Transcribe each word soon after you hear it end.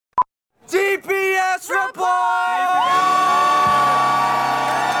TPS Report!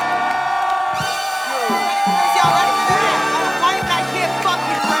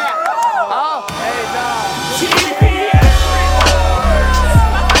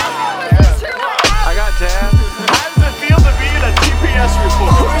 I got Jan. How does it feel to be in a TPS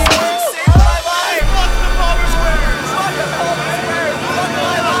report?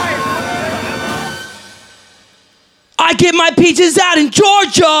 I get my peaches out in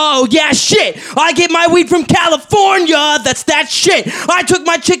Georgia, oh yeah, shit. I get my weed from California, that's that shit. I took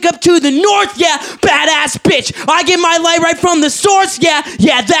my chick up to the north, yeah, badass bitch. I get my light right from the source, yeah,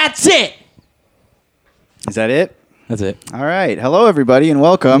 that's it. Is that it? That's it. All right. Hello, everybody, and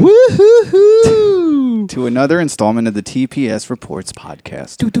welcome Woo-hoo-hoo. to another installment of the TPS Reports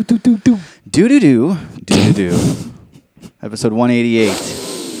podcast. Do. Do. Episode 188.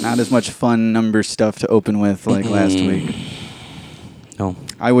 Not as much fun number stuff to open with like last week. No.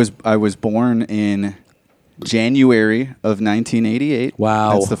 I was born in January of 1988.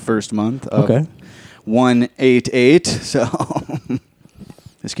 Wow. That's the first month of Okay. 188. So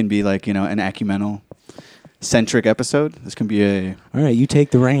this can be like, an ecumenal centric episode. This can be a All right, you take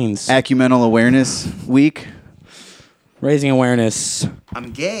the reins. ecumenal awareness week. Raising awareness.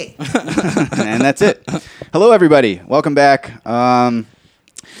 I'm gay. And that's it. Hello, everybody. Welcome back.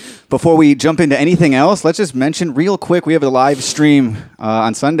 Before we jump into anything else, let's just mention real quick, we have a live stream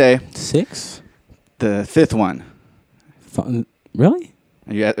on Sunday, 6? the 5th one. Fun. Really?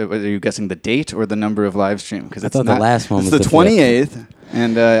 Are you guessing the date or the number of live stream? Because I thought the last one was the the 28th,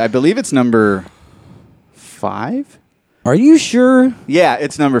 and I believe it's number 5. Are you sure? Yeah,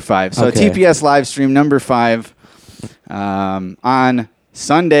 it's number 5. So Okay. TPS live stream number 5 on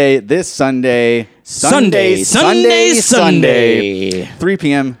Sunday. This Sunday. 3 3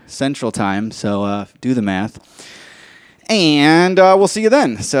 p.m. Central Time. So do the math. And we'll see you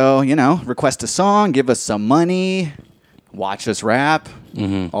then. So, request a song, give us some money, watch us rap,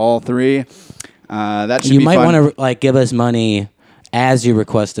 all three. That should You be might fun. want to give us money as you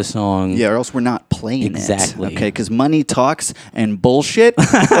request a song. Yeah, or else we're not playing Exactly. it. Okay, because money talks and bullshit,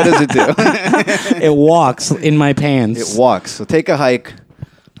 what does it do? It walks in my pants. It walks. So take a hike,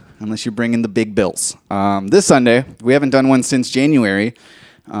 unless you bring in the big bills. This Sunday, we haven't done one since January,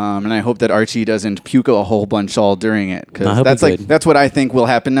 and I hope that Archie doesn't puke a whole bunch all during it, I because hope that's he could. that's what I think will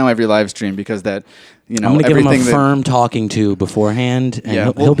happen now every live stream, because that I'm going to give him a everything that firm talking to beforehand, and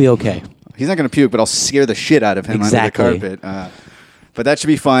Yeah, he'll be okay. he's not going to puke, but I'll scare the shit out of him Exactly. under the carpet. But that should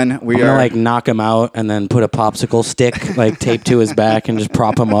be fun. I'm going to knock him out and then put a popsicle stick taped to his back and just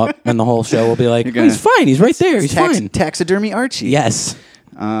prop him up, and the whole show will be like, You're gonna- he's fine, he's right there, he's fine. Taxidermy Archie. Yes.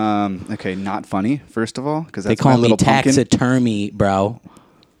 Okay, not funny. First of all, because They that's call my me little pumpkin. taxidermy, bro.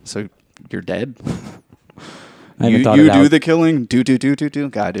 So you're dead. I haven't You thought it do out. the killing. Do.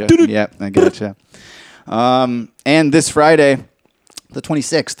 Gotcha. Yep, I gotcha. And this Friday, the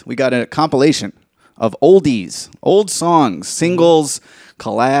 26th, we got a compilation of oldies, old songs, singles,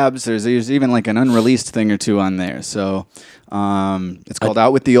 collabs. There's even like an unreleased thing or two on there. So it's called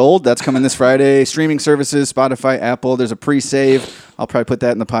Out With The Old. That's coming this Friday. Streaming services, Spotify, Apple. There's a pre-save. I'll probably put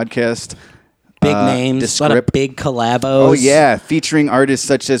that in the podcast. Big names, a lot of Descript. big collabos. Oh, yeah. Featuring artists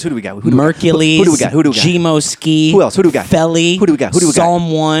such as, who do we got? Mercules, Who do we got? G-Mo-Ski. Who else? Who do we got? Felly. Who do we got?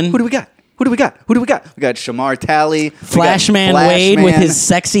 Psalm 1. Who do we got? We got Shamar Talley. Flashman Wade with his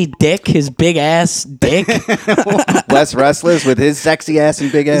sexy dick, his big ass dick. Wes Restless with his sexy ass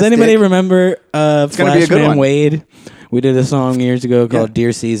and big ass. Does anybody dick. remember gonna be a good Flashman one. Wade? We did a song years ago called Yeah.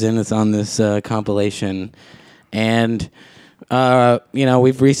 Deer Season. It's on this compilation. And,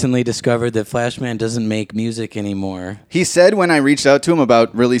 we've recently discovered that Flashman doesn't make music anymore. He said when I reached out to him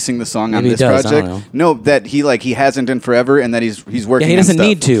about releasing the song on Maybe he this does, I don't project, no, that he hasn't in forever, and that he's working. Yeah, he on doesn't stuff.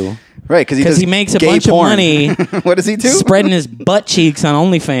 need to. Right? Because he makes a gay bunch porn. of money What does he do? spreading his butt cheeks on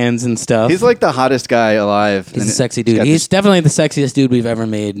OnlyFans and stuff. He's like the hottest guy alive. He's a And sexy he's dude. got He's this- definitely the sexiest dude we've ever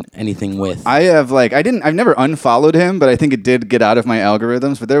made anything with. I've never unfollowed him, but I think it did get out of my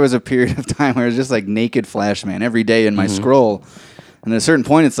algorithms. But there was a period of time where it was just like naked Flashman every day in my scroll. And at a certain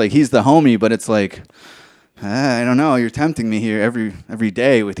point, it's like he's the homie, but it's like, I don't know. You're tempting me here every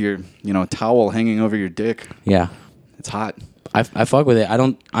day with your towel hanging over your dick. Yeah. It's hot. I fuck with it.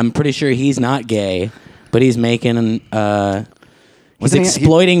 I'm pretty sure he's not gay, but he's making he's Wasn't he-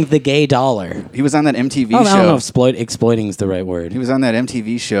 exploiting the gay dollar. He was on that MTV I show. don't know if exploiting is the right word. He was on that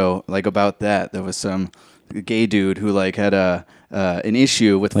MTV show about that. There was some gay dude who had an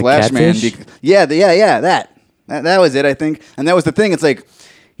issue with Like Flashman. Catfish? That was it, I think. And that was the thing. It's like,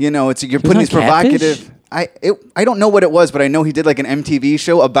 you're putting on these Catfish? provocative. I don't know what it was, but I know he did like an MTV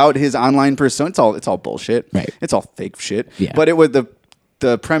show about his online persona. It's all bullshit. Right. It's all fake shit. Yeah. But it was the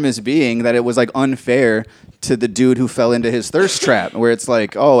the premise being that it was like unfair to the dude who fell into his thirst trap, where it's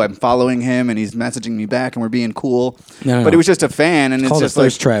like, oh, I'm following him and he's messaging me back and we're being cool. No. But it was just a fan, and it's called just a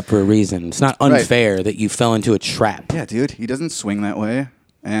thirst like, trap for a reason. It's not unfair that you fell into a trap. yeah, dude, he doesn't swing that way,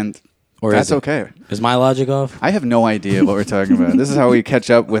 and Or that's is it? okay. Is my logic off? I have no idea what we're talking about. This is how we catch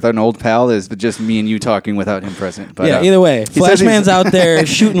up with an old pal, is just me and you talking without him present. But, Yeah, either way. he says Flashman's out there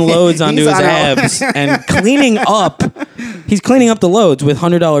shooting loads onto He's his on our- abs and cleaning up. He's cleaning up the loads with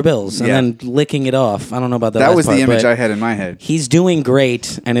 $100 bills and Yeah. then licking it off. I don't know about that. That last was part, the image but I had in my head. He's doing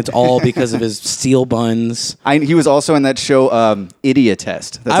great, and it's all because of his steel buns. He was also in that show, Idiot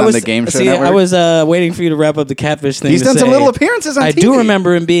Test. That's on the Game Show Network. I was waiting for you to wrap up the catfish thing. He's to done some say, little appearances on I TV. do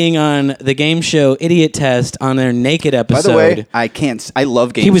remember him being on the game show Idiot Test on their Naked By episode. the way, I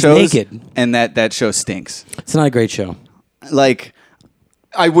love game He was shows. naked. And that show stinks. It's not a great show. Like,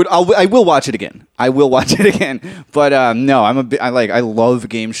 I will watch it again. I will watch it again. But no, I love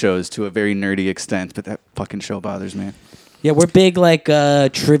game shows to a very nerdy extent, but that fucking show bothers me. Yeah, we're big like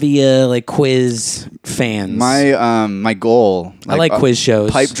trivia, like quiz fans. My goal, I like quiz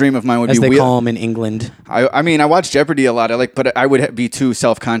shows. Pipe dream of mine would as be they call them in England. I mean, I watch Jeopardy a lot. But I would be too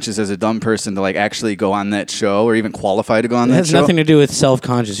self-conscious as a dumb person to like actually go on that show or even qualify to go on It that has show. nothing to do with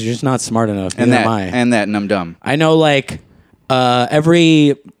self-conscious. You're just not smart enough. and Neither that am I. and that, and I'm dumb. I know, like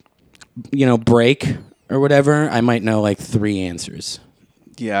every break or whatever, I might know like 3 answers.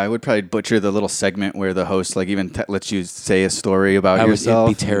 Yeah, I would probably butcher the little segment where the host like even lets you say a story about It'd yourself.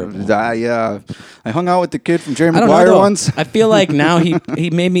 be terrible. Yeah, I hung out with the kid from Jerry I don't know, Maguire though. once. I feel like now he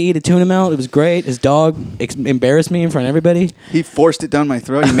made me eat a tuna melt. It was great. His dog embarrassed me in front of everybody. He forced it down my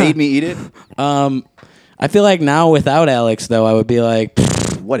throat. He made me eat it. I feel like now without Alex, though, I would be like,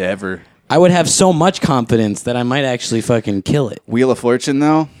 Whatever. I would have so much confidence that I might actually fucking kill it. Wheel of Fortune,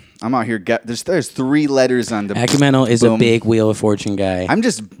 though. I'm out here. There's 3 letters on the. Acumeno is boom. a big Wheel of Fortune guy. I'm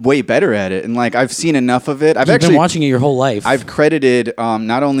just way better at it, and like I've seen enough of it. I've You've actually been watching it your whole life. I've credited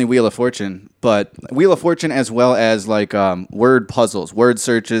not only Wheel of Fortune, but Wheel of Fortune as well as like word puzzles, word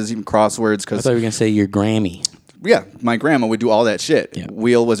searches, even crosswords. I Because thought you were gonna say your Grammy. yeah, my grandma would do all that shit. Yeah.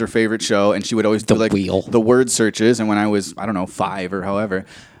 Wheel was her favorite show, and she would always do The like Wheel. the word searches. And when I was, I don't know, 5 or however,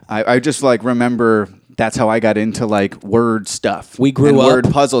 I just like remember that's how I got into like word stuff. We grew and up- word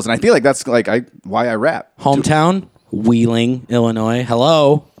puzzles, and I feel like that's like why I rap. Hometown, Wheeling, Illinois.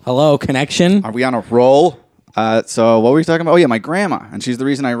 Hello, connection. Are we on a roll? So what were we talking about? Oh yeah, my grandma, and she's the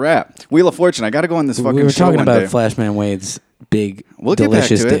reason I rap. Wheel of Fortune. I got to go on this fucking We were show talking one about day. Flashman Wade's big, We'll get back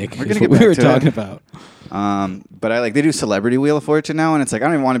delicious to it. dick. We're is gonna what get we were back to talking it. about. But they do Celebrity Wheel of Fortune now, and it's like I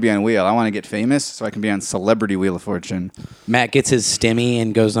don't even want to be on Wheel. I want to get famous so I can be on Celebrity Wheel of Fortune. Matt gets his stimmy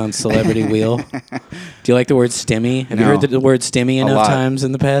and goes on Celebrity Wheel. Do you like the word stimmy? Have you No. heard the word stimmy enough lot. times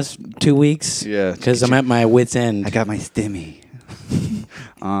in the past 2 weeks? Yeah. Because I'm at my wit's end. I got my stimmy.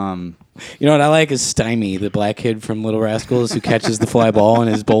 You know what I like is Stymie, the black kid from Little Rascals who catches the fly ball in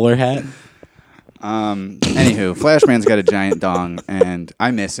his bowler hat. Anywho, Flashman's got a giant dong, and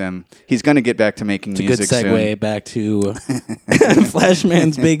I miss him. He's gonna get back to making It's a good music segue soon. back to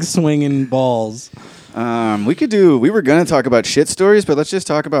Flashman's big swinging balls. We were gonna talk about shit stories, but let's just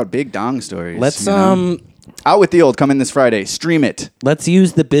talk about big dong stories. Let's you know? Out with the Old coming this Friday. Stream it. let's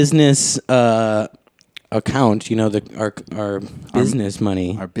use the business account. You know, our business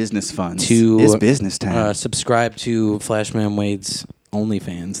money Our business funds. to It's business time. subscribe to Flashman Wade's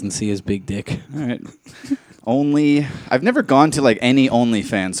OnlyFans and see his big dick. All right. I've never gone to like any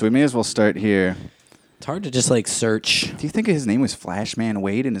OnlyFans, so we may as well start here. It's hard to just like search. Do you think his name was Flashman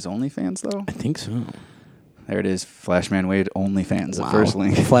Wade in his OnlyFans though? I think so. There it is, Flashman Wade OnlyFans, the Wow. first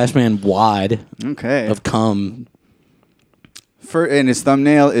link. Flashman Wad Okay. of cum. And his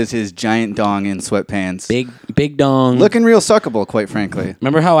thumbnail is his giant dong in sweatpants. Big dong. Looking real suckable, quite frankly.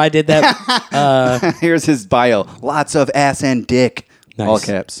 Remember how I did that? Here's his bio. Lots of ass and dick. Nice. All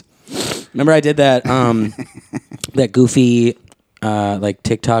caps. Remember I did that that goofy like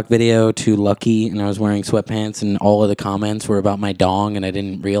TikTok video to Lucky, and I was wearing sweatpants, and all of the comments were about my dong, and I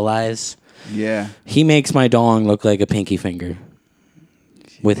didn't realize. Yeah. He makes my dong look like a pinky finger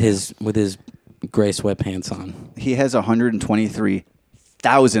with his gray sweatpants on. He has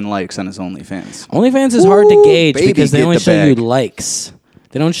 123,000 likes on his OnlyFans. OnlyFans is hard to Ooh, gauge baby, because they get only the show you bag. likes.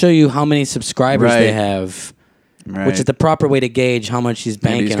 They don't show you how many subscribers they Right. have, Right. which is the proper way to gauge how much he's And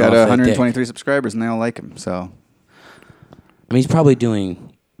banking. he's got off that dick. 123 subscribers, and they all like him. So, I mean, he's probably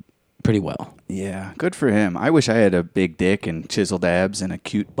doing pretty well. yeah, good for him. I wish I had a big dick and chiseled abs and a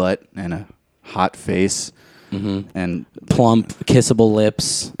cute butt and a hot face and Plump, kissable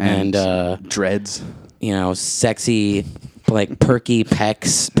lips, and dreads. sexy, like perky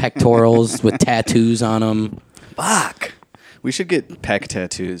pectorals with tattoos on them. Fuck. We should get peck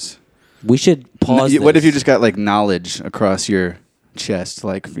tattoos. We should pause. What if you just got like knowledge across your chest?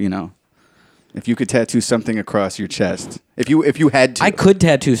 Like, if you could tattoo something across your chest, if you had to. I could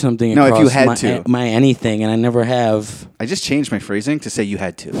tattoo something. No, across if you had my anything, and I never have. I just changed my phrasing to say you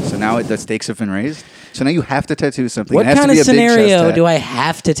had to. So now the stakes have been raised. So now you have to tattoo something. What it has kind to be of a big chest scenario tat. do I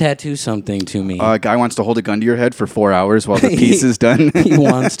have to tattoo something to me? A guy wants to hold a gun to your head for 4 hours while the piece is done. He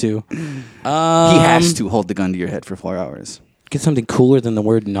wants to. He has to hold the gun to your head for 4 hours. Get something cooler than the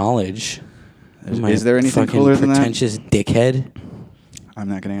word knowledge. Is there anything fucking cooler than that? pretentious dickhead. I'm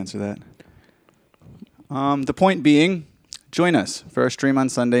not going to answer that. The point being, join us for our stream on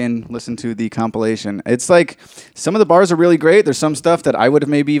Sunday and listen to the compilation. It's like some of the bars are really great. There's some stuff that I would have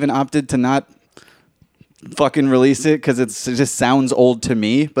maybe even opted to not fucking release it because it just sounds old to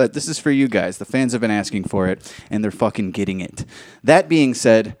me. But this is for you guys. The fans have been asking for it, and they're fucking getting it. That being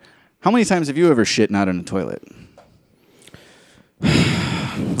said, how many times have you ever shit not in a toilet?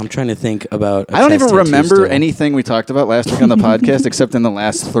 I'm trying to think about. I don't even remember anything we talked about last week on the podcast, except in the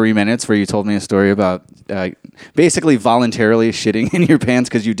last 3 minutes where you told me a story about basically voluntarily shitting in your pants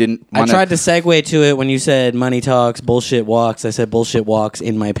because you didn't want I tried to segue to it when you said money talks, bullshit walks. I said bullshit walks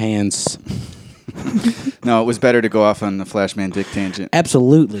in my pants. No, it was better to go off on the Flashman Dick tangent.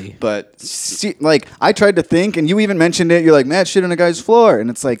 Absolutely. But, see, like, I tried to think, and you even mentioned it. You're like, Matt shit on a guy's floor. And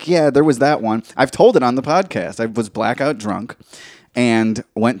it's like, yeah, there was that one. I've told it on the podcast. I was blackout drunk and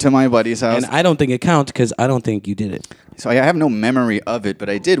went to my buddy's house. And I don't think it counts because I don't think you did it. So I have no memory of it, but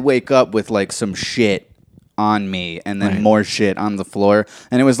I did wake up with, like, some shit on me and then more shit on the floor.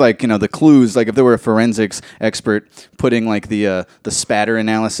 And it was like, the clues, like if there were a forensics expert putting like the spatter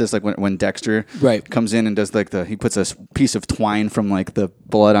analysis, like when Dexter comes in and does like he puts a piece of twine from like the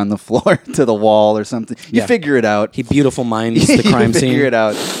blood on the floor to the wall or something. You figure it out. He beautiful minds the crime scene. Figure it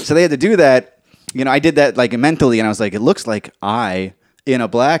out. So they had to do that. I did that like mentally and I was like, it looks like I, in a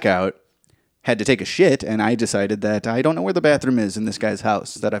blackout, had to take a shit, and I decided that I don't know where the bathroom is in this guy's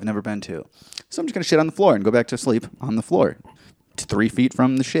house that I've never been to. So I'm just going to shit on the floor and go back to sleep on the floor, 3 feet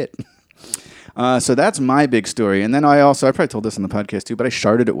from the shit. So that's my big story. And then I probably told this on the podcast too, but I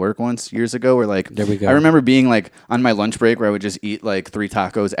sharted at work once years ago where like, there we go. I remember being like on my lunch break where I would just eat like 3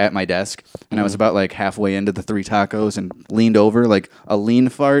 tacos at my desk. And I was about like halfway into the 3 tacos and leaned over like a lean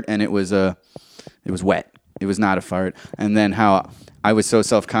fart. And it was wet. It was not a fart. And then how I was so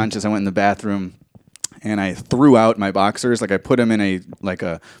self-conscious, I went in the bathroom and I threw out my boxers. Like I put them in a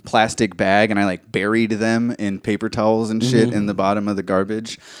plastic bag and I like buried them in paper towels and shit in the bottom of the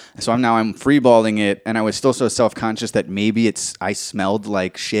garbage. So I'm freeballing it, and I was still so self-conscious that maybe I smelled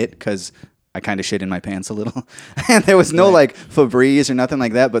like shit because I kind of shit in my pants a little. And there was no like Febreze or nothing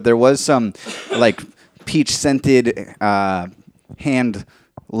like that, but there was some like peach-scented hand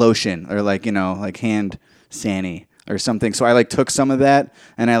lotion or like hand Sani or something. So I like took some of that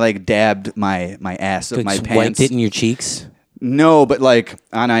and I like dabbed my ass of my pants. Wiped it in your cheeks? No, but like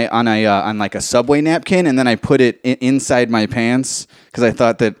on like a Subway napkin, and then I put it inside my pants because I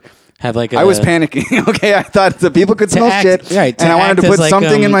thought that I was panicking. Okay, I thought the people could smell shit, and I wanted to put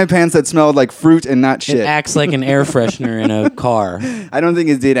something in my pants that smelled like fruit and not shit. It acts like an air freshener in a car. I don't think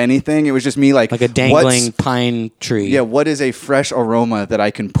it did anything. It was just me like a dangling pine tree. Yeah, what is a fresh aroma that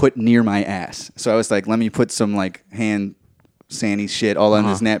I can put near my ass? So I was like, let me put some like hand Sani shit all on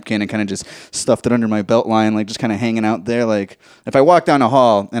this napkin and kind of just stuffed it under my belt line, like just kind of hanging out there. Like if I walk down a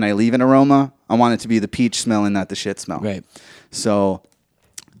hall and I leave an aroma, I want it to be the peach smell and not the shit smell. Right. So,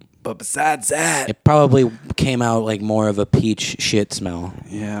 but besides that, it probably came out like more of a peach shit smell.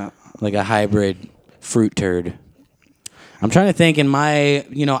 Yeah. Like a hybrid fruit turd. I'm trying to think in my,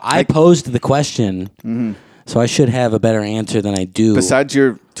 I posed the question, so I should have a better answer than I do. Besides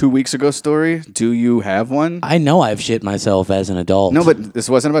your 2 weeks ago story, do you have one? I know I've shit myself as an adult. No, but this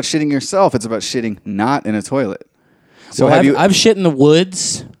wasn't about shitting yourself. It's about shitting not in a toilet. So I've shit in the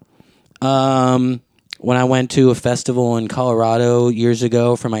woods. When I went to a festival in Colorado years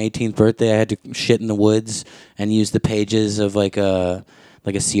ago for my 18th birthday, I had to shit in the woods and use the pages of like a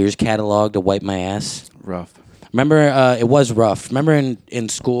Sears catalog to wipe my ass. Rough. Remember, it was rough. Remember in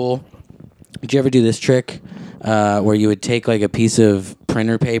school, did you ever do this trick where you would take like a piece of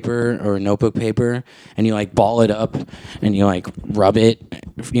printer paper or notebook paper and you like ball it up and you like rub it,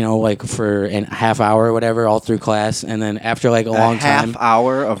 like for a half hour or whatever all through class, and then after like a long time, half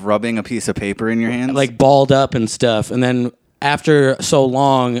hour of rubbing a piece of paper in your hands, like balled up and stuff, and then after so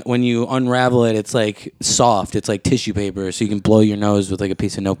long, when you unravel it, it's like soft. It's like tissue paper, so you can blow your nose with like a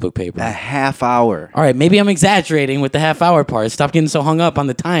piece of notebook paper. A half hour. All right, maybe I'm exaggerating with the half hour part. Stop getting so hung up on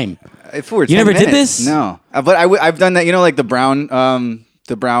the time. If we were you never did this? No, but I've done that. Like the brown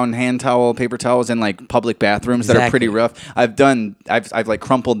the brown hand towel, paper towels in like public bathrooms that are pretty rough. I've like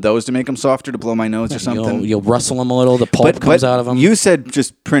crumpled those to make them softer to blow my nose or something. You'll rustle them a little. The pulp comes out of them. You said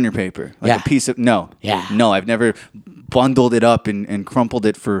just printer paper, like a piece of no. I've never bundled it up and crumpled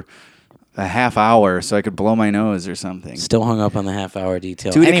it for a half hour so I could blow my nose or something. Still hung up on the half-hour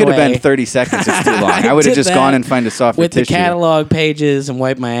detail. Dude, it could have been 30 seconds. It's too long. I would have just gone and find a softer with tissue. the catalog pages and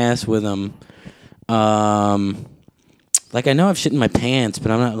wipe my ass with them. Like I know I've shit in my pants,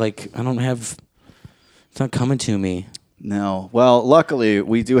 but I'm not like I don't have. It's not coming to me. No. Well, luckily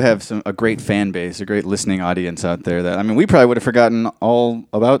we do have a great fan base, a great listening audience out there. That we probably would have forgotten all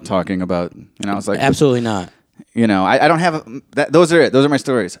about talking about. It's like absolutely not. I don't have that. Those are it. Those are my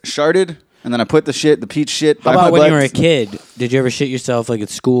stories. Sharded, and then I put the peach shit. How about when you were a kid? Did you ever shit yourself like at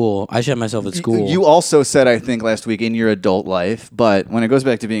school? I shit myself at school. You also said, I think last week, in your adult life, but when it goes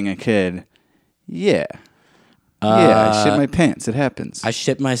back to being a kid, yeah, I shit my pants. It happens. I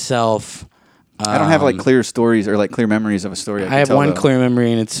shit myself. I don't have like clear stories or like clear memories of a story. I have one clear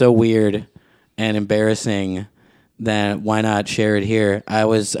memory, and it's so weird and embarrassing that why not share it here? I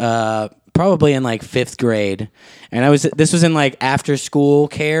was probably in like 5th grade, and this was in like after school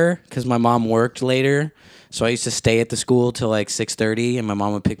care because my mom worked later, so I used to stay at the school till like 6:30, and my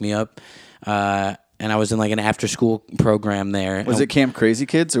mom would pick me up. And I was in like an after school program there. Was it Camp Crazy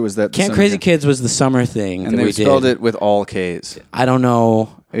Kids or was that Camp Crazy Kids was the summer thing? And they spelled it with all K's. I don't know.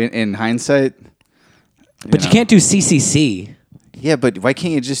 In hindsight, but you can't do CCC. Yeah, but why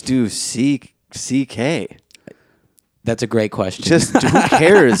can't you just do CK? That's a great question. Just who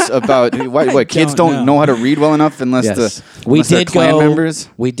cares about what kids don't know how to read well enough unless they're Klan members?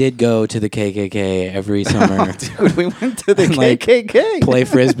 We did go to the KKK every summer. Dude, we went to the KKK. Play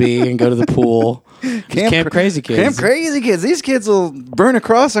Frisbee and go to the pool. Camp Crazy Kids. Camp Crazy Kids. These kids will burn a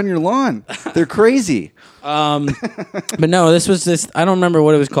cross on your lawn. They're crazy. But no, this was I don't remember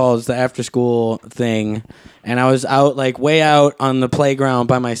what it was called. It's the after school thing. And I was out, like, way out on the playground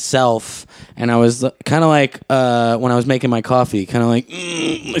by myself. And I was kind of like, when I was making my coffee, kind of like,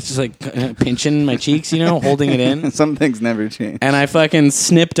 it's just like pinching my cheeks, holding it in. Some things never change. And I fucking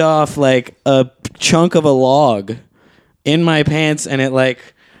snipped off, like, a chunk of a log in my pants. And it, like,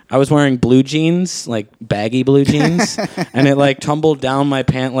 I was wearing blue jeans, like baggy blue jeans. And it, like, tumbled down my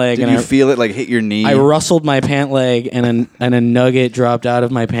pant leg. Did you feel it, like, hit your knee? I rustled my pant leg, and a nugget dropped out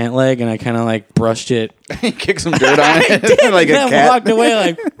of my pant leg. And I kind of, like, brushed it. Kicked some dirt on it. Did, like a cat. I walked away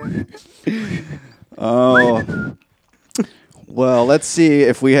like... Oh. Well, let's see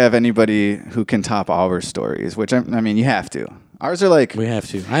if we have anybody who can top our stories, which, I mean, you have to. Ours are like... We have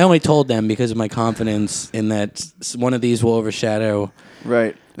to. I only told them because of my confidence in that one of these will overshadow...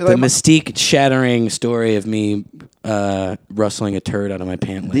 Right. The mystique-shattering story of me rustling a turd out of my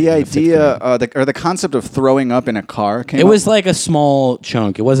pant leg. The idea, or the concept of throwing up in a car came It was like a small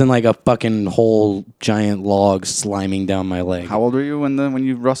chunk. It wasn't like a fucking whole giant log sliming down my leg. How old were you when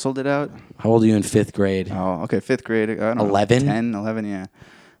you rustled it out? How old are you in 5th grade? Oh, okay, 5th grade. I don't 11? know, 10, 11, yeah.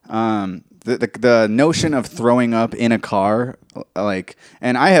 The notion of throwing up in a car, like,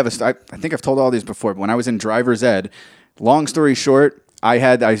 and I think I've told all these before, but when I was in driver's ed, long story short,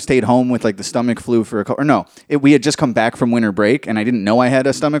 I stayed home with like the stomach flu for we had just come back from winter break and I didn't know I had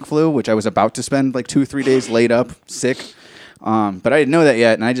a stomach flu, which I was about to spend like 2-3 days laid up sick. But I didn't know that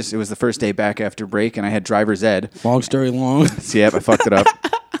yet, and it was the first day back after break, and I had driver's ed. Long story long. Yep, I fucked it up.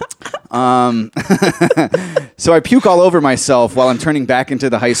 So I puke all over myself while I'm turning back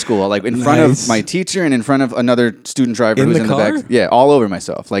into the high school, like in front of my teacher and in front of another student driver who's in the back. Yeah, all over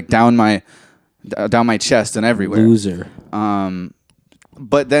myself, like down my chest and everywhere. Loser.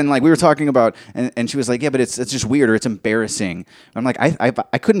 But then, like, we were talking about, and she was like, yeah, but it's just weird or it's embarrassing. I'm like,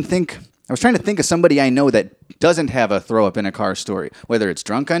 I couldn't think. I was trying to think of somebody I know that doesn't have a throw up in a car story, whether it's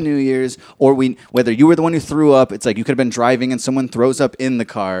drunk on New Year's or whether you were the one who threw up. It's like you could have been driving and someone throws up in the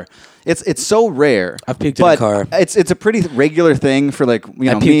car. It's so rare. I've puked in a car. It's a pretty regular thing for like,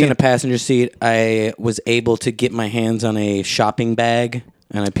 I puked in a passenger seat. I was able to get my hands on a shopping bag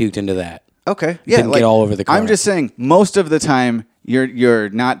and I puked into that. Okay. Yeah. Didn't get all over the car. I'm just saying, most of the time, you're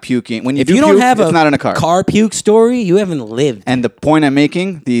not puking. When you if do you don't puke, have it's a not in a car puke story, you haven't lived. And the point I'm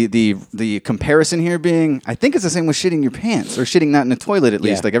making, the comparison here being, I think it's the same with shitting your pants or shitting not in a toilet at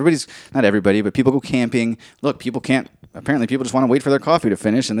least. Yeah. Like not everybody, but people go camping. Look, apparently people just want to wait for their coffee to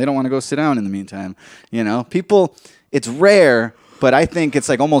finish and they don't want to go sit down in the meantime. People, it's rare, but I think it's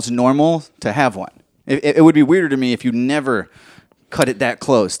like almost normal to have one. It would be weirder to me if you never cut it that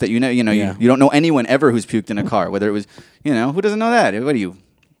close that you don't know anyone ever who's puked in a car, whether it was, who doesn't know that? What are you,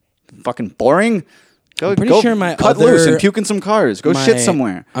 fucking boring? Go, pretty sure my cut other- loose and puke in some cars. Go shit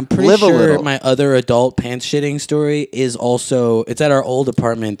somewhere. I'm pretty Live a sure little. my other adult pants shitting story is also, it's at our old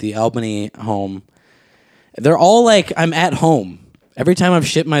apartment, the Albany home. They're all like, I'm at home. Every time I've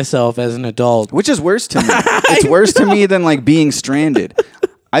shit myself as an adult. Which is worse to me. It's worse to me than like being stranded.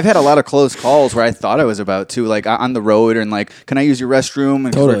 I've had a lot of close calls where I thought I was about to, like on the road, and like, can I use your restroom?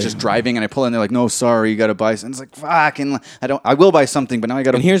 And Totally. we're just driving, and I pull in, they're like, no, sorry, you got to buy something. It's like, fuck, and I will buy something, but now I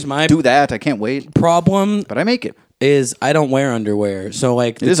got to And here's my do that. I can't wait, problem but I make it. is I don't wear underwear. So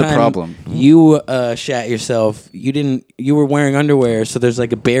like the It is a time problem. You shat yourself. You were wearing underwear, so there's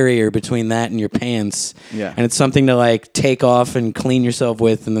like a barrier between that and your pants. Yeah. And it's something to like take off and clean yourself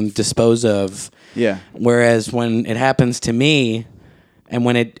with and then dispose of. Yeah. Whereas when it happens to me, and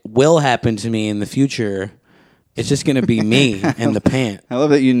when it will happen to me in the future, it's just gonna be me and the pant. I love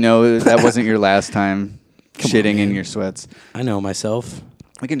that you know that wasn't your last time shitting in your sweats. I know myself.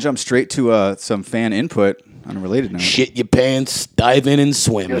 We can jump straight to some fan input on a related note. Shit your pants, dive in and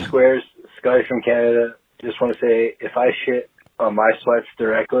swim. Yo, Squares, Scotty from Canada. Just want to say, if I shit on my sweats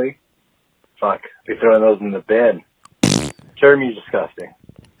directly, fuck, be throwing those in the bin. Jeremy's disgusting.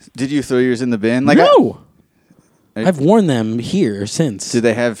 Did you throw yours in the bin? Like No! I've worn them here since. Did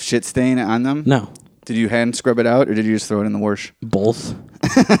they have shit stain on them? No. Did you hand scrub it out, or did you just throw it in the wash? Both.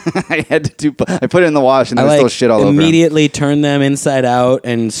 I had to do. I put it in the wash, and there was still shit all over 'em. Immediately turned them inside out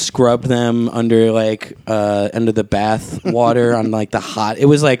and scrubbed them under under the bath water on like the hot. It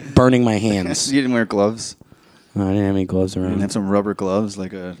was like burning my hands. You didn't wear gloves. No, I didn't have any gloves around. And have some rubber gloves,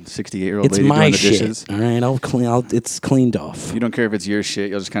 like a 68-year-old It's lady my doing the shit. dishes. All right, I'll clean. It's cleaned off. You don't care if it's your shit.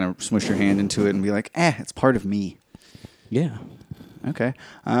 You'll just kind of smush your hand into it and be like, it's part of me. Yeah. Okay.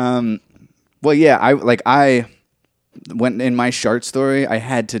 Well, yeah. I went in my shart story. I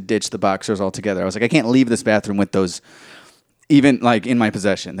had to ditch the boxers altogether. I was like, I can't leave this bathroom with those, even like in my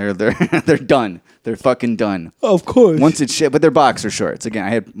possession. They're they're done. They're fucking done. Of course. Once it's shit, but they're boxer shorts. Again, I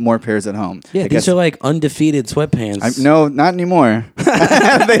had more pairs at home. Yeah, I these guess- are like undefeated sweatpants. no, not anymore.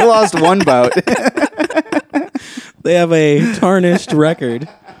 They lost one bout. They have a tarnished record.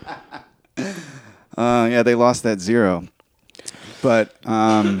 Yeah, they lost that 0. But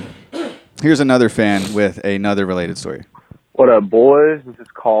here's another fan with another related story. What up, boys? This is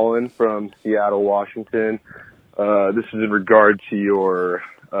Colin from Seattle, Washington. This is in regard to your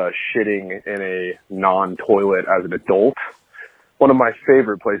shitting in a non-toilet as an adult. One of my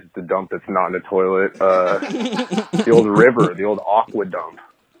favorite places to dump that's not in a toilet, the old river, the old aqua dump.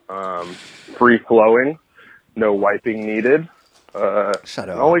 Free-flowing, no wiping needed. Shut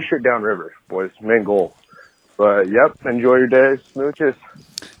up. Always shit downriver, boys. Main goal. But, yep, enjoy your day. Smooches.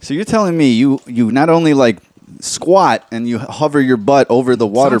 So you're telling me you not only like squat and you hover your butt over the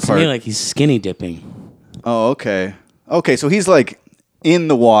water Sounds to part. me like he's skinny dipping. Oh, okay. Okay, so he's like in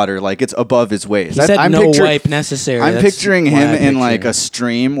the water, like it's above his waist. He said no wipe necessary. I'm That's picturing what him I in like picture. a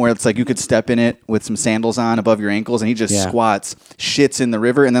stream where it's like you could step in it with some sandals on above your ankles, and he just squats, shits in the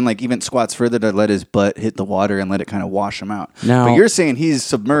river, and then like even squats further to let his butt hit the water and let it kind of wash him out. Now- but you're saying he's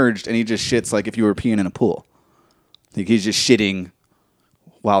submerged and he just shits like if you were peeing in a pool. Like he's just shitting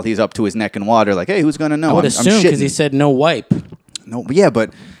while he's up to his neck in water. Like, hey, who's gonna know? I would I'm assume because he shitting. said no wipe. No, yeah,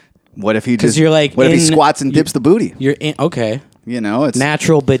 but what if he just? you're like what if he in- squats and dips the booty? You're in, okay. You know, it's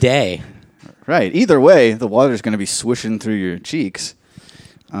Natural bidet. right. Either way, the water's going to be swishing through your cheeks.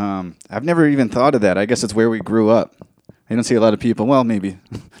 I've never even thought of that. I guess it's where we grew up. I don't see a lot of people. Well, maybe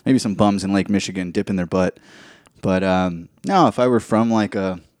some bums in Lake Michigan dipping their butt. But no, if I were from like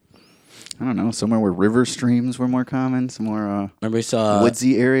I don't know, somewhere where river streams were more common, somewhere Remember we saw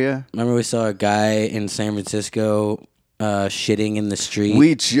woodsy area. Remember we saw a guy in San Francisco shitting in the street.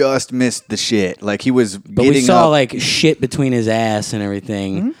 We just missed the shit. Like he was But getting we saw up. like shit between his ass and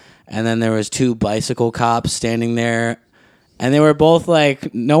everything. Mm-hmm. And then there was 2 bicycle cops standing there. And they were both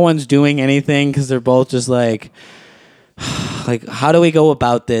like, no one's doing anything because they're both just like, how do we go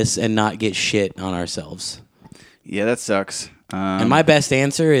about this and not get shit on ourselves? Yeah, that sucks. And my best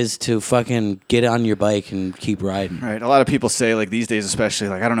answer is to fucking get on your bike and keep riding. Right. A lot of people say, like, these days especially,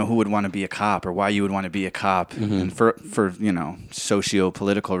 like, I don't know who would want to be a cop or why you would want to be a cop. Mm-hmm. And for you know,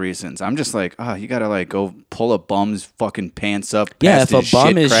 socio-political reasons. I'm just like, you got to, like, go pull a bum's fucking pants up. Yeah, if past a his bum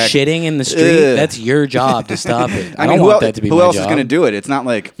shit is crack. shitting in the street, Ugh. that's your job to stop it. I mean, don't want that to be who my else job. is going to do it? It's not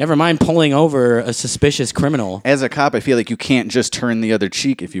like, Never mind pulling over a suspicious criminal. as a cop, I feel like you can't just turn the other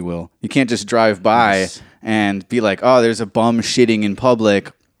cheek, if you will. You can't just drive by Yes. and be like, there's a bum shitting in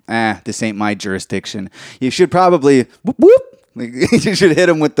public. This ain't my jurisdiction. You should probably, whoop, whoop. Like, you should hit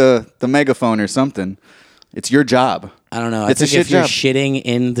him with the megaphone or something. It's your job. I don't know. It's I a think shit if you're job. shitting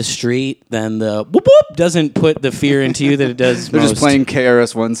in the street, then the whoop whoop doesn't put the fear into you that it does. They're just playing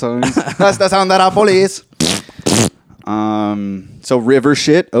KRS-One songs. That's the sound that I police. So river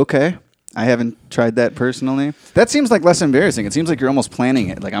shit. Okay. I haven't tried that personally. That seems like less embarrassing. It seems like you're almost planning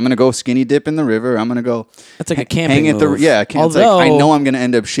it. Like, I'm going to go skinny dip in the river. I'm going to go That's like a camping hang at the move. yeah. It's like, Although- I know I'm going to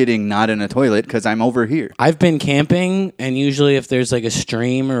end up shitting not in a toilet because I'm over here. I've been camping, and usually if there's like a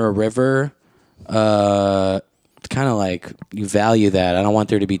stream or a river, it's kind of like you value that. I don't want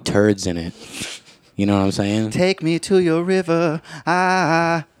there to be turds in it. You know what I'm saying? Take me to your river.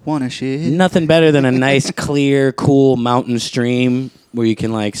 I want to shit. Nothing better than a nice, clear, cool mountain stream where you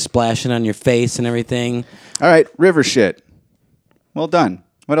can like splash it on your face and everything. All right, river shit. Well done.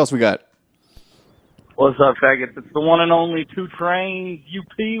 What else we got? What's up, faggots? It's the one and only Two Trains.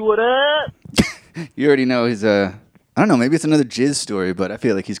 UP, what up? You already know he's I don't know, maybe it's another jizz story, but I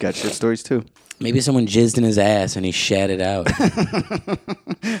feel like he's got shit stories too. Maybe someone jizzed in his ass and he shat it out.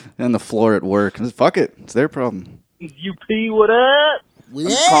 On the floor at work. Fuck it. It's their problem. UP, what up? I'm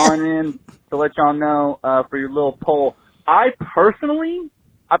calling in to let y'all know for your little poll. I probably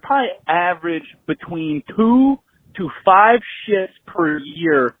average between 2 to 5 shits per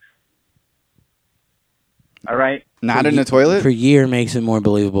year. All right? Not in the toilet? Per year makes it more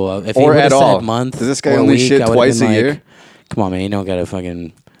believable. If Or he at said all. month Does this guy or only week, shit I would've twice been a like, year? Come on, man. You don't got to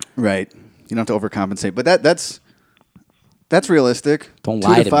fucking... Right. You don't have to overcompensate. But that's realistic. Don't 2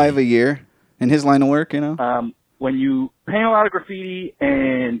 lie to to 5 me. a year in his line of work, you know? When you paint a lot of graffiti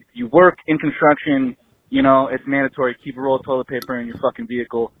and you work in construction, you know, it's mandatory. Keep a roll of toilet paper in your fucking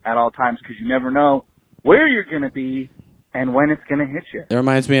vehicle at all times because you never know where you're going to be and when it's going to hit you. It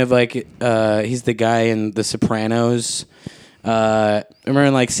reminds me of like he's the guy in The Sopranos. Remember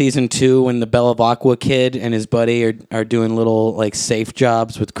in like season 2 when the Bellavacqua kid and his buddy are doing little like safe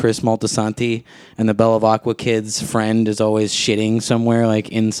jobs with Chris Moltisanti, and the Bellavacqua kid's friend is always shitting somewhere like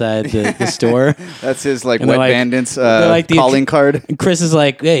inside the store. That's his like And Wet they're like- Bandits they're like the calling card. And Chris is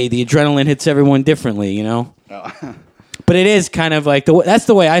like, hey, the adrenaline hits everyone differently, you know? But it is kind of like, that's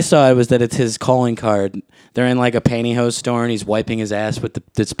the way I saw it, was that it's his calling card. They're in like a pantyhose store and he's wiping his ass with the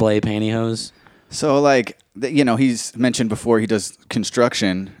display pantyhose. So, like, you know, he's mentioned before he does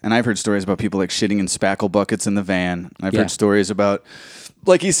construction, and I've heard stories about people like shitting in spackle buckets in the van. I've Yeah. heard stories about,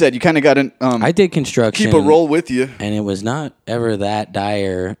 like he said, you kind of got to I did construction. keep a roll with you. And it was not ever that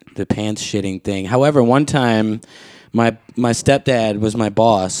dire, the pants shitting thing. However, one time, my stepdad was my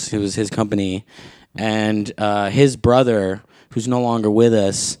boss. It was his company. And his brother, who's no longer with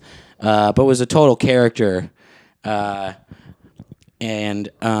us, but was a total character, and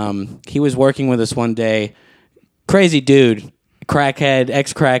he was working with us one day. Crazy dude. Crackhead,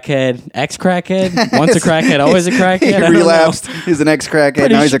 ex-crackhead. Once a crackhead, always a crackhead. He I don't know. relapsed. He's an ex-crackhead.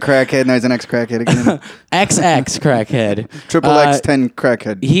 Pretty Now he's su- a crackhead. Now he's an ex-crackhead again. XX crackhead. Triple X 10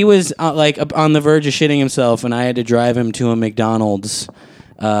 crackhead. He was like on the verge of shitting himself, and I had to drive him to a McDonald's.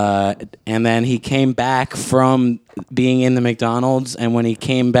 And then he came back from being in the McDonald's, and when he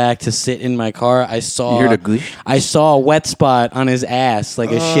came back to sit in my car, I saw You heard a goosh? I saw a wet spot on his ass,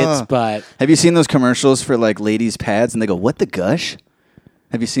 like a shit spot. Have you seen those commercials for like ladies' pads, and they go, "What the gush"?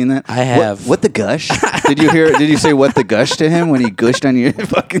 Have you seen that? I have. What the gush? Did you say "what the gush" to him when he gushed on your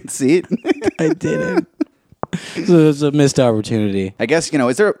fucking seat? I didn't. So it was a missed opportunity. I guess, you know,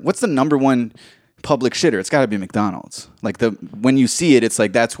 what's the number one public shitter? It's got to be McDonald's. Like when you see it, it's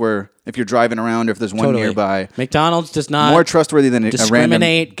like that's where, if you're driving around or if there's one Totally. nearby, McDonald's does not more trustworthy than a random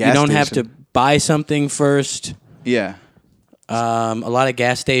discriminate. gas You don't have to station. buy something first. Yeah. A lot of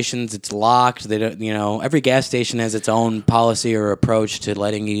gas stations, it's locked. They don't, you know, every gas station has its own policy or approach to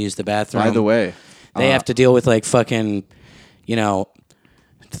letting you use the bathroom. By the way, they have to deal with like fucking, you know,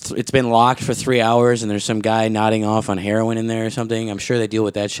 it's been locked for 3 hours and there's some guy nodding off on heroin in there or something. I'm sure they deal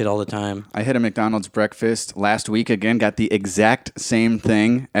with that shit all the time. I had a McDonald's breakfast last week again. Got the exact same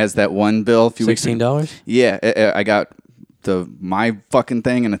thing as that one bill a few weeks ago. $16? Yeah, I got my fucking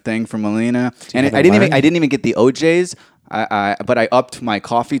thing and a thing from Molina, and have a I didn't wine? even get the OJ's. But I upped my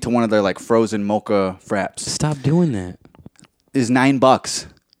coffee to one of their like frozen mocha fraps. Stop doing that. Is $9.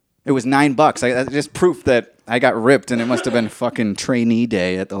 It was $9. That's just proof that I got ripped, and it must have been fucking trainee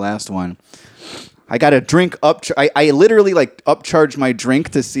day at the last one. I got a drink up. I literally like upcharged my drink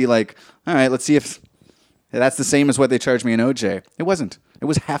to see like, all right, let's see if that's the same as what they charged me in OJ. It wasn't. It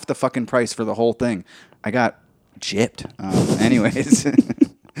was half the fucking price for the whole thing. I got gypped. Anyways.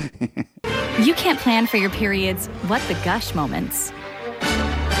 You can't plan for your period's what the gush moments.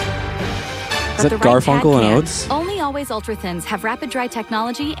 Is that Garfunkel and Oates? Only Always Ultra Thins have rapid dry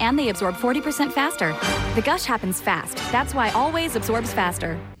technology and they absorb 40% faster. The gush happens fast. That's why Always absorbs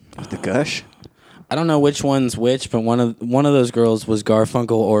faster. The gush? I don't know which one's which, but one of those girls was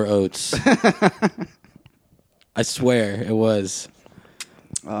Garfunkel or Oates. I swear it was.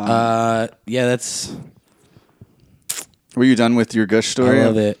 Yeah, that's. Were you done with your gush story? I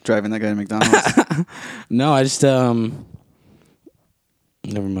love it. Driving that guy to McDonald's? No, I just never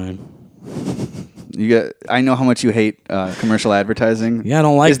mind. I know how much you hate commercial advertising. Yeah, I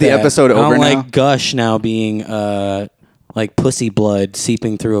don't like Is the that. episode over I don't now? like gush now being like pussy blood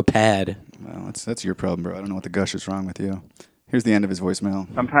seeping through a pad. Well, that's your problem, bro. I don't know what the gush is wrong with you. Here's the end of his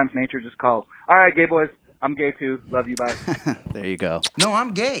voicemail. Sometimes nature just calls. All right, gay boys. I'm gay too. Love you. Bye. There you go. No,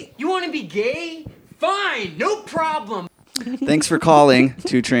 I'm gay. You want to be gay? Fine, no problem. Thanks for calling,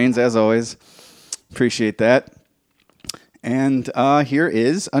 2 Trains, as always. Appreciate that. And here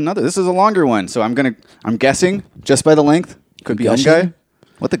is another. This is a longer one, so I'm guessing just by the length. Could be guy.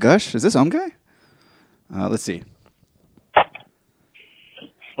 What the gush? Is this guy? Let's see.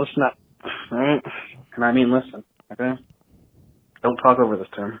 Listen up, all right? And I mean listen, okay? Don't talk over this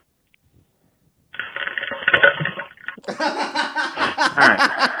term. All right,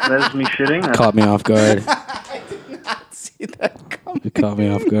 that is me shitting. That's Caught me off guard. I did not see that coming. You caught me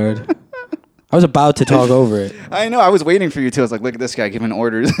off guard. I was about to talk over it. I know. I was waiting for you to. I was like, look at this guy giving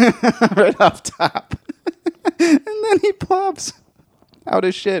orders right off top. And then he plops out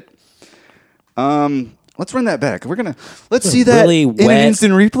of shit. Let's run that back. Let's see that really in an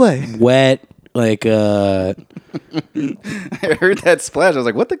instant replay. Wet, like I heard that splash. I was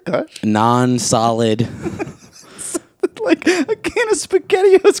like, what the gosh? non-solid. Like a can of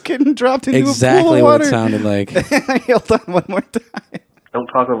SpaghettiOs getting dropped into a pool Exactly of what water. it sounded like. I yelled on one more time. don't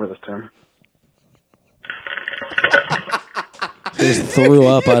talk over this term. He just threw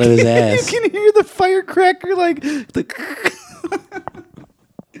up out of his ass. You can hear the firecracker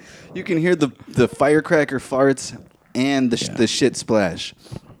you can hear the firecracker farts and the shit splash.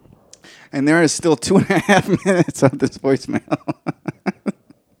 And there is still 2.5 minutes of this voicemail.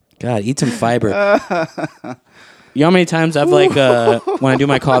 God, eat some fiber. You know how many times I've when I do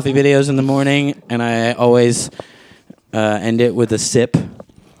my coffee videos in the morning, and I always end it with a sip.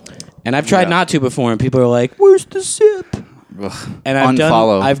 And I've tried not to before, and people are like, "Where's the sip?" And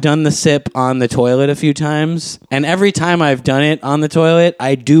I've done the sip on the toilet a few times, and every time I've done it on the toilet,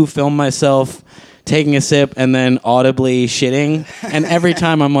 I do film myself taking a sip and then audibly shitting. And every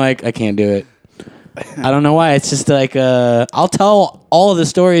time I'm like, I can't do it. I don't know why. It's just like I'll tell all of the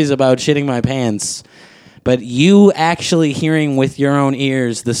stories about shitting my pants, but you actually hearing with your own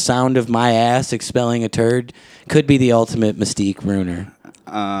ears the sound of my ass expelling a turd could be the ultimate mystique ruiner.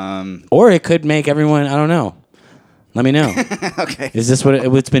 Or it could make everyone, I don't know. Let me know. Okay. Is this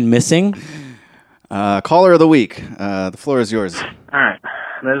what's been missing? Caller of the week. The floor is yours. All right,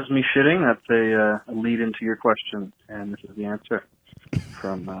 that is me shitting. That's a lead into your question, and this is the answer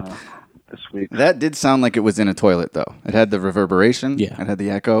from this week. That did sound like it was in a toilet, though. It had the reverberation. Yeah. It had the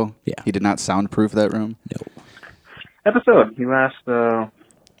echo. Yeah. He did not soundproof that room. No. Episode, you asked,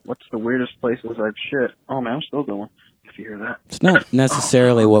 what's the weirdest places I've shit? Oh, man, I'm still going, if you hear that. It's not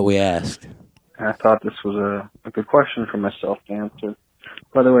necessarily what we asked. I thought this was a good question for myself to answer.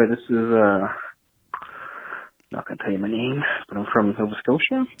 By the way, this is, not going to tell you my name, but I'm from Nova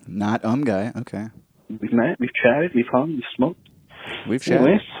Scotia. Not guy. Okay. We've met, we've chatted, we've hung, we've smoked. We've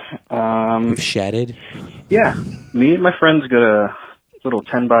chatted. Anyways, We've shatted. yeah, me and my friends got a little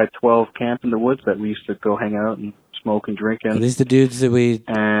 10 by 12 camp in the woods that we used to go hang out and smoke and drink in. Are these the dudes that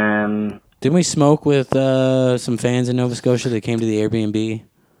And didn't we smoke with some fans in Nova Scotia that came to the Airbnb?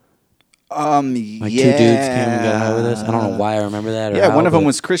 Like two dudes came and got high with us. I don't know why I remember that. Or Yeah, how, one of them but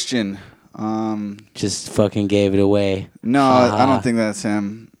was Christian. just fucking gave it away. No, I don't think that's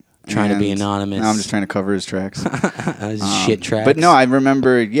him. Trying to be anonymous. No, I'm just trying to cover his tracks. Shit tracks. But no, I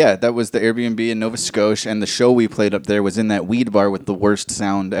remember, yeah, that was the Airbnb in Nova Scotia, and the show we played up there was in that weed bar with the worst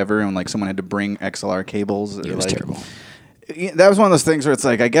sound ever, and like someone had to bring XLR cables. It was terrible. That was one of those things where it's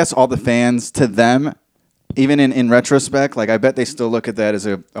like, I guess all the fans, to them, even in retrospect, like I bet they still look at that as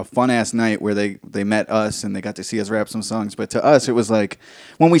a fun-ass night where they met us and they got to see us rap some songs. But to us, it was like,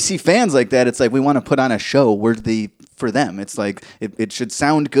 when we see fans like that, it's like we want to put on a show for them. It's like, it should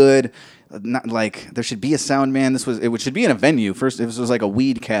sound good. Not like there should be a sound man. It should be in a venue. First, this was like a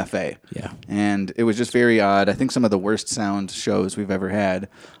weed cafe. Yeah. And it was just very odd. I think some of the worst sound shows we've ever had.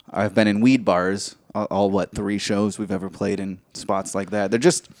 I've been in weed bars, all 3 shows we've ever played in spots like that. They're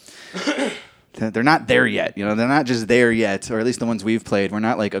just... They're not there yet, you know. They're not just there yet, or at least the ones we've played. We're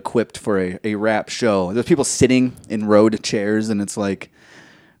not like equipped for a rap show. There's people sitting in road chairs, and it's like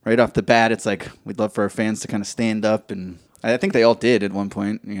right off the bat, it's like we'd love for our fans to kind of stand up, and I think they all did at one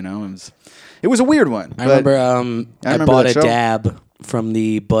point. You know, it was a weird one. I remember I bought a show. dab from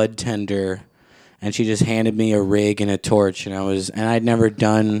the bud tender and she just handed me a rig and a torch, and I'd never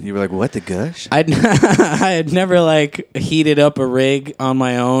done. You were like, what the gush? I had never like heated up a rig on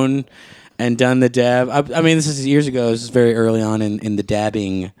my own and done the dab. I mean, this is years ago. This is very early on in the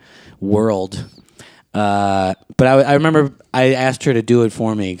dabbing world. But I remember I asked her to do it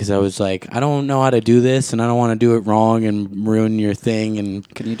for me because I was like, I don't know how to do this, and I don't want to do it wrong and ruin your thing. And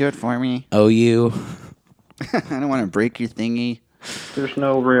can you do it for me? Owe you? I don't want to break your thingy. There's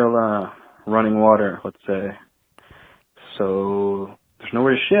no real running water, let's say. So there's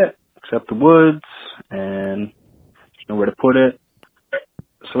nowhere to shit except the woods, and there's nowhere to put it.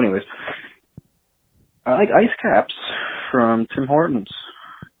 So anyways, I like ice caps from Tim Hortons,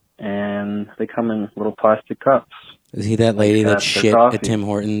 and they come in little plastic cups. Is he that lady that That's their shit coffee. at Tim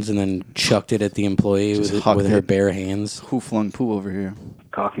Hortons and then chucked it at the employee with her bare hands? Who flung poo over here?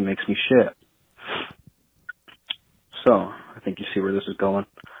 Coffee makes me shit. So, I think you see where this is going.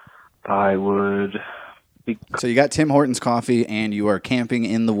 I would be So you got Tim Hortons coffee, and you are camping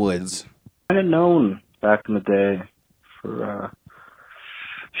in the woods. kind of known back in the day for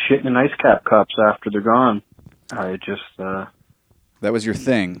shitting in ice cap cups after they're gone. I just... That was your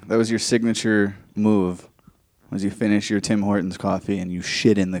thing. That was your signature move. Was you finish your Tim Hortons coffee and you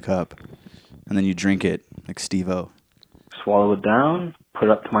shit in the cup, and then you drink it like Steve-O. swallow it down, put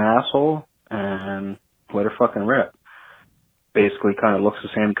it up to my asshole, and let her fucking rip. Basically kind of looks the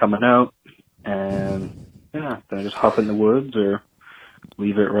same coming out, and yeah, then I just hop in the woods or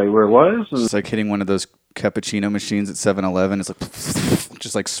leave it right where it was. And It's like hitting one of those cappuccino machines at 7-Eleven. It's like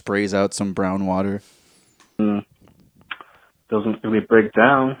just like sprays out some brown water. doesn't really break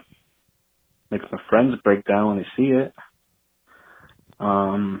down. Makes my friends break down when they see it.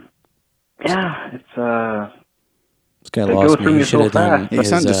 Yeah, it's This guy They lost go through me. He me should so have done. fast. You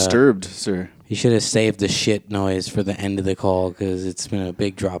sound disturbed, sir. He should have saved the shit noise for the end of the call because it's been a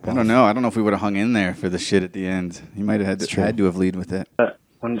big drop off. I don't know. I don't know if we would have hung in there for the shit at the end. He might have had to have lead with it.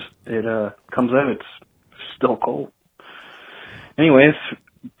 when it comes out, it's still cold. Anyways,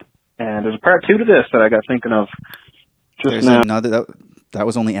 and there's a part 2 to this that I got thinking of just There's now. another. That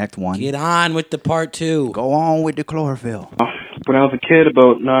was only Act 1. Get on with the part 2. Go on with the chlorophyll. When I was a kid,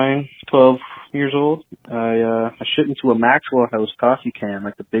 about 9, 12 years old, I shit into a Maxwell House coffee can,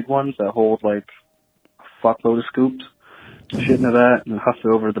 like the big ones that hold like a fuckload of scoops. Shit into that and huffed it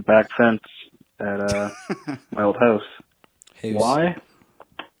over the back fence at my old house. Why?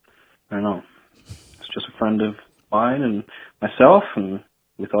 I don't know. It's just a friend of mine and myself, and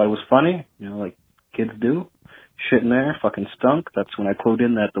we thought it was funny, you know, like kids do. Shit in there, fucking stunk. That's when I clued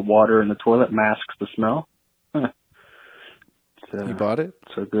in that the water in the toilet masks the smell. You bought it?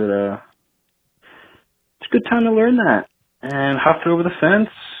 It's a good, it's a good time to learn that. And hopped over the fence,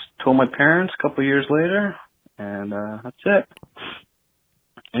 told my parents a couple years later, and that's it.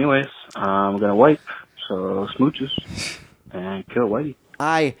 Anyways, I'm gonna wipe, so smooches, and kill Whitey.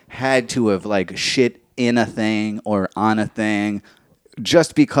 I had to have like shit in a thing or on a thing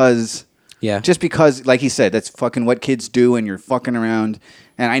just because. Yeah. Just because, like he said, that's fucking what kids do, and you're fucking around.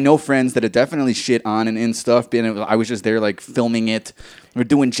 And I know friends that have definitely shit on and in stuff. I was just there, like, filming it. We're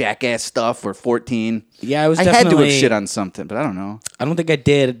doing jackass stuff. We're 14. Yeah, I had to have shit on something, but I don't know. I don't think I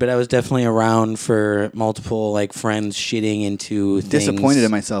did, but I was definitely around for multiple like friends shitting into things. Disappointed in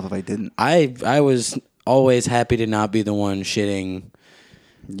myself if I didn't. I was always happy to not be the one shitting.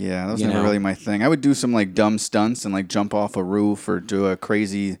 Yeah, that was You never know? really my thing. I would do some like dumb stunts and like jump off a roof or do a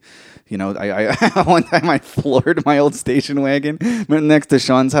crazy, you know. I one time I floored my old station wagon. Next to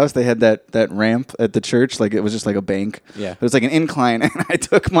Sean's house, they had that ramp at the church, like it was just like a bank. Yeah. It was like an incline, and I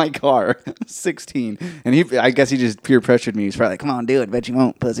took my car, 16, and I guess he just peer pressured me. He's probably like, "Come on, do it. Bet you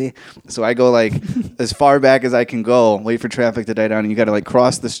won't, pussy." So I go like as far back as I can go, wait for traffic to die down, and you got to like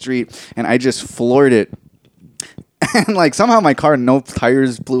cross the street, and I just floored it. And like somehow my car, no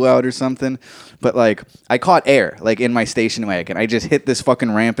tires blew out or something, but like I caught air like in my station wagon. I just hit this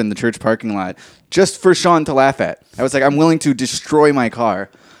fucking ramp in the church parking lot just for Sean to laugh at. I was like, I'm willing to destroy my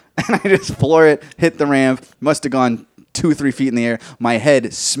car, and I just floor it, hit the ramp. Must have gone 2-3 feet in the air. My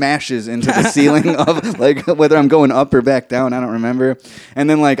head smashes into the ceiling of like whether I'm going up or back down. I don't remember. And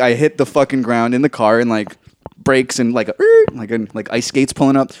then like I hit the fucking ground in the car and like brakes and like ice skates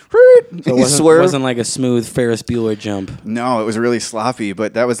pulling up. So it wasn't like a smooth Ferris Bueller jump. No, it was really sloppy,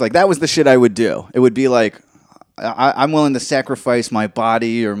 but that was the shit I would do. It would be like, I'm willing to sacrifice my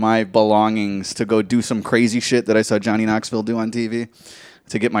body or my belongings to go do some crazy shit that I saw Johnny Knoxville do on TV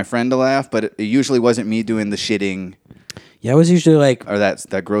to get my friend to laugh, but it usually wasn't me doing the shitting. Yeah, I was usually like, or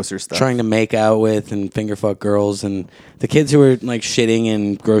that grosser stuff. Trying to make out with and finger fuck girls, and the kids who were like shitting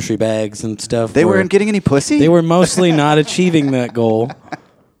in grocery bags and stuff. They weren't getting any pussy? They were mostly not achieving that goal.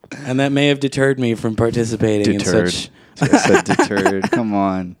 And that may have deterred me from participating in such... I said deterred. Come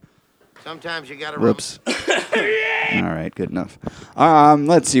on. Sometimes you gotta. Whoops. All right, good enough.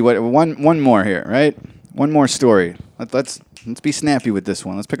 Let's see what one more here, right? One more story. Let's be snappy with this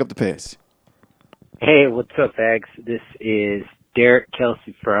one. Let's pick up the pace. Hey, what's up, Fags? This is Derek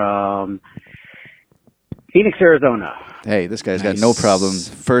Kelsey from Phoenix, Arizona. Hey, this guy's got no problem.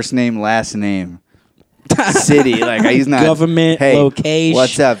 First name, last name, city. Like he's not government, location.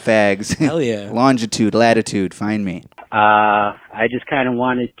 What's up, Fags? Hell yeah. Longitude, latitude. Find me. I just kind of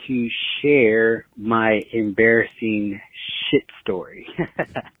wanted to share my embarrassing shit story.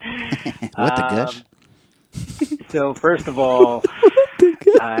 What the gosh? So first of all,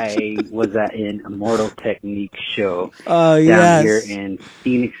 I was at an Immortal Technique show down here in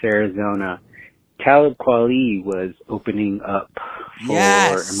Phoenix, Arizona. Talib Kweli was opening up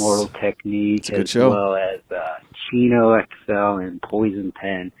for Immortal Technique as well as Chino XL and Poison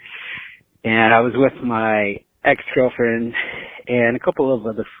Pen. And I was with my ex-girlfriend and a couple of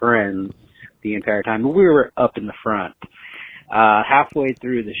other friends the entire time. We were up in the front. Halfway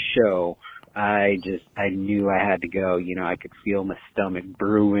through the show, I knew I had to go. You know, I could feel my stomach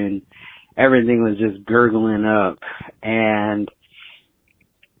brewing. Everything was just gurgling up. And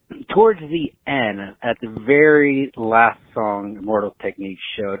towards the end, at the very last song Immortal Technique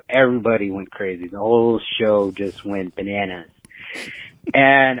showed, everybody went crazy. The whole show just went bananas.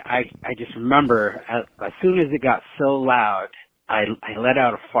 And I just remember, as soon as it got so loud, I let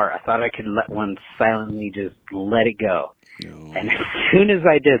out a fart. I thought I could let one silently just let it go. No. And as soon as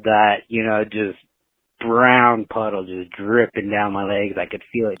I did that, you know, just brown puddle just dripping down my legs. I could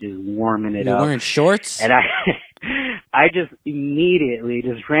feel it just warming it up. You're wearing shorts? And I just immediately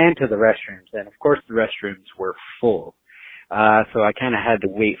just ran to the restrooms. And of course the restrooms were full. So I kind of had to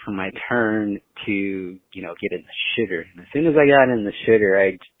wait for my turn to, you know, get in the shitter. And as soon as I got in the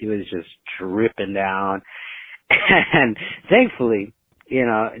shitter, it was just dripping down. And thankfully, you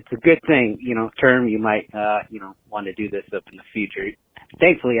know, it's a good thing, you know, term you might, you know, want to do this up in the future.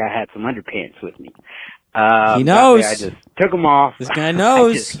 Thankfully, I had some underpants with me. He knows. I just took them off. This guy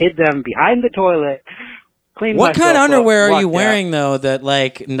knows. I just hid them behind the toilet. Cleaned what kind of underwear are you walked wearing, out. though, that,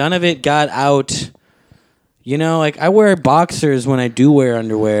 like, none of it got out? You know, like, I wear boxers when I do wear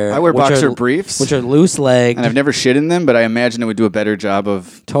underwear. I wear boxer briefs. Which are loose-legged. And I've never shit in them, but I imagine it would do a better job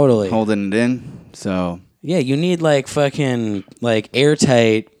of totally holding it in. So yeah, you need, like, fucking, like,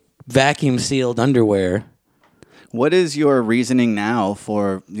 airtight, vacuum-sealed underwear. What is your reasoning now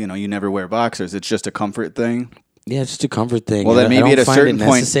for, you know, you never wear boxers? It's just a comfort thing? Yeah, it's just a comfort thing. Well, then maybe at a certain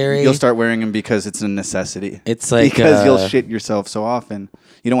point, necessary. you'll start wearing them because it's a necessity. It's like... because you'll shit yourself so often.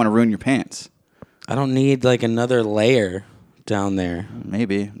 You don't want to ruin your pants. I don't need, like, another layer down there.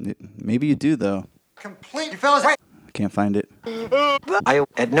 Maybe. Maybe you do, though. Complete, fellas. I can't find it. I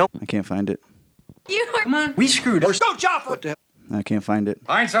can't find it. Come on. We screwed up. Don't chop. What the hell? I can't find it.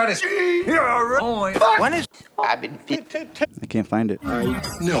 Hindsight is. When is? I've been. I can't find it.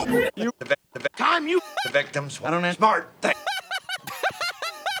 No. You. The time you. The victims. I don't know. Smart thing.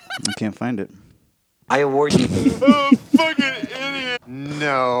 I can't find it. I award you. Fucking idiot.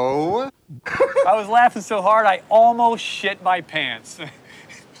 No. I was laughing so hard I almost shit my pants.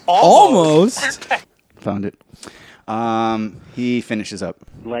 Almost? Found it. He finishes up.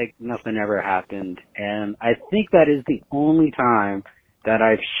 Like nothing ever happened. And I think that is the only time that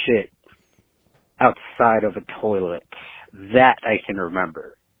I've shit outside of a toilet that I can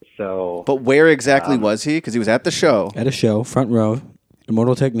remember. So, but where exactly was he? Because he was at the show. At a show, front row,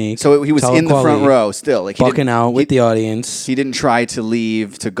 Immortal Technique. So he was in the front row still. Like bucking out with the audience. He didn't try to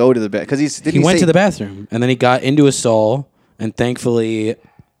leave to go to the bed. Because he went to the bathroom. And then he got into a stall. And thankfully,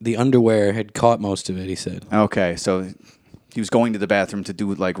 the underwear had caught most of it, he said. Okay, so he was going to the bathroom to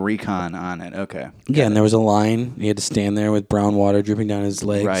do like recon on it. Okay. Yeah, and there was a line. He had to stand there with brown water dripping down his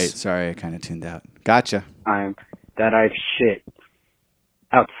legs. Right. Sorry, I kind of tuned out. Gotcha. Time that I've shit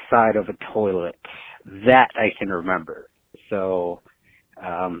outside of a toilet that I can remember. So,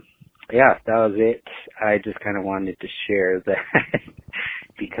 yeah, that was it. I just kind of wanted to share that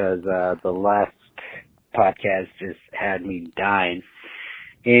because the last podcast just had me dying.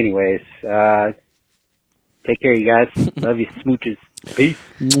 Anyways, take care, you guys. Love you, smooches. Peace.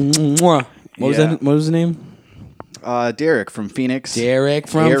 What was that? What was the name? Derek from Phoenix. Derek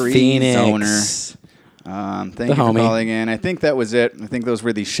from Phoenix. Thank you for calling in. I think that was it. I think those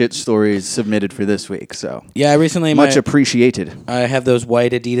were the shit stories submitted for this week. So yeah, recently much appreciated. I have those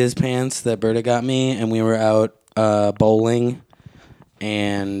white Adidas pants that Berta got me, and we were out bowling,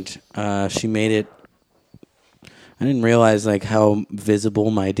 and she made it. I didn't realize like how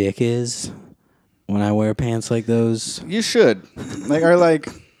visible my dick is when I wear pants like those. You should.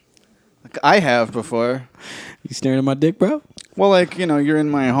 I have before. You staring at my dick, bro? Well, like, you're in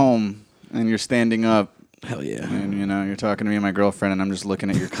my home and you're standing up. Hell yeah. And, you're talking to me and my girlfriend and I'm just looking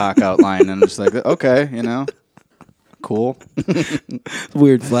at your cock outline and I'm just like, okay, cool.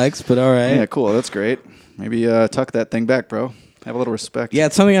 Weird flex, but all right. Yeah, cool. That's great. Maybe tuck that thing back, bro. Have a little respect. Yeah,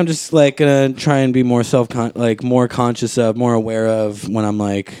 it's something I'm just like gonna try and be more more conscious of, more aware of when I'm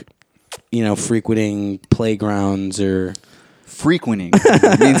like, frequenting playgrounds or frequenting.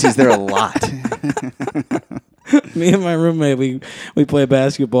 It means he's there a lot. Me and my roommate, we play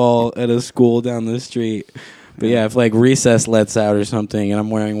basketball at a school down the street. But yeah, if like recess lets out or something and I'm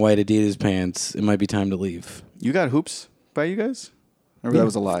wearing white Adidas pants, it might be time to leave. You got hoops by you guys? Or that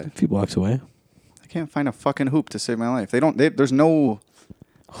was a lie? A few blocks away. I can't find a fucking hoop to save my life. There's no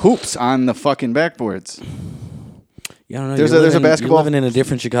hoops on the fucking backboards. Yeah, I don't know. There's a basketball. You're living in a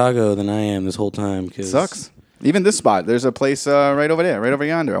different Chicago than I am this whole time. Sucks. Even this spot, there's a place right over there, right over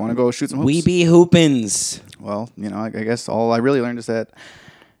yonder. I want to go shoot some hoops. We be hoopins. Well, I guess all I really learned is that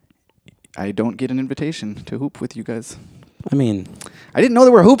I don't get an invitation to hoop with you guys. I mean, I didn't know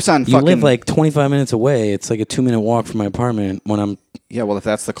there were hoops on you live like 25 minutes away. It's like a 2-minute walk from my apartment when I'm... Yeah, well, if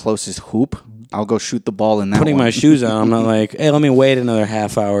that's the closest hoop, I'll go shoot the ball in that putting one. my shoes on. I'm not like, hey, let me wait another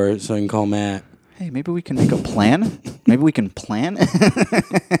half hour so I can call Matt. Hey, maybe we can make a plan. Maybe we can plan.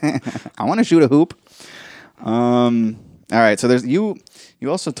 I want to shoot a hoop. All right, so there's you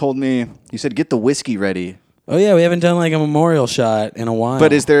also told me, you said get the whiskey ready. Oh yeah, we haven't done like a memorial shot in a while.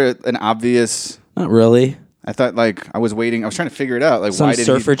 But is there an obvious... Not really. I thought I was waiting. I was trying to figure it out. Like, some why did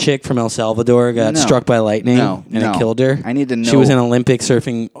surfer chick from El Salvador got struck by lightning and it killed her. I need to know. She was an Olympic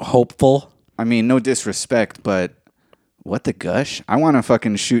surfing hopeful. I mean, no disrespect, but what the gush? I want to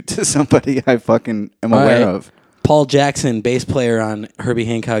fucking shoot to somebody I fucking am aware of. Paul Jackson, bass player on Herbie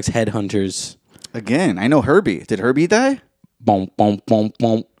Hancock's Headhunters. Again, I know Herbie. Did Herbie die? Boom, boom, boom,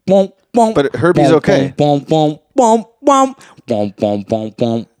 boom, boom. But Herbie's okay. Boom, boom, boom, boom, boom, boom, boom,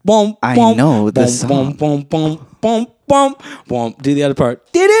 boom, boom. I know the song. Boom, boom, boom, boom, boom. Do the other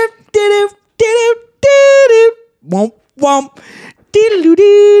part. Did it. Boom, boom. Diddle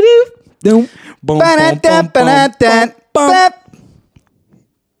doo. Boom, boom, boom.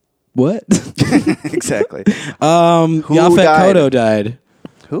 What? Exactly. Yaphet Kotto died.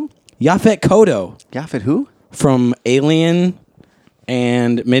 Who? Yaphet Kotto. Yaphet who? From Alien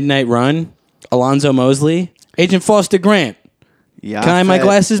and Midnight Run. Alonzo Mosley. Agent Foster Grant. Yaphet Can I have my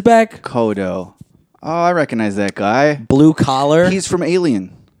glasses back? Kotto. Oh, I recognize that guy. Blue collar. He's from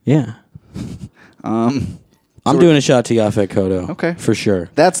Alien. Yeah. I'm doing a shot to Yaphet Kotto. Okay. For sure.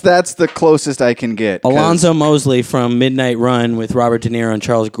 That's the closest I can get. Alonzo Mosley from Midnight Run with Robert De Niro and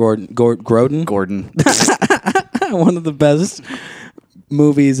Charles Grodin. Gordon. One of the best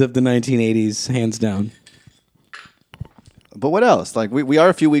movies of the 1980s, hands down. But what else? Like we are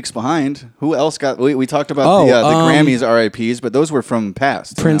a few weeks behind. Who else got? We talked about the Grammys RIPs, but those were from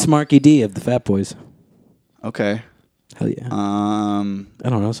past. Prince Marky D of the Fat Boys. Okay. Hell yeah. I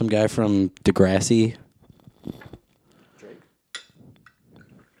don't know, some guy from Degrassi.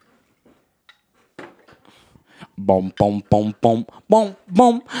 Boom, boom, boom, boom, boom,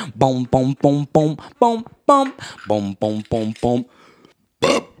 boom, boom, boom, boom, boom, boom, boom, boom, boom, boom, boom.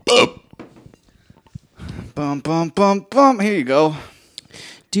 Bum bum bum bum. Here you go.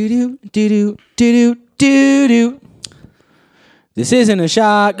 Do do do do do do do. This isn't a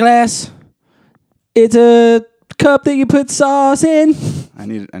shot glass. It's a cup that you put sauce in. I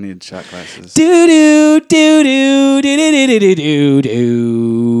need shot glasses. Do do do do do do do do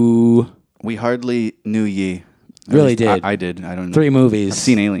do. We hardly knew ye. Really did. I did. I don't know. 3 movies. I've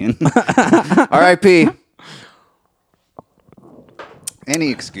seen Alien. R.I.P.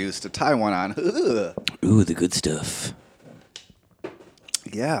 Any excuse to tie one on. Ugh. Ooh, the good stuff.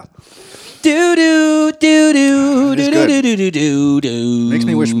 Yeah. Do do do do do do do do do do. Makes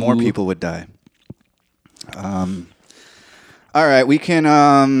me wish more people would die. All right, we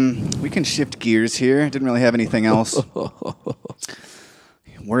can shift gears here. Didn't really have anything else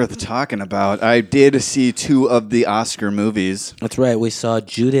worth talking about. I did see 2 of the Oscar movies. That's right. We saw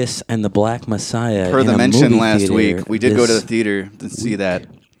Judas and the Black Messiah. Per the mention last theater. week, we did go to the theater to see that.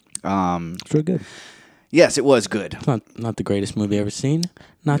 It's real good. Yes, it was good. It's not the greatest movie I've ever seen.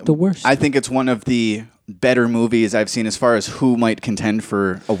 Not the worst. I think it's one of the better movies I've seen as far as who might contend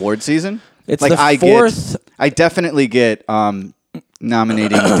for award season. It's like the fourth. I definitely get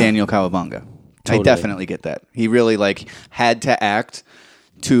nominating Daniel Cowabunga. Totally. I definitely get that. He really had to act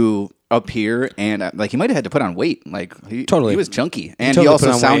to appear, and he might have had to put on weight. He was chunky, and he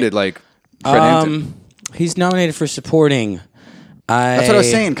also sounded like Fred Hampton. He's nominated for supporting. That's what I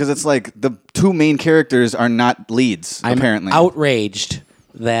was saying, because it's like the 2 main characters are not leads. I'm apparently outraged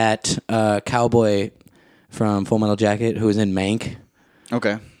that cowboy from Full Metal Jacket, who was in Mank,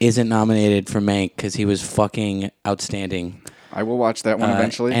 isn't nominated for Mank because he was fucking outstanding. I will watch that one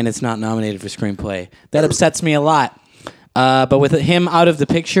eventually. And it's not nominated for screenplay. That upsets me a lot. But with him out of the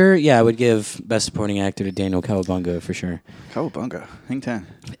picture, I would give Best Supporting Actor to Daniel Cowabunga for sure. Cowabunga, Hang 10.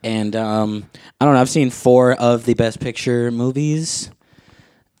 And I don't know, I've seen 4 of the Best Picture movies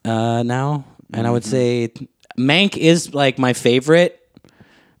now. And I would say Mank is like my favorite,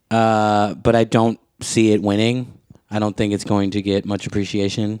 but I don't see it winning. I don't think it's going to get much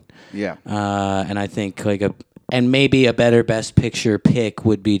appreciation. Yeah. And I think maybe a better Best Picture pick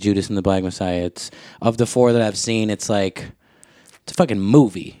would be Judas and the Black Messiah. It's of the 4 that I've seen, it's a fucking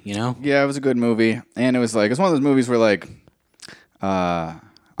movie, you know? Yeah, it was a good movie, and it's one of those movies where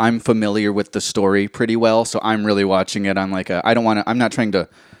I'm familiar with the story pretty well, so I'm really watching it on I'm not trying to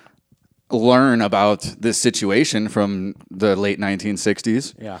learn about this situation from the late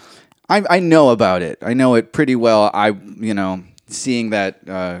 1960s. Yeah. I know about it. I know it pretty well. Seeing that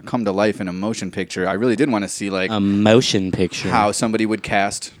come to life in a motion picture, I really did want to see a motion picture, how somebody would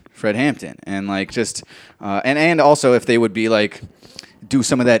cast Fred Hampton, and and also if they would be do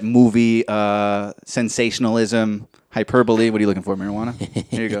some of that movie sensationalism, hyperbole. What are you looking for? Marijuana?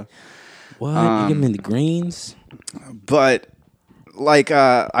 Here you go. What? You give me the greens? But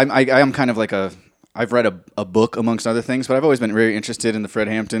I'm kind of I've read a book amongst other things, but I've always been very interested in the Fred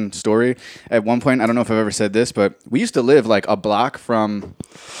Hampton story. At one point, I don't know if I've ever said this, but we used to live a block from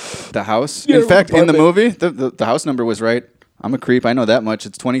the house. In fact, in the movie, the house number was right. I'm a creep. I know that much.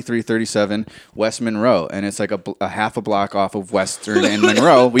 It's 2337 West Monroe, and it's a half a block off of Western and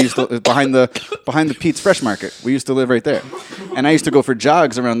Monroe. We used to behind the Pete's Fresh Market. We used to live right there, and I used to go for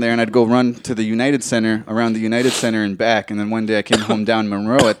jogs around there, and I'd go run to the United Center, around the United Center and back. And then one day I came home down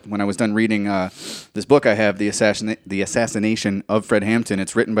Monroe when I was done reading this book I have, The Assassination of Fred Hampton.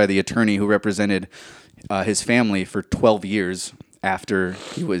 It's written by the attorney who represented his family for 12 years after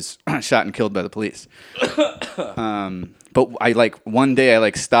he was shot and killed by the police. But one day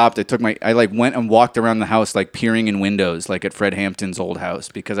I stopped. I went and walked around the house peering in windows at Fred Hampton's old house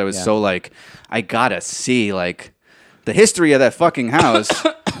because I was so I gotta see the history of that fucking house.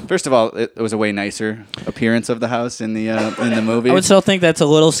 First of all, it was a way nicer appearance of the house in the movie. I would still think that's a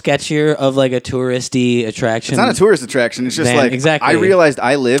little sketchier of a touristy attraction. It's not a tourist attraction. It's just exactly. I realized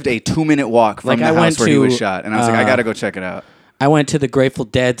I lived a 2-minute walk from the house where he was shot, and I was I gotta go check it out. I went to the Grateful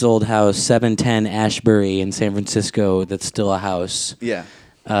Dead's old house, 710 Ashbury in San Francisco. That's still a house. Yeah.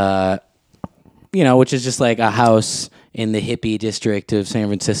 Which is just a house in the hippie district of San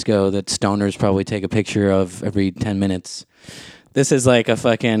Francisco that stoners probably take a picture of every 10 minutes. This is a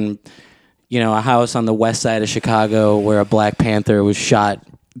fucking, a house on the west side of Chicago where a Black Panther was shot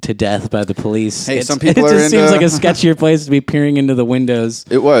to death by the police. Hey, some people are It just seems like a sketchier place to be peering into the windows.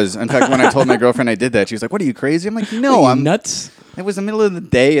 It was. In fact, when I told my girlfriend I did that, she was like, "What, are you crazy?" I'm like, "No, I'm nuts." It was the middle of the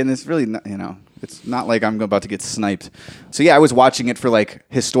day, and it's really not, it's not like I'm about to get sniped. So yeah, I was watching it for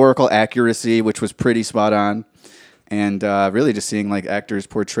historical accuracy, which was pretty spot on, and really just seeing actors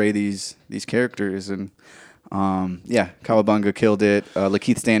portray these characters. And Cowabunga killed it.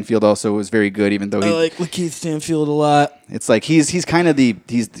 Lakeith Stanfield also was very good, even though I like Lakeith Stanfield a lot. It's he's kind of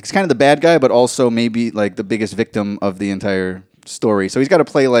the bad guy, but also maybe the biggest victim of the entire story. So he's got to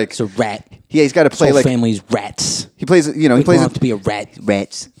play it's a rat. Yeah, he's got to play His whole family's rats. He plays he plays to be a rat.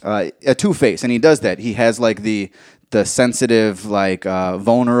 Rats. A Two-Face, and he does that. He has the sensitive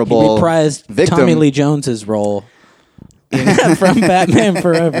vulnerable. He reprised victim. Tommy Lee Jones's role. From Batman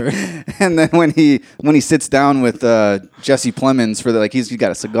Forever. And then when he sits down with Jesse Plemons for he's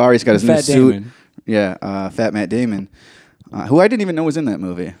got a cigar, he's got his new suit. Damon. Yeah, Fat Matt Damon, who I didn't even know was in that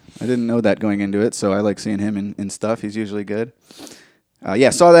movie. I didn't know that going into it, so I like seeing him in stuff. He's usually good.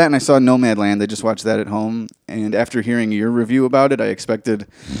 Saw that, and I saw Nomadland. I just watched that at home, and after hearing your review about it, I expected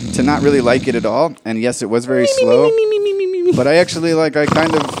to not really like it at all. And yes, it was very slow, but I actually I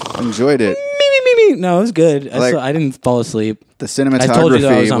kind of enjoyed it. No, it was good. I didn't fall asleep. The cinematography I told you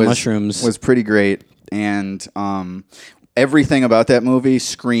that I was on mushrooms. Was pretty great, and everything about that movie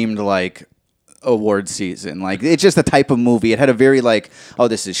screamed award season. It's just the type of movie. It had a very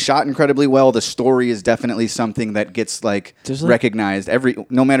this is shot incredibly well. The story is definitely something that gets recognized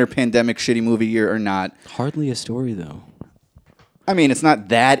no matter pandemic shitty movie year or not. Hardly a story though. I mean, it's not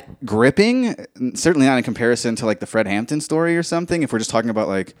that gripping. Certainly not in comparison to the Fred Hampton story or something. If we're just talking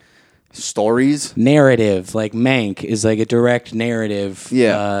about stories, narrative, Mank is a direct narrative.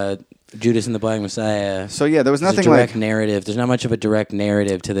 Yeah. Judas and the Black Messiah. So yeah, there was nothing direct narrative. There's not much of a direct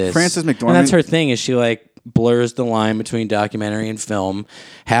narrative to this. Frances McDormand, and that's her thing. Is she blurs the line between documentary and film?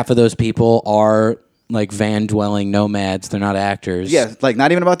 Half of those people are like van-dwelling nomads. They're not actors. Yeah, like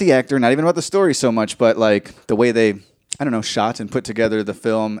not even about the actor, not even about the story so much, but like the way they, I don't know, shot and put together the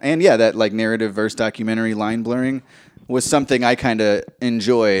film. And yeah, that like narrative versus documentary line blurring was something I kind of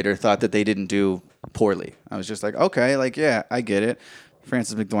enjoyed or thought that they didn't do poorly. I was just like, okay, like, yeah, I get it.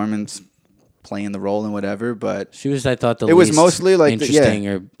 Frances McDormand's playing the role and whatever, but she was, I thought, it was mostly like interesting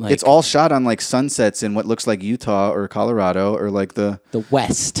or like it's all shot on like sunsets in what looks like Utah or Colorado or like the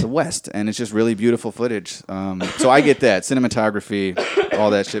West, and it's just really beautiful footage. So I get that cinematography, all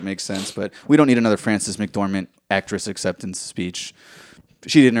that shit makes sense, but we don't need another Frances McDormand actress acceptance speech.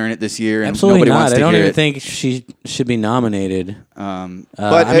 She didn't earn it this year, and absolutely nobody not. wants to I don't hear even it. think she should be nominated. But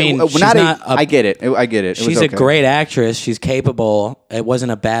I mean, she's I get it. I get it. She's a great actress. She's capable. It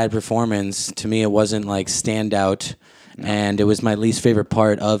wasn't a bad performance. To me, it wasn't like standout. No. And it was my least favorite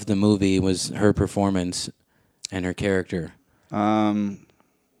part of the movie was her performance and her character. But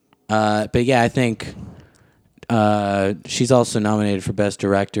yeah, I think she's also nominated for Best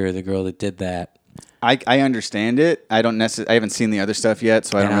Director, the girl that did that. I understand it. I haven't seen the other stuff yet,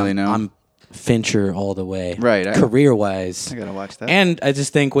 so I don't really know. I'm Fincher all the way. Right. Career-wise. I gotta watch that. And I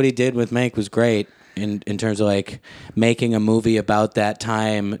just think what he did with Mank was great in terms of like making a movie about that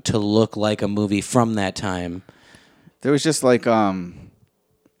time to look like a movie from that time. There was just like I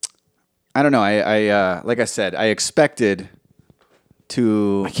don't know. I like I said, I expected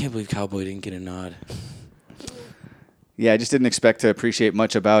to. I can't believe Cowboy didn't get a nod. Yeah, I just didn't expect to appreciate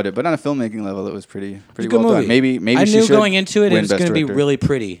much about it, but on a filmmaking level, it was pretty It's a well good movie. done. Maybe I she knew should going into it, it win was Best going to be Director. really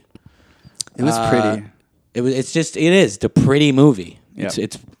pretty. It was pretty. It is the pretty movie. Yeah.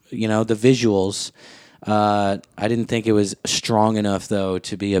 It's the visuals. I didn't think it was strong enough though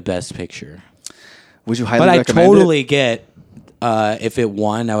to be a Best Picture. Would you highly But I recommend totally get if it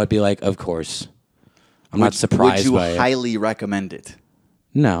won, I would be like, of course. I'm not surprised by Would you highly recommend it?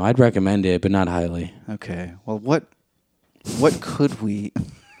 No, I'd recommend it, but not highly. Okay. Well, what could we?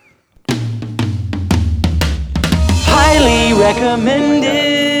 Highly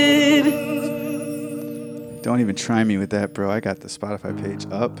recommended. Don't even try me with that, bro. I got the Spotify page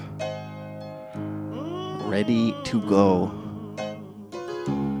up, ready to go.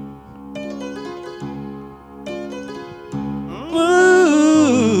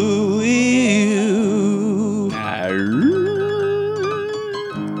 Ooh,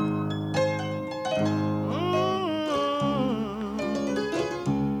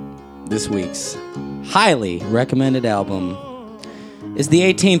 This week's highly recommended album is the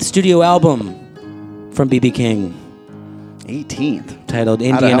 18th studio album from B.B. King. 18th? Titled Out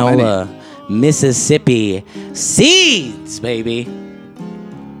of how Indianola, Mississippi Seeds, baby.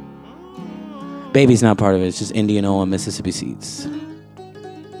 Baby's not part of it. It's just Indianola, Mississippi Seeds.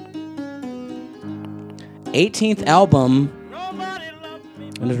 18th album.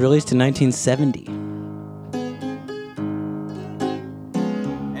 It was released in 1970.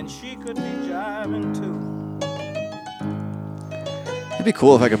 It'd be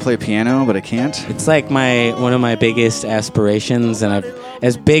cool if I could play piano, but I can't. It's like one of my biggest aspirations, and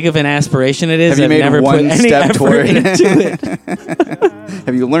as big of an aspiration it is, Have you I've made never one put any step effort toward it? into it.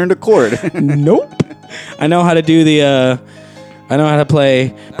 Have you learned a chord? Nope. I know how to do I know how to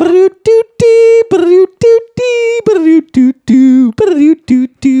play.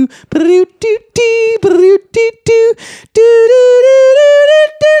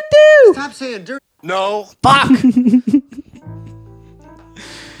 Stop saying dirt. No. Fuck.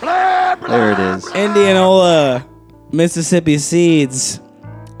 There it is. Indianola, Mississippi Seeds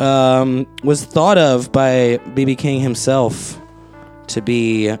was thought of by B.B. King himself to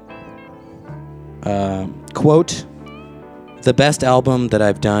be, quote, the best album that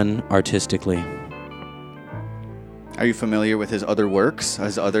I've done artistically. Are you familiar with his other works?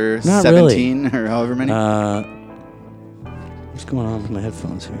 His other Not 17 really. or however many? What's going on with my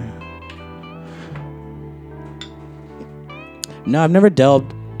headphones here? No, I've never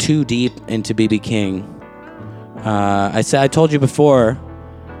delved too deep into B.B. King. I told you before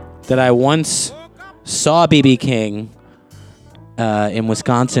that I once saw B.B. King in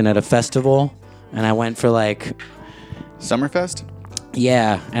Wisconsin at a festival, and I went for like Summerfest?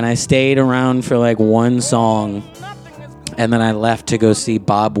 Yeah, and I stayed around for like one song, and then I left to go see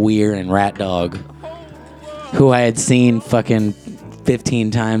Bob Weir and Rat Dog, who I had seen fucking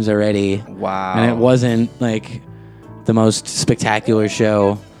 15 times already. Wow. And it wasn't like the most spectacular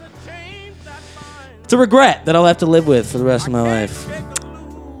show. It's a regret that I'll have to live with for the rest of my life.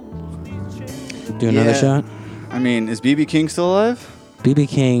 Do another shot? I mean, is B.B. King still alive? B.B.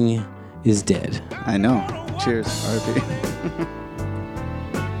 King is dead. I know. Cheers, R.I.P.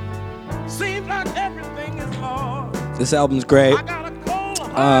 This album's great.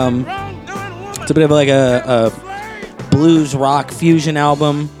 It's It's a bit of like a blues rock fusion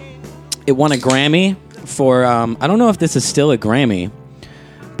album. It won a Grammy for, I don't know if this is still a Grammy,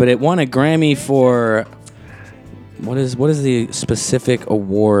 but it won a Grammy for, what is the specific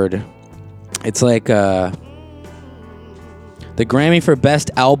award? It's like the Grammy for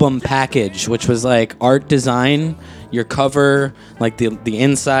Best Album Package, which was like art design, your cover, like the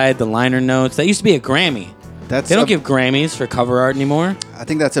inside, the liner notes. That used to be a Grammy. They don't give Grammys for cover art anymore. I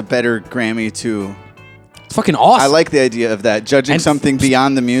think that's a better Grammy too. It's fucking awesome. I like the idea of that, judging something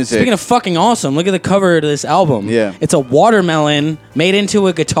beyond the music. Speaking of fucking awesome, look at the cover to this album. Yeah. It's a watermelon made into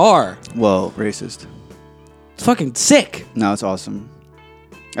a guitar. Whoa, racist. It's fucking sick. No, it's awesome.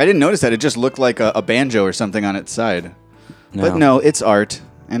 I didn't notice that. It just looked like a banjo or something on its side. No. But no, it's art,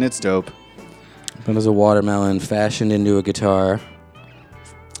 and it's dope. It was a watermelon fashioned into a guitar.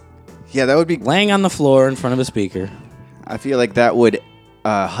 Yeah, that would be... laying on the floor in front of a speaker. I feel like that would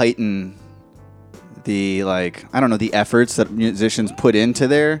heighten the, like, I don't know, the efforts that musicians put into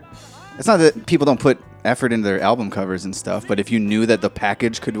their... It's not that people don't put effort into their album covers and stuff, but if you knew that the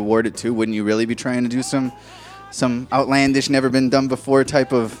package could award it too, wouldn't you really be trying to do some outlandish, never been done before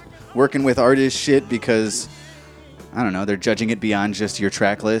type of working with artist shit? Because, I don't know, they're judging it beyond just your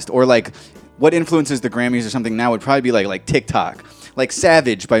track list. Or, like, what influences the Grammys or something now would probably be like TikTok. Like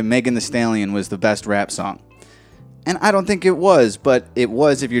Savage by Megan Thee Stallion was the best rap song. And I don't think it was, but it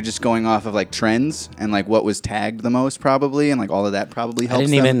was if you're just going off of like trends and like what was tagged the most probably, and like all of that probably helps.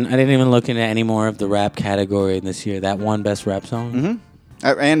 I didn't even look into any more of the rap category this year. That one best rap song.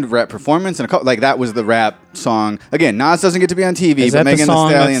 Mm-hmm. And rap performance and like that was the rap song. Again, Nas doesn't get to be on TV, Is but that Megan Thee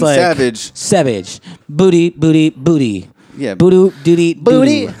Stallion, like Savage, booty, booty, booty. Yeah, booty, doody,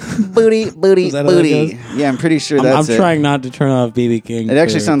 booty, booty, booty, Is that how that booty. goes? Yeah, I'm pretty sure I'm that's it. trying not to turn off BB King. It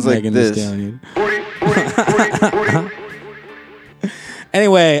actually for sounds like Megan Thee this. Stallion.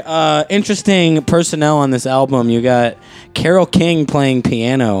 Anyway, interesting personnel on this album. You got Carole King playing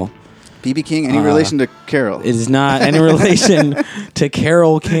piano. BB King, any relation to Carol? It is not any relation to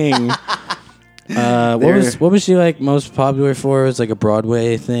Carole King. What was she like most popular for? It was like a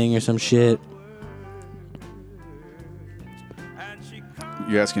Broadway thing or some shit.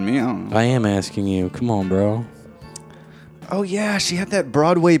 You asking me? I don't know. I am asking you. Come on, bro. Oh, yeah, she had that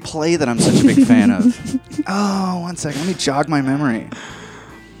Broadway play that I'm such a big fan of. Oh, one second. Let me jog my memory.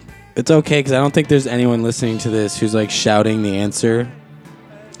 It's okay, because I don't think there's anyone listening to this who's like shouting the answer.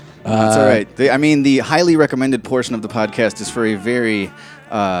 That's all right. The highly recommended portion of the podcast is for a very,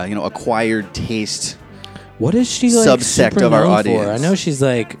 acquired taste. What is she like subsect super of our known audience? for? I know she's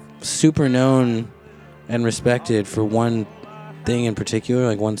like super known and respected for one thing in particular,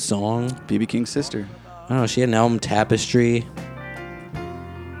 like one song. BB King's sister. I don't know. She had an album, Tapestry.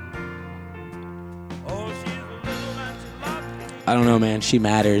 I don't know, man. She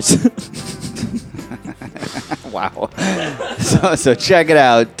matters. Wow. So check it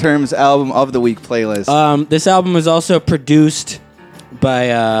out. Terms Album of the Week playlist. This album was also produced by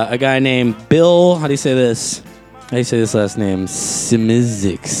a guy named Bill. How do you say this? How do you say this last name?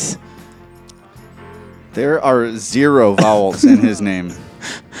 Simizix. There are 0 vowels in his name.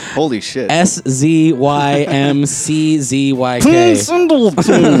 Holy shit. SZYMCZYK.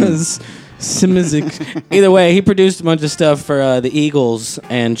 Simizix. Either way, he produced a bunch of stuff for the Eagles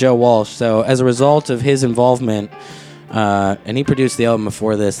and Joe Walsh. So as a result of his involvement, and he produced the album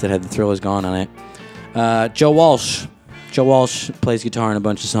before this that had The Thrill Is Gone on it. Joe Walsh. Joe Walsh plays guitar in a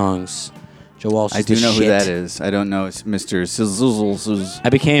bunch of songs. Joe Walsh. I do know who that is. I don't know. It's Mr. Sizzles. I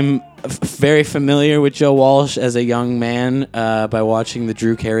became very familiar with Joe Walsh as a young man by watching the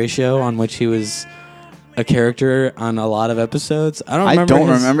Drew Carey Show, on which he was a character on a lot of episodes. I don't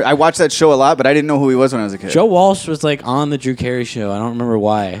remember. I watched that show a lot, but I didn't know who he was when I was a kid. Joe Walsh was like on the Drew Carey Show. I don't remember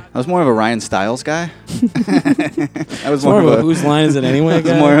why. I was more of a Ryan Stiles guy. I was more of a Whose Line Is It Anyway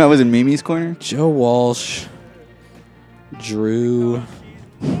guy. I was in Mimi's Corner. Joe Walsh, Drew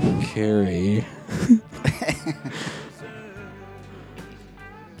Carey.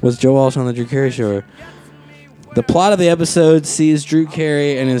 Was Joe Walsh on the Drew Carey Show? The plot of the episode sees Drew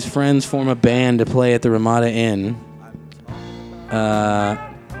Carey and his friends form a band to play at the Ramada Inn.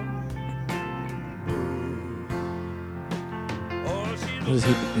 Does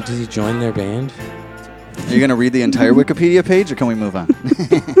he join their band? Are you going to read the entire Wikipedia page, or can we move on?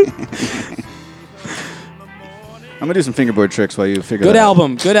 I'm going to do some fingerboard tricks while you figure Good that out.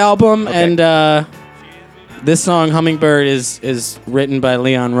 Good album. Okay. And this song, Hummingbird, is written by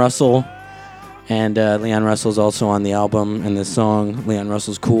Leon Russell. And Leon Russell's also on the album. And this song, Leon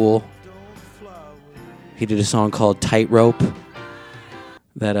Russell's cool. He did a song called Tightrope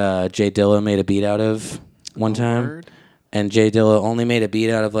that Jay Dilla made a beat out of one time. and Jay Dilla only made a beat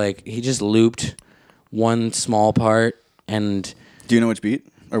out of like he just looped one small part. And do you know which beat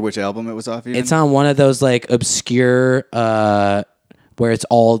or which album it was off? Even? It's on one of those like obscure where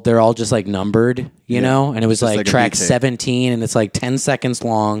they're all just like numbered, you know, and it was like track 17, and it's like 10 seconds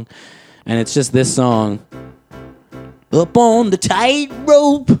long, and it's just this song. Up on the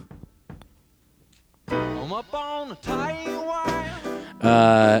tightrope. I'm up on the tight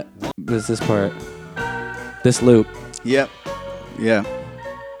wire. What's this part? This loop. Yep. Yeah.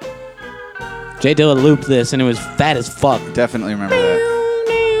 Jay Dilla looped this, and it was fat as fuck. Definitely remember that.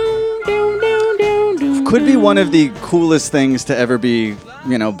 Could be one of the coolest things to ever be,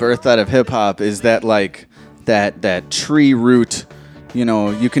 birthed out of hip hop is that like that tree root.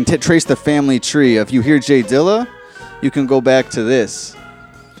 You can trace the family tree. If you hear Jay Dilla, you can go back to this.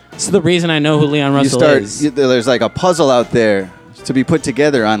 It's the reason I know who Leon Russell is. There's like a puzzle out there to be put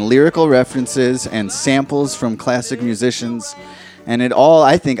together on lyrical references and samples from classic musicians. And it all,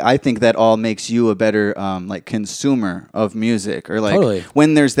 I think that all makes you a better like consumer of music, or like totally.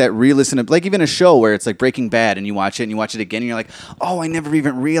 When there's that re-listen of like even a show where it's like Breaking Bad and you watch it again and you're like, oh, I never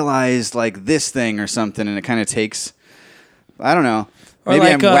even realized like this thing or something, and it kind of takes, I don't know, or maybe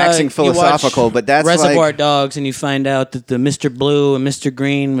like, I'm waxing philosophical, but that's Reservoir like, Dogs, and you find out that the Mr. Blue and Mr.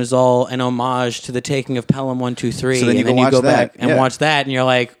 Green was all an homage to the taking of Pelham 123. So then you and go then you go watch back and watch that, and you're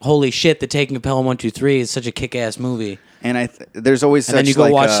like, holy shit, the taking of Pelham 123 is such a kick-ass movie. And there's always such, and then you go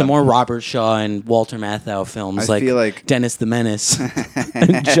like, watch some more Robert Shaw and Walter Matthau films, I feel like Dennis the Menace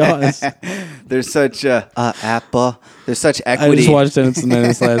and Jaws. There's such Apple. There's such equity. I just watched Dennis the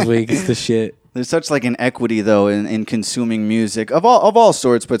Menace last week. It's the shit. There's such like an equity though in consuming music of all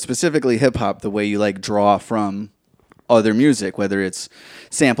sorts, but specifically hip hop. The way you like draw from other music, whether it's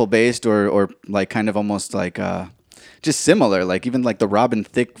sample based or like kind of almost like just similar, like even like the Robin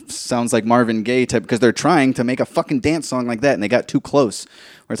Thicke sounds like Marvin Gaye type, because they're trying to make a fucking dance song like that and they got too close.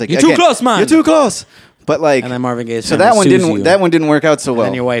 Where it's like, you're too close, man. You're too close. But like, and then Marvin Gaye's so that one didn't work out so well.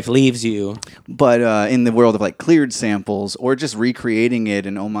 And your wife leaves you. But in the world of like cleared samples or just recreating it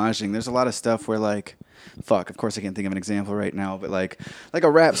and homaging, there's a lot of stuff where like, of course I can't think of an example right now, but like a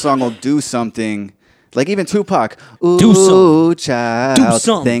rap song will do something. Like even Tupac, ooh,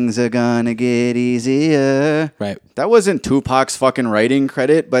 child, things are gonna get easier. Right. That wasn't Tupac's fucking writing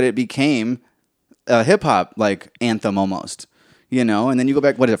credit, but it became a hip hop like anthem almost. And then you go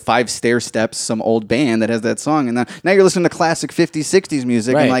back, 5 Stair Steps, some old band that has that song, and now you're listening to classic 50s, 60s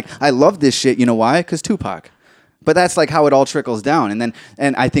music, right. And like, I love this shit. You know why? Because Tupac. But that's like how it all trickles down,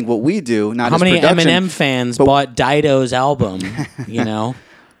 and I think what we do, not how as many production, Eminem fans bought Dido's album,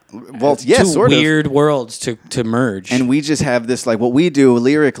 Well, yeah, two sort weird worlds to merge. And we just have this, like, what we do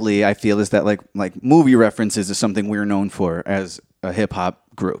lyrically, I feel, is that like movie references is something we're known for as a hip hop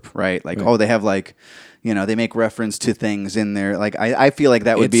group, right? Like, oh, they have like, they make reference to things in there. Like, I feel like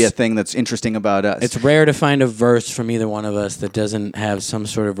that would be a thing that's interesting about us. It's rare to find a verse from either one of us that doesn't have some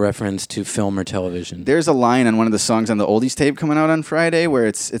sort of reference to film or television. There's a line on one of the songs on the Oldies tape coming out on Friday where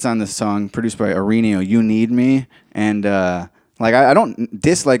it's on the song produced by Arenio, You Need Me, and like, I don't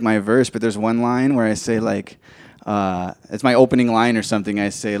dislike my verse, but there's one line where I say, like, it's my opening line or something. I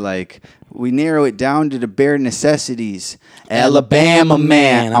say, like, we narrow it down to the bare necessities. Alabama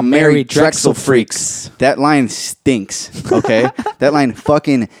man, I'm married Drexel freaks. That line stinks, okay? That line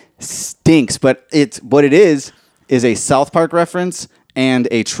fucking stinks. But what it is a South Park reference and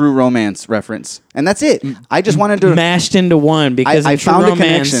a True Romance reference. And that's it. I just wanted to... Mashed into one, because I in True found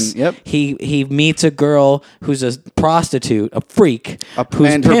Romance, a connection. Yep. He meets a girl who's a prostitute, a freak,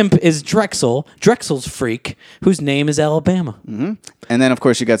 whose pimp is Drexel. Drexel's freak, whose name is Alabama. Mm-hmm. And then, of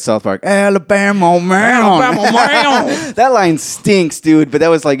course, you got South Park. Alabama man. Alabama man. That line stinks, dude. But that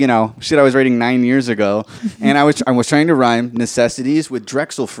was like, shit I was writing 9 years ago. And I was trying to rhyme necessities with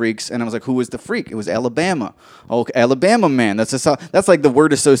Drexel freaks. And I was like, who was the freak? It was Alabama. Oh, Alabama man. That's like the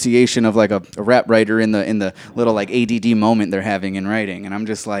word association of like a rap writer in the little like ADD moment they're having in writing. And I'm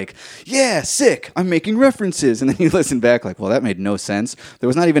just like, yeah, sick. I'm making references. And then you listen back like, well, that made no sense. There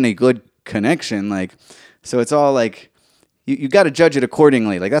was not even a good connection. Like, so it's all like, you got to judge it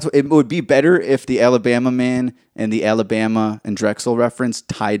accordingly. Like, it would be better if the Alabama man and the Alabama and Drexel reference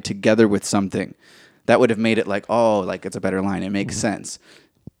tied together with something. That would have made it like, oh, like it's a better line. It makes sense.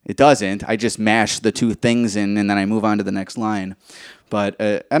 It doesn't. I just mash the two things in and then I move on to the next line. But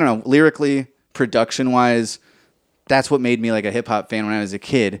I don't know, lyrically, production-wise, that's what made me like a hip-hop fan when I was a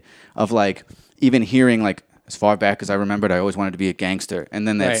kid, of like even hearing like, as far back as I remembered, I always wanted to be a gangster. And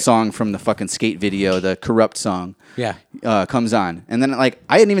then that song from the fucking skate video, the Corrupt song, comes on. And then like,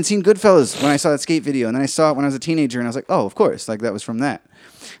 I hadn't even seen Goodfellas when I saw that skate video. And then I saw it when I was a teenager and I was like, oh, of course, like that was from that.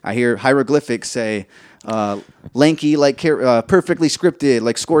 I hear hieroglyphics say, lanky like perfectly scripted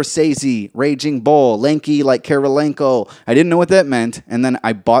like Scorsese, Raging Bull, lanky like Karolenko. I didn't know what that meant, and then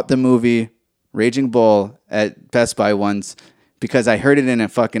I bought the movie Raging Bull at Best Buy once because I heard it in a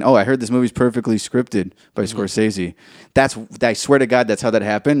fucking I heard this movie's perfectly scripted by Scorsese. I swear to God, that's how that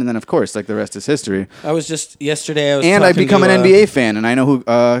happened. And then of course, like the rest is history. I was just yesterday. I become an NBA fan, and I know who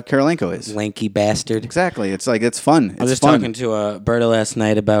Karolenko is. Lanky bastard. Exactly. It's like it's fun. I was just talking to Berta last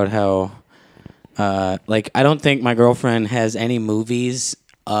night about how. I don't think my girlfriend has any movies.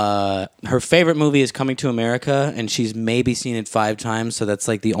 Her favorite movie is Coming to America, and she's maybe seen it 5 times, so that's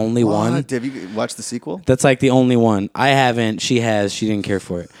like the only one. Have you watched the sequel? That's like the only one. I haven't. She has. She didn't care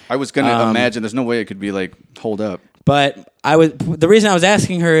for it. I was gonna imagine there's no way it could be like hold up. But the reason I was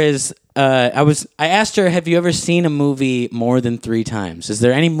asking her is I asked her, have you ever seen a movie more than 3 times? Is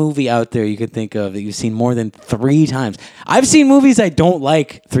there any movie out there you could think of that you've seen more than 3 times? I've seen movies I don't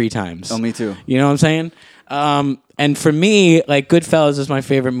like 3 times. Oh, me too. You know what I'm saying? And for me, like Goodfellas is my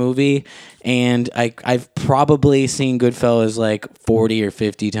favorite movie, and I've probably seen Goodfellas like 40 or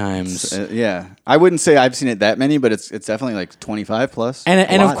 50 times. Yeah, I wouldn't say I've seen it that many, but it's definitely like 25 plus.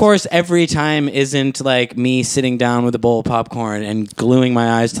 And of course, every time isn't like me sitting down with a bowl of popcorn and gluing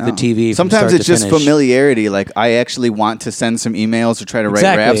my eyes to the TV. Sometimes it's just finish. familiarity. Like I actually want to send some emails or try to write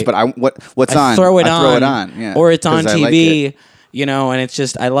raps, but what's on? I throw it on. Yeah, or it's on TV. Like you know, and it's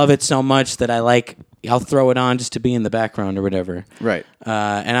just I love it so much that I'll throw it on just to be in the background or whatever. Right.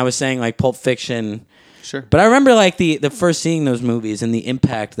 And I was saying like Pulp Fiction. Sure. But I remember like the first seeing those movies and the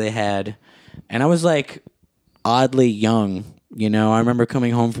impact they had, and I was like oddly young. You know, I remember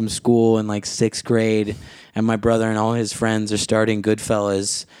coming home from school in like 6th grade, and my brother and all his friends are starting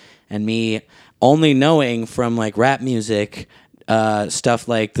Goodfellas, and me only knowing from like rap music. Stuff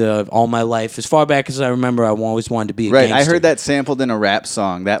like the All My Life, as far back as I remember, I always wanted to be a gangster. I heard that sampled in a rap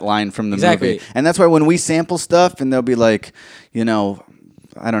song, that line from the Exactly. movie. And that's why when we sample stuff, and they'll be like, you know,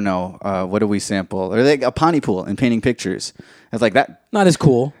 I don't know, what do we sample? Or like a Pawnee Pool in Painting Pictures. It's like that. Not as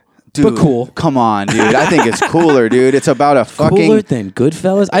cool. Dude, but cool. Come on, dude. I think it's cooler, dude. It's about a fucking... Cooler than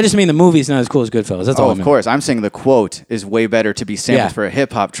Goodfellas? I just mean the movie's not as cool as Goodfellas. That's all I mean. Of course. I'm saying the quote is way better to be sampled for a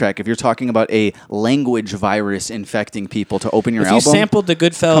hip-hop track. If you're talking about a language virus infecting people to open your album... If you sampled the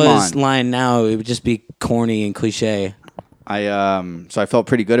Goodfellas line now, it would just be corny and cliche. So I felt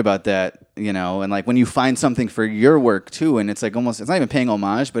pretty good about that, you know, and like when you find something for your work too, and it's like almost... It's not even paying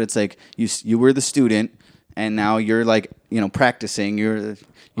homage, but it's like you were the student, and now you're like, you know, practicing.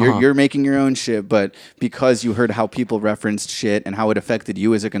 You're making your own shit, but because you heard how people referenced shit and how it affected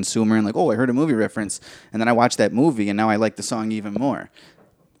you as a consumer, and like, oh, I heard a movie reference, and then I watched that movie, and now I like the song even more.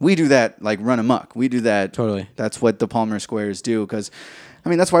 We do that, like, run amok. We do that. Totally. That's what the Palmer Squares do, because, I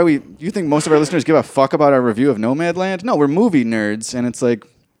mean, that's why you think most of our listeners give a fuck about our review of Nomadland? No, we're movie nerds, and it's like,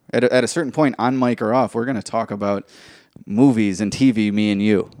 at a certain point, on mic or off, we're going to talk about movies and TV, me and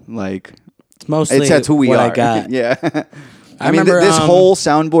you. Like, it's mostly that's who we what are. I got. Yeah. I mean, remember, this whole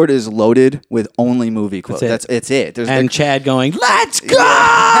soundboard is loaded with only movie quotes. It's it. And Chad going, "Let's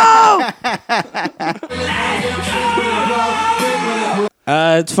go!"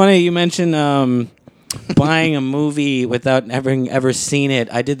 It's funny you mentioned buying a movie without having ever seen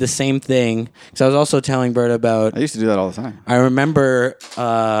it. I did the same thing because I was also telling Bert about. I used to do that all the time. I remember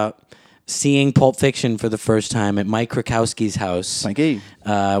seeing Pulp Fiction for the first time at Mike Krakowski's house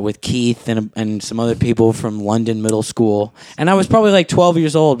with Keith and some other people from London Middle School. And I was probably like 12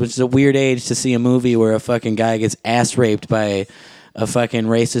 years old, which is a weird age to see a movie where a fucking guy gets ass raped by a fucking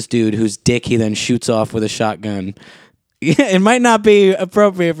racist dude whose dick he then shoots off with a shotgun. Yeah, it might not be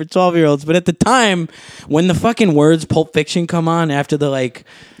appropriate for 12-year-olds, but at the time, when the fucking words Pulp Fiction come on after the like,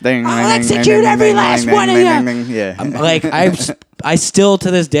 I'll execute every last one of you. Yeah. Like I still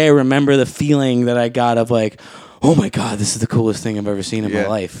to this day remember the feeling that I got of like, oh my god, this is the coolest thing I've ever seen in my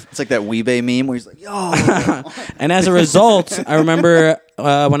life. It's like that Weebay meme where he's like, yo. And as a result, I remember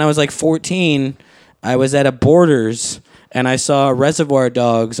when I was like 14, I was at a Borders. And I saw Reservoir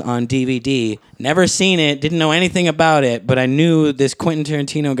Dogs on DVD. Never seen it, didn't know anything about it, but I knew this Quentin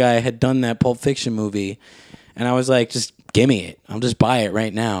Tarantino guy had done that Pulp Fiction movie. And I was like, just give me it. I'll just buy it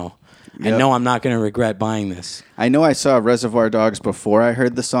right now. I know I'm not going to regret buying this. I know I saw Reservoir Dogs before I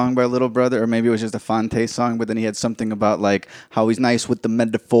heard the song by Little Brother, or maybe it was just a Fonte song, but then he had something about like how he's nice with the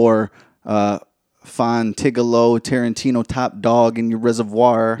metaphor, Fontigolo, Tarantino top dog in your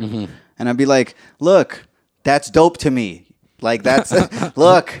reservoir. Mm-hmm. And I'd be like, look... That's dope to me. Like that's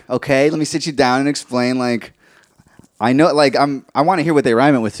look, okay, let me sit you down and explain like I know like I want to hear what they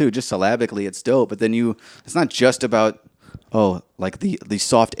rhyme it with too, just syllabically it's dope, but then it's not just about like the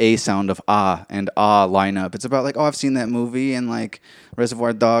soft A sound of ah and ah line up. It's about like, oh, I've seen that movie, and like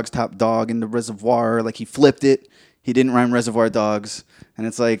Reservoir Dogs, top dog in the reservoir. Like he flipped it. He didn't rhyme Reservoir Dogs. And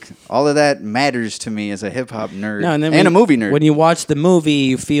it's like, all of that matters to me as a hip-hop nerd and a movie nerd. When you watch the movie,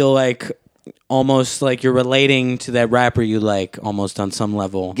 you feel like almost like you're relating to that rapper you like almost on some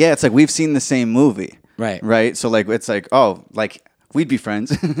level. Yeah, it's like we've seen the same movie. Right. Right? So like it's like, oh, like we'd be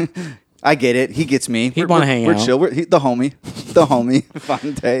friends. I get it. He gets me. He'd want to hang out. We're chill. The homie. The homie.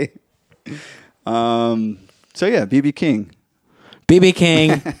 Fonte. So yeah, BB King. BB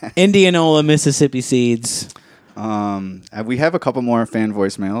King, Indianola, Mississippi Seeds. We have a couple more fan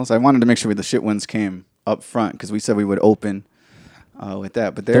voicemails. I wanted to make sure the shit ones came up front because we said we would open with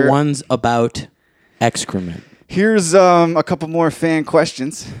that. But the ones about excrement. Here's a couple more fan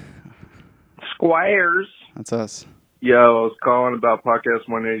questions. Squires. That's us. Yo, I was calling about podcast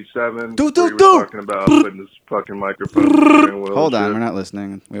 187. Do. Talking about putting this fucking microphone. Hold on, we're not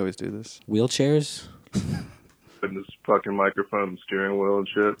listening. We always do this. Wheelchairs. Putting this fucking microphone and steering wheel and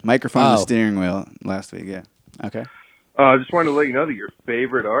shit. Microphone and steering wheel last week. Yeah. Okay. I just wanted to let you know that your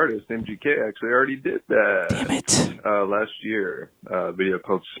favorite artist, MGK, actually already did that. Damn it. Last year. A video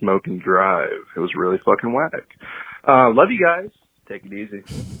called Smoke and Drive. It was really fucking whack. Love you guys. Take it easy.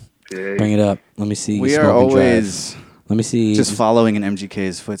 Peace. Bring it up. Let me see. We are always... Let me see. Just following in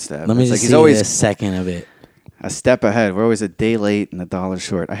MGK's footsteps. Let me just see always a second of it. A step ahead. We're always a day late and $1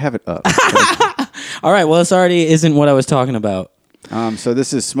 short. I have it up. All right. Well, this already isn't what I was talking about. So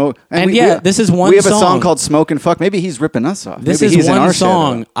this is Smoke. This is one song. We have a song called Smoke and Fuck. Maybe he's ripping us off. This Maybe is he's one in our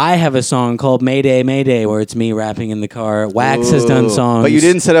song. shadow. I have a song called Mayday, Mayday, where it's me rapping in the car. Wax has done songs. But you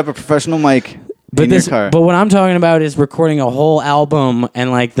didn't set up a professional mic in your car. But what I'm talking about is recording a whole album and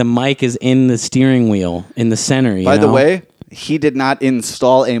like the mic is in the steering wheel in the center. By the way, he did not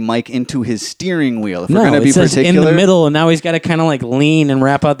install a mic into his steering wheel. If we're going to be says particular, in the middle, and now he's got to kind of like lean and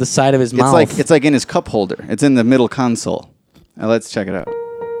wrap out the side of his mouth. It's like in his cup holder. It's in the middle console. Now let's check it out.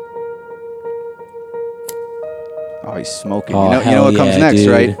 Oh, he's smoking. Oh, you know what comes next,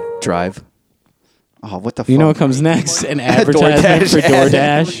 dude. right? Drive. Oh, what the fuck? You know what comes next? An advertisement for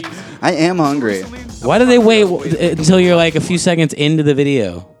DoorDash. I am hungry. Why do they wait until you're like a few seconds into the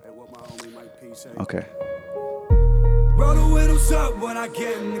video? Okay.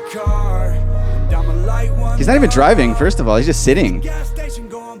 He's not even driving, first of all. He's just sitting.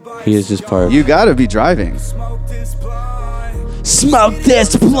 He is just part of... You gotta be driving. Smoke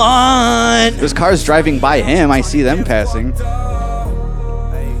this blunt! There's cars driving by him. I see them passing.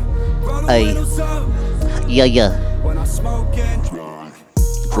 Hey. Yeah.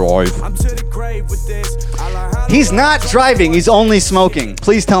 Drive. He's not driving. He's only smoking.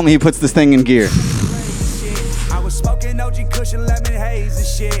 Please tell me he puts this thing in gear.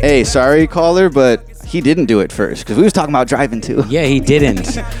 Hey, sorry, caller, but he didn't do it first because we was talking about driving too. Yeah, he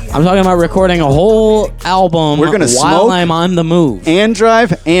didn't. I'm talking about recording a whole album We're gonna while smoke I'm on the move. And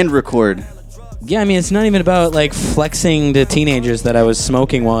drive and record. Yeah, I mean, it's not even about like flexing to teenagers that I was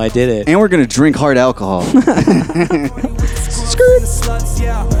smoking while I did it. And we're going to drink hard alcohol.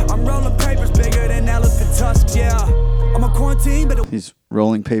 He's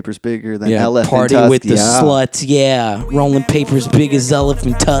rolling papers bigger than elephant party tusks. with the sluts, yeah. Rolling papers big as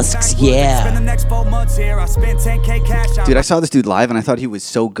elephant tusks, yeah. Dude, I saw this dude live and I thought he was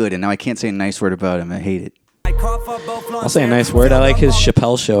so good, and now I can't say a nice word about him. I hate it. I'll say a nice word. I like his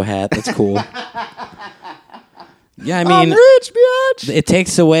Chappelle Show hat. That's cool. Yeah, I mean, I'm rich, bitch. It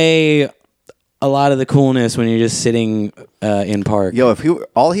takes away a lot of the coolness when you're just sitting in park. Yo, if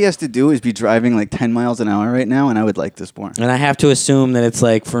all he has to do is be driving like 10 miles an hour right now, and I would like this more. And I have to assume that it's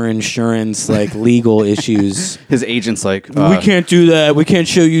like for insurance, like legal issues. His agent's like, we can't do that. We can't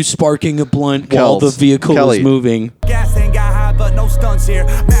show you sparking a blunt while the vehicle is moving. Yeah,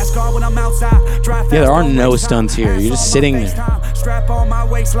 there are no stunts here. You're just sitting there. Strap on my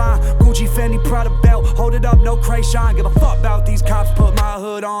waistline, Gucci, Fendi, Prada belt, hold it up, no Krayshawn. Give a fuck about these cops, put my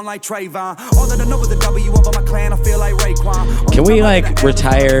hood on like Trayvon. All that I know is the W up on my clan, I feel like Raekwon. Can we like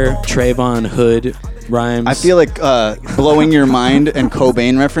retire Trayvon Hood rhymes? I feel like Blowing Your Mind and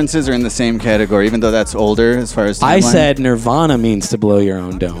Cobain references are in the same category, even though that's older as far as timeline. I said Nirvana means to blow your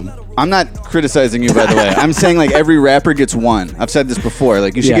own dome. I'm not criticizing you, by the way. I'm saying like every rapper gets one. I've said this before.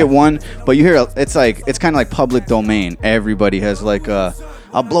 Like you should get one, but you hear it's kind of like public domain. Everybody has like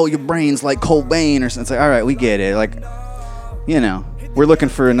I'll blow your brains like Cobain or something. It's like, all right, we get it. Like, you know, we're looking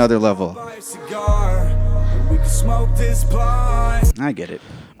for another level. I get it.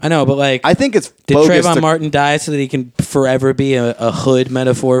 I know, but like, I think it's did bogus Trayvon to- Martin die so that he can forever be a hood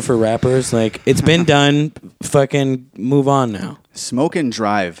metaphor for rappers? Like, it's been done. Fucking move on now. Smoke and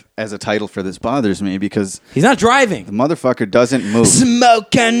Drive as a title for this bothers me because he's not driving. The motherfucker doesn't move.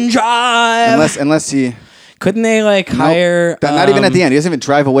 Smoke and drive. Unless he. Couldn't they hire? Not even at the end. He doesn't even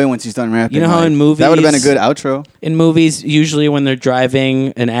drive away once he's done rapping. You know how in movies that would have been a good outro. In movies, usually when they're driving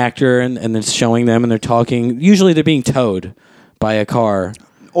an actor and it's showing them and they're talking, usually they're being towed by a car.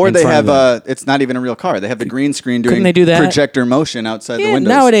 Or in they front have of them. it's not even a real car. They have the green screen doing Couldn't they do that? projector motion outside the Yeah, windows.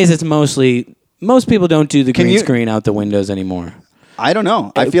 nowadays it's mostly most people don't do the Can green you- screen out the windows anymore. I don't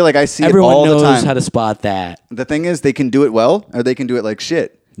know. I feel like I see Everyone it all knows the time. how to spot that. The thing is, they can do it well, or they can do it like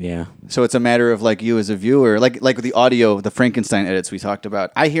shit. Yeah. So it's a matter of like you as a viewer, like with the audio, the Frankenstein edits we talked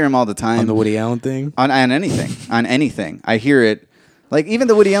about. I hear them all the time On the Woody Allen thing? on anything. I hear it. Like even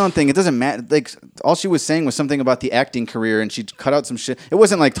the Woody Allen thing, it doesn't matter. Like all she was saying was something about the acting career, and she cut out some shit. It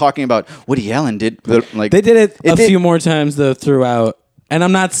wasn't like talking about Woody Allen did. Like They did it a few more times though throughout. And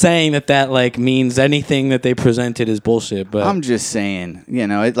I'm not saying that like means anything that they presented is bullshit, but I'm just saying,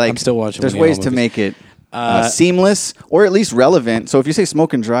 it like I'm still watching There's Woody ways Allen to movies. make it seamless or at least relevant. So if you say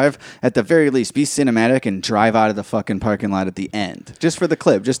Smoke and Drive, at the very least, be cinematic and drive out of the fucking parking lot at the end, just for the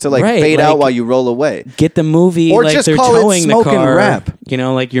clip, just to fade out while you roll away. Get the movie Or like just they're call it towing the Smoke and car. Rap.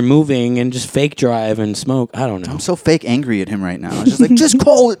 Like you're moving and just fake drive and smoke. I don't know. I'm so fake angry at him right now. I was just like, just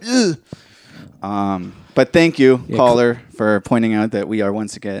call it. Ugh. But thank you, caller, for pointing out that we are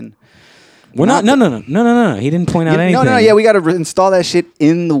once again. We're not. No. He didn't point out anything. No. Yeah, we got to install that shit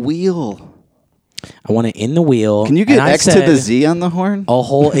in the wheel. I want it in the wheel. Can you get and I X to the Z on the horn? A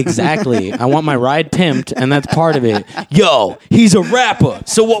whole exactly. I want my ride pimped, and that's part of it. Yo, he's a rapper.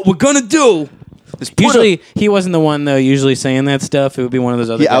 So what we're gonna do? Usually, he wasn't the one though. Usually saying that stuff, it would be one of those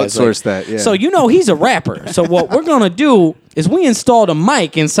other He guys. outsourced that, yeah. So he's a rapper. So what we're gonna do is we installed a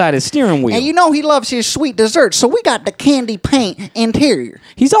mic inside his steering wheel. And you know he loves his sweet desserts, so we got the candy paint interior.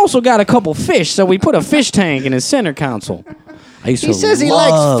 He's also got a couple fish, so we put a fish tank in his center console. He says he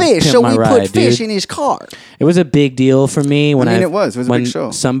likes fish, so we put fish in his car. It was a big deal for me when it was a big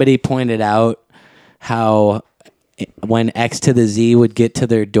show. Somebody pointed out how when X to the Z would get to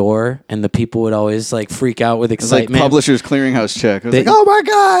their door and the people would always freak out with It's like excitement. Publishers Clearinghouse check. It was like, oh my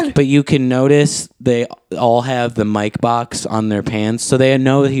God. But you can notice they all have the mic box on their pants, so they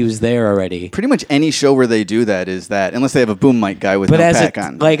know that he was there already. Pretty much any show where they do that is that, unless they have a boom mic guy with But no as pack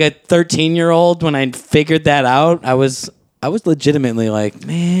on. like a 13-year-old, when I figured that out, I was legitimately like,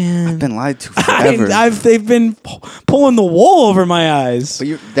 man, I've been lied to forever. they've been pulling the wool over my eyes.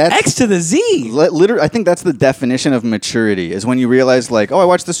 But that's X to the Z. Literally, I think that's the definition of maturity, is when you realize, I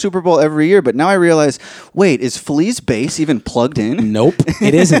watch the Super Bowl every year, but now I realize, wait, is Flea's bass even plugged in? Nope,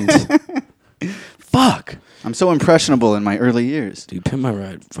 it isn't. Fuck. I'm so impressionable in my early years. Dude, Pimp My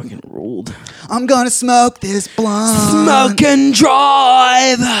Ride fucking ruled. I'm gonna smoke this blunt. Smoke and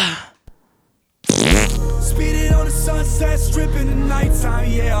drive. Speeding on the sunset, stripping the nighttime,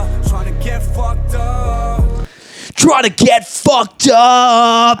 yeah. Trying to get fucked up. Try to get fucked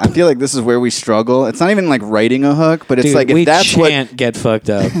up. I feel like this is where we struggle. It's not even like writing a hook, but it's Dude, like if we that's what. can't get fucked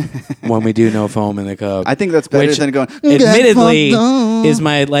up when we do No Foam in the Cup. I think that's better Which, than going. admittedly, "Get fucked up." is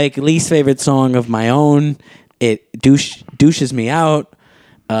my least favorite song of my own. It douches me out.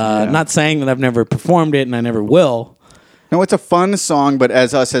 Not saying that I've never performed it and I never will. No, it's a fun song, but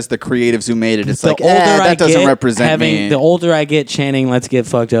as the creatives who made it, it's The like, older I that doesn't get, represent me. The older I get chanting "Let's get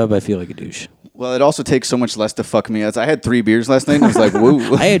fucked up," I feel like a douche. Well, it also takes so much less to fuck me. As I had 3 beers last night, and I was like,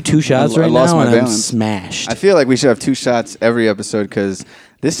 woo. I had 2 shots I right lost now, my and I'm balance. smashed. I feel like we should have 2 shots every episode because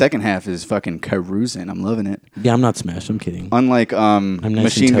this second half is fucking carousing. I'm loving it. Yeah, I'm not smashed. I'm kidding. Unlike nice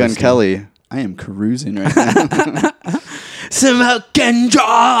Machine and Gun toasty. Kelly, I am carousing right now. Smoke and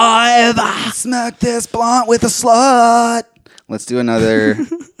drive. Smoke this blunt with a slut. Let's do another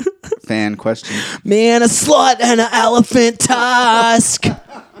fan question. Man, a slut and an elephant tusk.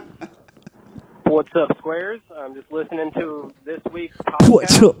 What's up, Squares? I'm just listening to this week's podcast.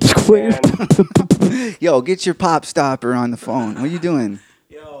 What's up, Squares? Yo, get your pop stopper on the phone. What are you doing?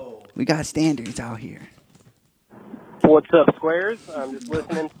 Yo. We got standards out here. What's up, Squares? I'm just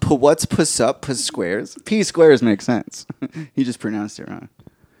listening. What's puss up, puss squares? P squares makes sense. He just pronounced it wrong.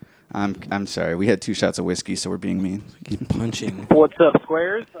 I'm sorry. We had 2 shots of whiskey, so we're being mean. Keep punching. What's up,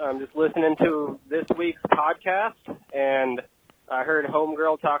 Squares? I'm just listening to this week's podcast, and I heard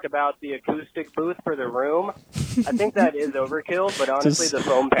Homegirl talk about the acoustic booth for the room. I think that is overkill, but honestly, the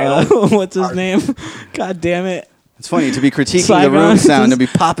foam panel. What's his name? God damn it. It's funny to be critiquing Saigon. the room sound and be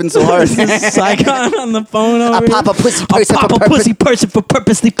popping so hard. Saigon on the phone over I pop a pussy person I pop for a pussy person for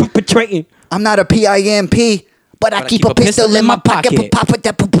purposely perpetrating. I'm not a PIMP, But I keep a pistol in my pocket.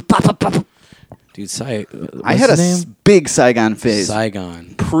 Dude, I had a big Saigon phase.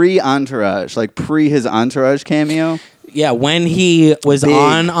 Saigon. Pre-Entourage, like pre his Entourage cameo. Yeah, when he was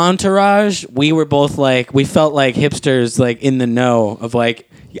on Entourage, we were both like, we felt like hipsters, like in the know of like,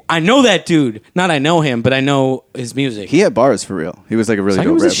 I know that dude. Not I know him, but I know his music. He had bars for real. He was like a really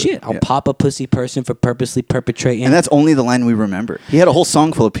Saigon dope was rapper. a shit. I'll pop a pussy person for purposely perpetrating. And that's only the line we remember. He had a whole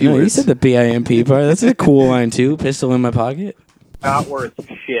song full of P No, words. you said the BIMP part. That's a cool line too. Pistol in my pocket. Not worth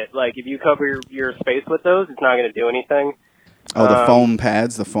shit. Like, if you cover your space with those, it's not going to do anything. Oh, the foam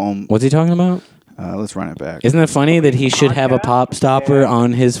pads, the foam. What's he talking about? Let's run it back. Isn't it funny that he should have a pop stopper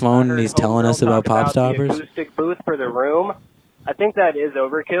on his phone and he's telling us about pop stoppers? The acoustic booth for the room. I think that is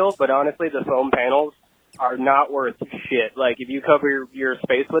overkill, but honestly, the foam panels are not worth shit. Like, if you cover your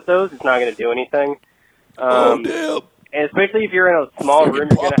space with those, it's not going to do anything. Damn. And especially if you're in a small room, you're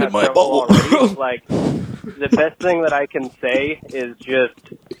going to have trouble already. Like, the best thing that I can say is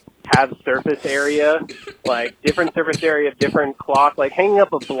just have surface area, like different surface area, different cloth. Like, hanging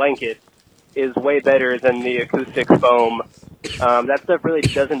up a blanket is way better than the acoustic foam. That stuff really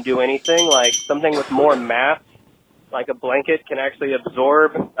doesn't do anything. Like, something with more mass, like a blanket, can actually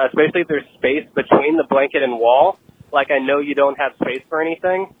absorb, especially if there's space between the blanket and wall. Like, I know you don't have space for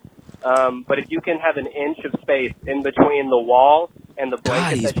anything, but if you can have an inch of space in between the wall and the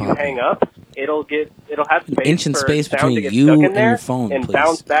blanket that you hang up, it'll have space Inch and for space sound between to get you stuck in and there your phone, and please.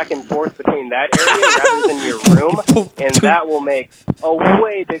 bounce back and forth between that area rather than your room, and that will make a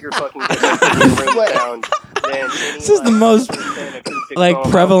way bigger fucking difference in your room sound than any, This is the most like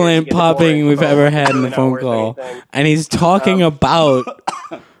prevalent popping we've ever had in the phone call, and he's talking about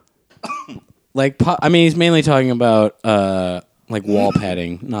like I mean, he's mainly talking about like wall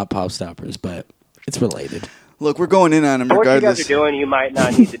padding, not pop stoppers, but it's related. Look, we're going in on him For what you regardless. guys are doing, you might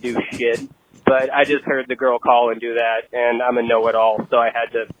not need to do shit, but I just heard the girl call and do that, and I'm a know-it-all, so I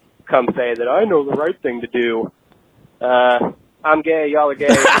had to come say that I know the right thing to do. I'm gay, y'all are gay.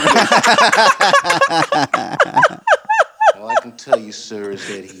 All I can tell you, sir, is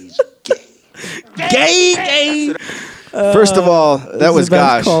that he's Gay. First of all, that was the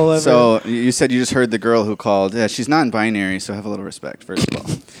best Gosh. call ever. So you said you just heard the girl who called. Yeah, she's non-binary, so have a little respect, first of all.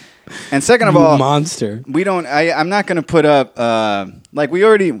 And second of all, monster. We don't. I'm not going to put up. Like we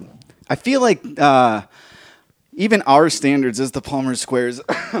already. I feel like even our standards as the Palmer Squares,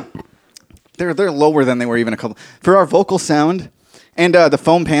 they're lower than they were even a couple for our vocal sound and the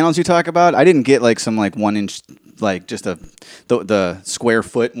foam panels you talk about. I didn't get like some like 1 inch. Like just the square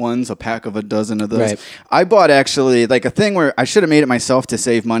foot ones, a pack of a dozen of those. Right. I bought actually like a thing where I should have made it myself to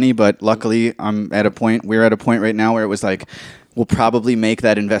save money, but luckily we're at a point right now where it was like we'll probably make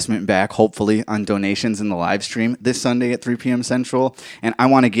that investment back, hopefully, on donations in the live stream this Sunday at 3 p.m. Central. And I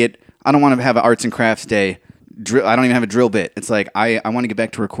don't want to have an arts and crafts day. I don't even have a drill bit. It's like I want to get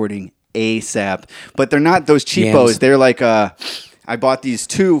back to recording ASAP. But they're not those cheapos. Yams. They're like I bought these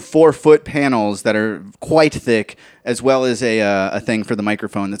 2 4-foot panels that are quite thick, as well as a thing for the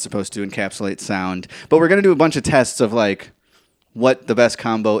microphone that's supposed to encapsulate sound. But we're going to do a bunch of tests of like what the best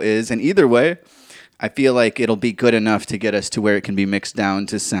combo is. And either way, I feel like it'll be good enough to get us to where it can be mixed down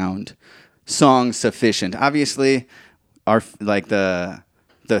to sound song sufficient. Obviously, our like the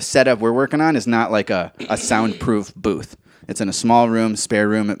setup we're working on is not like a soundproof booth. It's in a small room, spare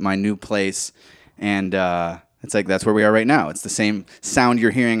room at my new place, and it's like that's where we are right now. It's the same sound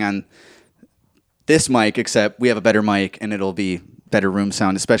you're hearing on this mic, except we have a better mic, and it'll be better room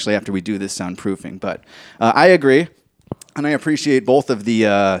sound, especially after we do this soundproofing. But I agree, and I appreciate both of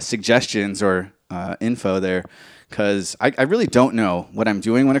the suggestions or info there, because I really don't know what I'm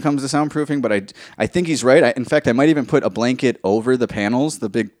doing when it comes to soundproofing, but I think he's right. In fact, I might even put a blanket over the panels, the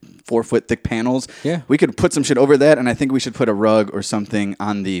big 4-foot thick panels. Yeah. We could put some shit over that, and I think we should put a rug or something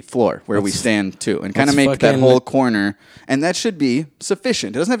on the floor where we stand too, and kind of make that whole corner, and that should be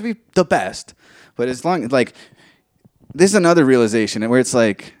sufficient. It doesn't have to be the best, but as long as, like, this is another realization where it's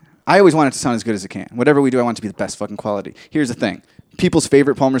like, I always want it to sound as good as it can. Whatever we do, I want it to be the best fucking quality. Here's the thing. People's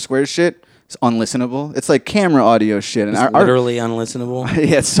favorite Palmer Squares shit is unlistenable. It's like camera audio shit. And It's literally unlistenable.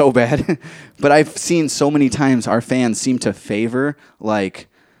 Yeah, it's so bad. But I've seen so many times our fans seem to favor like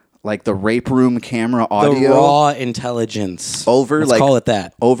the rape room camera audio. The raw intelligence. Over, Let's call it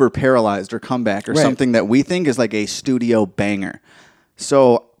that. Over Paralyzed or Comeback or something that we think is like a studio banger.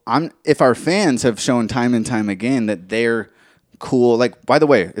 So if our fans have shown time and time again that they're cool, like, by the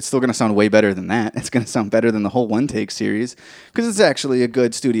way, it's still going to sound way better than that. It's going to sound better than the whole One Take series because it's actually a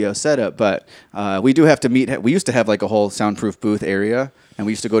good studio setup. But we do have to meet. We used to have like a whole soundproof booth area, and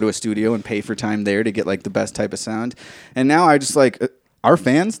we used to go to a studio and pay for time there to get like the best type of sound. And now I just like our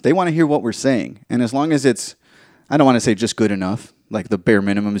fans, they want to hear what we're saying, and as long as it's I don't want to say just good enough. Like the bare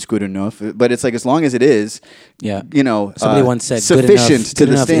minimum is good enough, but it's like as long as it is, Somebody once said sufficient to good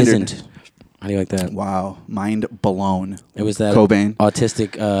the enough standard. Isn't. How do you like that? Wow, mind blown. It was that Cobain.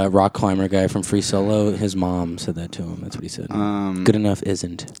 autistic rock climber guy from Free Solo. His mom said that to him. That's what he said. Good enough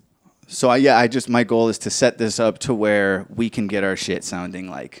isn't. So my goal is to set this up to where we can get our shit sounding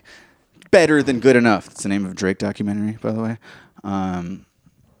like better than good enough. It's the name of a Drake documentary, by the way.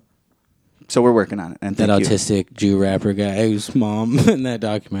 So we're working on it. And that thank you. autistic Jew rapper guy whose mom in that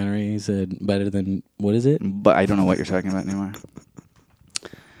documentary, he said better than, what is it? But I don't know what you're talking about anymore.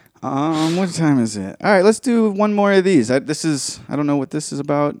 What time is it? All right, let's do one more of these. I don't know what this is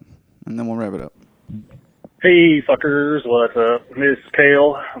about, and then we'll wrap it up. Hey, fuckers, what's up? This is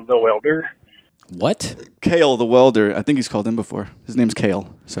Kale, the welder. What? Kale the welder. I think he's called in before. His name's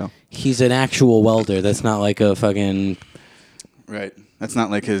Kale. So he's an actual welder. That's not like a fucking right. That's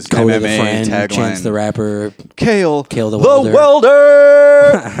not like his Code MMA of the Friend, tagline. Chance the Rapper. Kale the welder.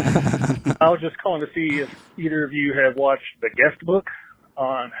 I was just calling to see if either of you have watched The Guest Book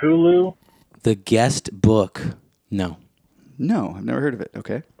on Hulu. The Guest Book. No. No, I've never heard of it.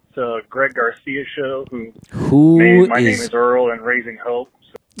 Okay. It's a Greg Garcia show Who made My is- Name is Earl and Raising Hope.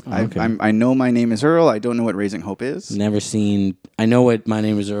 I know My Name is Earl. I don't know what Raising Hope is. Never seen. I know what My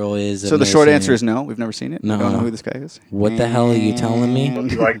Name is Earl is. So I've the never short seen answer it. is no. We've never seen it. No. We don't know who this guy is. What the hell are you telling me?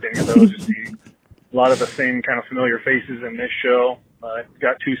 If you liked any of those, you see a lot of the same kind of familiar faces in this show. It's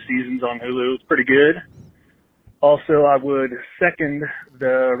got 2 seasons on Hulu. It's pretty good. Also, I would second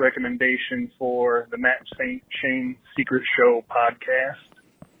the recommendation for the Matt St. Shane Secret Show podcast.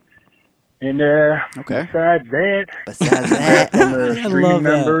 And besides that, on the I streaming love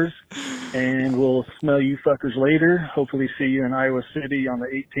that. members, and we'll smell you fuckers later. Hopefully see you in Iowa City on the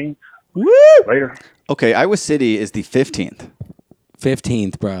 18th. Woo! Later. Okay, Iowa City is the 15th.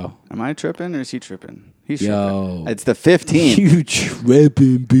 15th, bro. Am I tripping or is he tripping? He's Yo. tripping. It's the 15th. You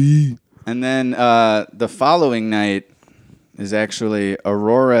tripping, B. And then the following night is actually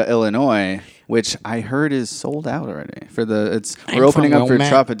Aurora, Illinois, which I heard is sold out already. We're opening up for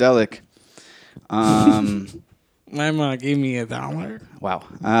Tropodelic. My mom gave me $1.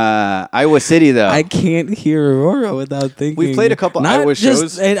 Wow. Iowa City, though. I can't hear Aurora without thinking. We played a couple Iowa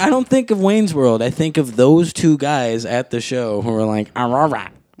shows. I don't think of Wayne's World. I think of those 2 guys at the show who are like,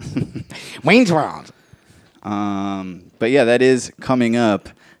 Aurora. Wayne's World. But yeah, that is coming up.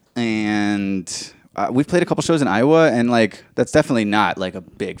 And we've played a couple shows in Iowa, and like that's definitely not like a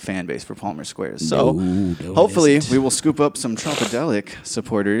big fan base for Palmer Squares. So No, hopefully it isn't. we will scoop up some Tropodelic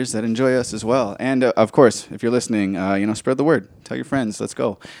supporters that enjoy us as well. And of course, if you're listening, spread the word. Tell your friends. Let's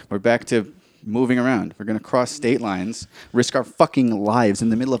go. We're back to moving around. We're gonna cross state lines, risk our fucking lives in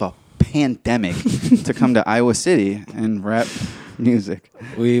the middle of a pandemic to come to Iowa City and rap music.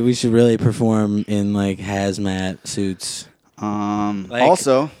 We should really perform in like hazmat suits.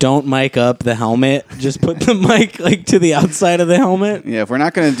 Also, don't mic up the helmet. Just put the mic like to the outside of the helmet. yeah, if we're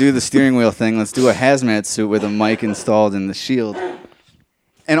not going to do the steering wheel thing, let's do a hazmat suit with a mic installed in the shield.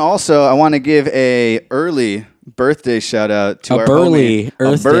 And also, I want to give a early birthday shout out to A our burly homie,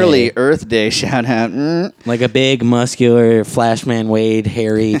 Earth a burly Day. Earth Day shout out. Like a big, muscular Flashman Wade,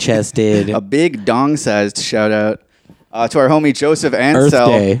 hairy chested. A big dong-sized shout out to our homie Joseph Earth Ansel.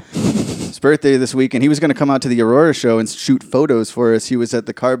 Day. His birthday this week, and he was going to come out to the Aurora show and shoot photos for us. He was at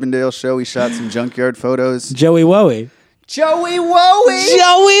the Carbondale show. He shot some junkyard photos. Joey Wowie. Joey Wowie!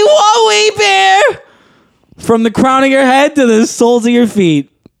 Joey Wowie Bear! From the crown of your head to the soles of your feet.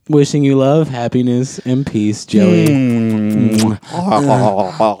 Wishing you love, happiness, and peace, Joey. Play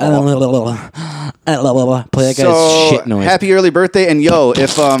that guy's shit noise. Happy early birthday, and yo,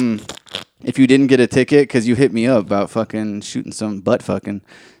 if you didn't get a ticket because you hit me up about fucking shooting some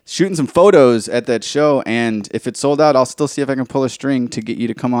photos at that show, and if it's sold out, I'll still see if I can pull a string to get you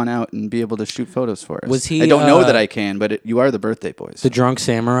to come on out and be able to shoot photos for us. Was he, I don't know that I can, but you are the birthday boys. The Drunk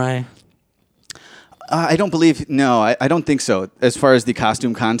Samurai? I don't believe. No, I don't think so. As far as the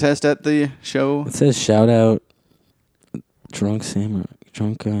costume contest at the show, It says shout out Drunk Samurai.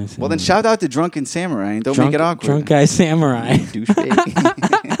 Drunk guy Samurai. well then shout out to Drunken Samurai and don't make it awkward. Drunk guy Samurai.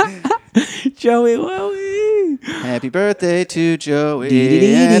 Douchebag. Joey Wowie. Happy birthday to Joey.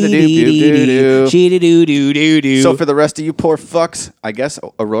 Dee-dee-dee-dee-dee-dee. So for the rest of you poor fucks, I guess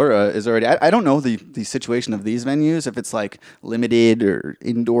Aurora is already. I don't know the situation of these venues, if it's like limited or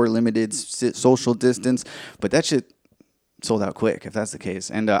indoor limited social distance, but that shit sold out quick if that's the case.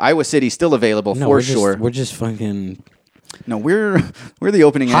 And Iowa City still available No, for we're sure. We're just fucking No, we're the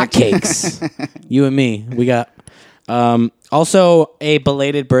opening act. hotcakes. You and me. We got. Also, a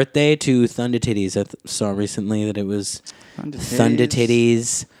belated birthday to Thunder Titties. I saw recently that it was Thunder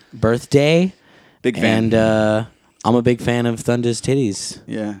Titties' birthday. Big fan. And I'm a big fan of Thunder's titties.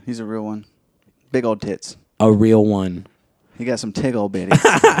 Yeah, he's a real one. Big old tits. A real one. He got some tig old bitties.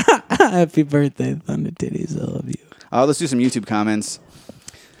 Happy birthday, Thunder Titties. I love you. Let's do some YouTube comments.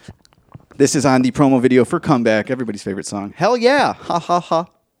 This is on the promo video for Comeback, everybody's favorite song. Hell yeah! Ha ha ha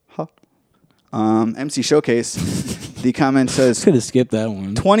ha. MC Showcase. The comment says, could have skipped that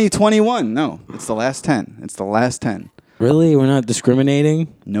one. 2021. No, it's the last 10. It's the last 10. Really? We're not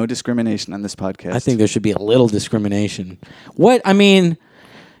discriminating? No discrimination on this podcast. I think there should be a little discrimination. What? I mean,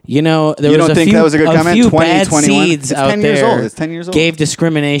 you know, there you was don't a think few, that was a good comment? few bad 2021? seeds It's out 10 years there. old. It's 10 years old. Gave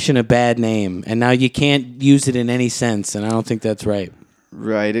discrimination a bad name, and now you can't use it in any sense, and I don't think that's right.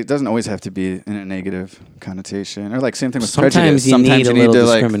 Right. It doesn't always have to be in a negative connotation. Or like same thing with Sometimes prejudice. you Sometimes need you a need little to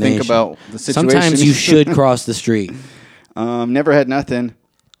like discrimination. think about the situation. Sometimes you should cross the street. Never had nothing.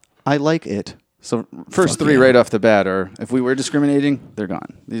 I like it. So first Fuck three yeah. right off the bat are, if we were discriminating, they're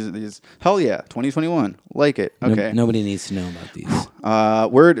gone. These. Hell yeah, 2021. Like it. Okay. Nobody needs to know about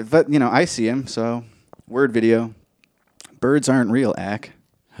these. Word, but you know, I see him. So word video. Birds aren't real. Ack.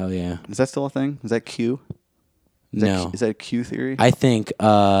 Hell yeah. Is that still a thing? Is that Q? Is that a Q theory? I think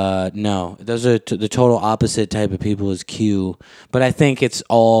no. Those are the total opposite type of people as Q. But I think it's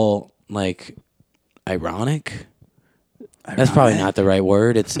all like ironic. That's probably not the right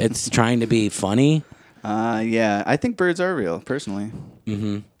word. It's trying to be funny. Yeah, I think birds are real, personally.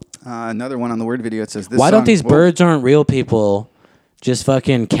 Mm-hmm. Another one on the word video. It says, Why don't these birds aren't real people just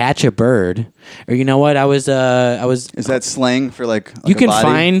fucking catch a bird? Or you know what? I was. Is that slang for like you a can body?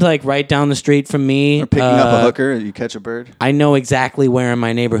 find like right down the street from me. Or picking up a hooker, you catch a bird? I know exactly where in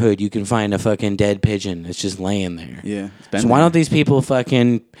my neighborhood you can find a fucking dead pigeon. It's just laying there. Yeah. So why don't these people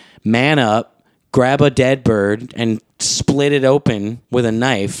fucking man up, grab a dead bird, and split it open with a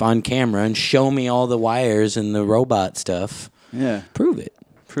knife on camera and show me all the wires and the robot stuff? Yeah. Prove it.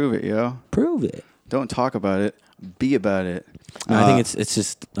 Prove it, yo. Prove it. Don't talk about it. Be about it. No, I think it's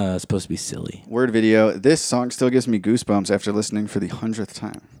just supposed to be silly. Word video. This song still gives me goosebumps after listening for the 100th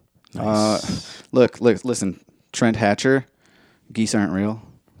time. Nice. Look, listen. Trent Hatcher, geese aren't real.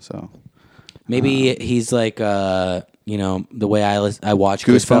 So maybe he's like, you know, the way I watch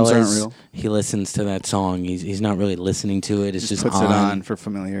Goosebumps Goodfellas. aren't real. He listens to that song. He's not really listening to it. It's just puts on. it on for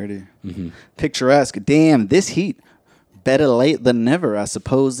familiarity. Mm-hmm. Picturesque. Damn, this heat. Better late than never, I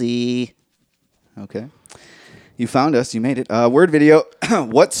suppose. Okay. You found us. You made it. Word video.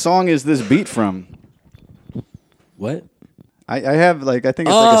 What song is this beat from? What? I have like I think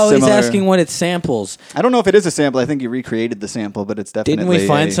it's like a similar. He's asking what it samples. I don't know if it is a sample. I think you recreated the sample, but it's definitely. Didn't we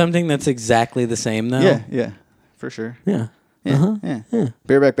find something that's exactly the same though? Yeah, for sure. Yeah. Yeah.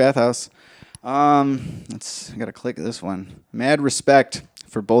 Bareback Bathhouse. I gotta click this one. Mad respect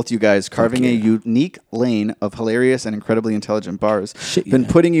for both you guys carving a unique lane of hilarious and incredibly intelligent bars. Been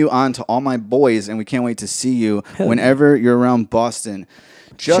putting you on to all my boys, and we can't wait to see you whenever you're around Boston.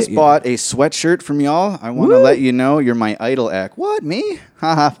 Just bought a sweatshirt from y'all. I want to let you know you're my idol act. What, me?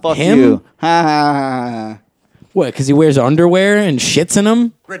 Haha, fuck Him? you. Ha ha. What? Because he wears underwear and shits in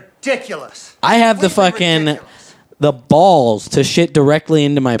them? Ridiculous. I have the fucking the balls to shit directly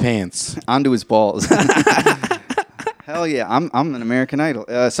into my pants. Onto his balls. Hell yeah, I'm an American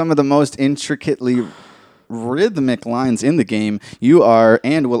Idol. Some of the most intricately rhythmic lines in the game. You are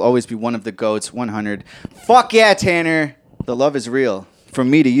and will always be one of the GOATs. 100. Fuck yeah, Tanner. The love is real. From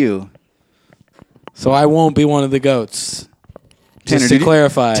me to you. So I won't be one of the GOATs. Tanner, Just to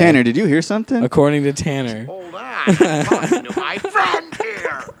clarify. Tanner, did you hear something? According to Tanner. Hold on. I'm talking to my friend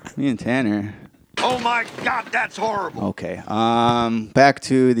here. Me and Tanner. Oh my God, that's horrible. Okay. Back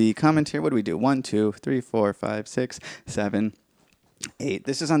to the commentary. What do we do? 1, 2, 3, 4, 5, 6, 7, 8.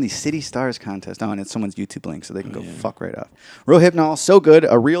 This is on the City Stars contest. Oh, and it's someone's YouTube link, so they can go fuck right off. Rohypnol, so good.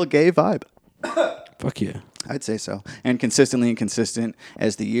 A real gay vibe. Fuck yeah. I'd say so. And consistently inconsistent.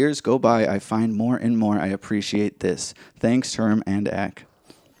 As the years go by, I find more and more I appreciate this. Thanks, Term and Ack.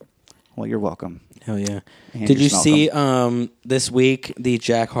 Well, you're welcome. Hell yeah. And Did you're you see smelcome. this week the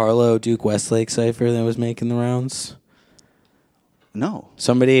Jack Harlow Duke Westlake cipher that was making the rounds? No.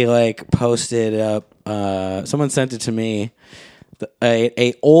 Somebody like posted up. Someone sent it to me.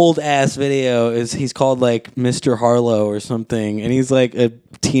 A old ass video is he's called like Mr. Harlow or something, and he's like a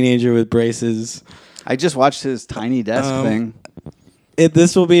teenager with braces. I just watched his Tiny Desk thing.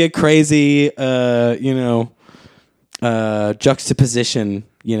 This will be a crazy, juxtaposition.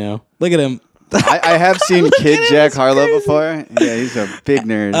 You know, look at him. I have seen Kid Jack Harlow before. Yeah, he's a big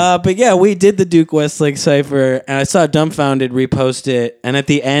nerd. But yeah, we did the Duke Westlake cipher, and I saw Dumbfounded repost it, and at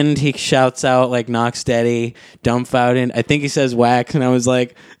the end he shouts out like "Knock Steady," Dumbfounded. I think he says "Wax," and I was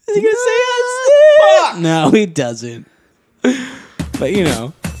like, "Is he gonna say us?" No, he doesn't. But you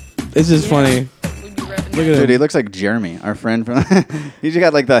know, it's just funny. Look at Dude, him. he looks like Jeremy, our friend from. He just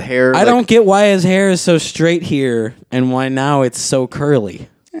got like the hair. I don't get why his hair is so straight here and why now it's so curly.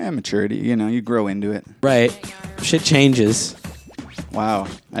 Yeah, maturity. You know, you grow into it. Right. Shit changes. Wow,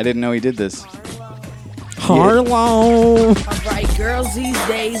 I didn't know he did this. Harlow. Alright, girls these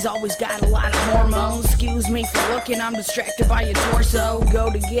days always got a lot of hormones. Excuse me for looking, I'm distracted by your torso.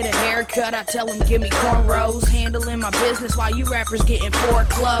 Go to get a haircut, I tell them give me cornrows. Handling my business while you rappers getting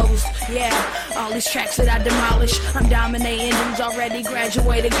foreclosed. Yeah, all these tracks that I demolish, I'm dominating dudes already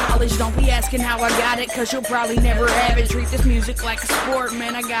graduated college. Don't be asking how I got it, cause you'll probably never have it. Treat this music like a sport,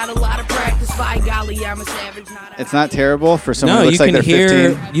 man, I got a lot of practice. By golly, I'm a savage, not a... It's not terrible for someone No, who you looks like can they're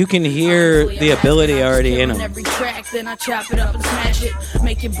hear 15. you can hear the ability already in him. Every track, then I chop it up and smash it.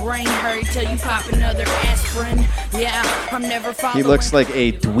 Make your brain hurry till you pop another aspirin. Yeah, I'm never following. He looks like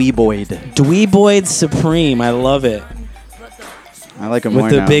a dweeboid. Dweeboid Supreme. I love it. I like him With more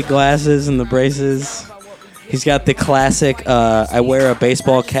the now. big glasses and the braces. He's got the classic, I wear a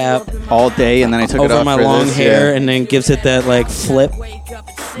baseball cap all day and then I took it over off my for long this, hair yeah. and then gives it that like flip.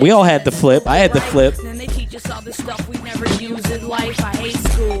 We all had the flip. I had the flip. Then they teach us all this stuff we never use in life. I hate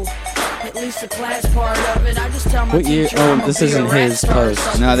school. At least the class part of it. I just tell my What year? teacher Oh, I'ma this be a isn't rap his star.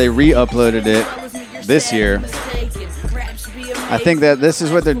 post. No, they re-uploaded it this year. I think that this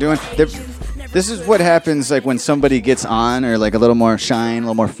is what they're doing. This is what happens like when somebody gets on or like a little more shine, a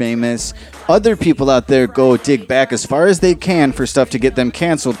little more famous. Other people out there go dig back as far as they can for stuff to get them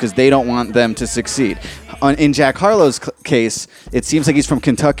canceled because they don't want them to succeed. In Jack Harlow's case, it seems like he's from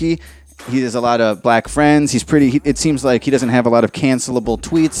Kentucky. He has a lot of black friends. He's pretty. It seems like he doesn't have a lot of cancelable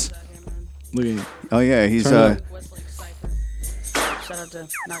tweets. Look at him. Oh yeah, he's Shout out to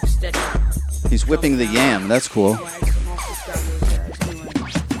Knock Steady. he's whipping the yam. That's cool.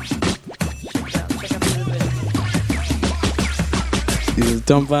 He's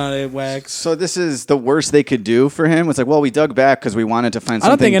dump out of wax. So this is the worst they could do for him. It's like, well, we dug back because we wanted to find I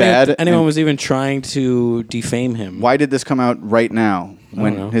don't something think bad. anyone and was even trying to defame him. Why did this come out right now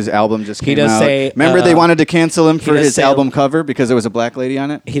when know. his album just He came does out? say, Remember they wanted to cancel him he for does his say- album cover because there was a black lady on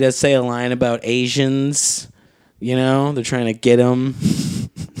it? He does say a line about Asians. You know, they're trying to get him.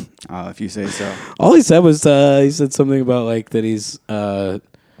 Oh, if you say so. All he said was he said something about like that he's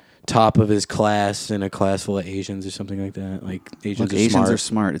top of his class in a class full of Asians or something like that. Like Asians Look, are Asians smart. are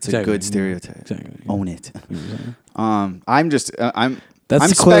smart. It's Exactly. a good stereotype. Exactly. Own it. I'm just I'm That's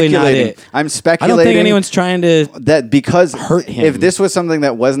I'm clearly not speculating. it. I'm I speculating. don't think anyone's trying to that because hurt him. If this was something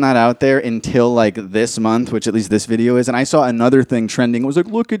that was not out there until like this month, which at least this video is, and I saw another thing trending, it was like,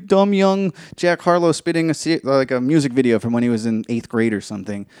 look at dumb young Jack Harlow spitting a music video from when he was in 8th grade or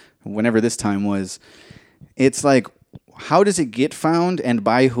something, whenever this time was. It's like, how does it get found and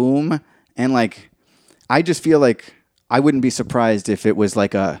by whom? And like, I just feel like I wouldn't be surprised if it was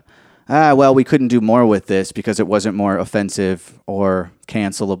like well, we couldn't do more with this because it wasn't more offensive or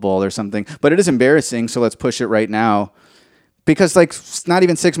cancelable or something. But it is embarrassing, so let's push it right now. Because like not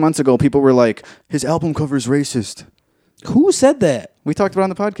even 6 months ago, people were like, his album cover is racist. Who said that? We talked about it on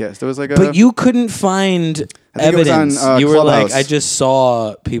the podcast. It was like But you couldn't find I think it was evidence. on, You were Clubhouse. like, I just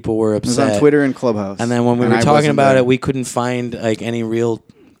saw people were It was upset. on Twitter and Clubhouse. And then when we And were I talking wasn't about there. it, we couldn't find like any real.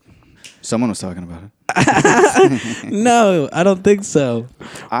 Someone was talking about it. No, I don't think so.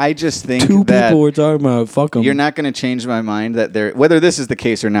 I just think Two that people were talking about it. Fuck them. you're not going to change my mind that there, whether this is the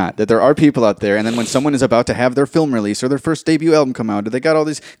case or not, that there are people out there, and then when someone is about to have their film release or their first debut album come out, they got all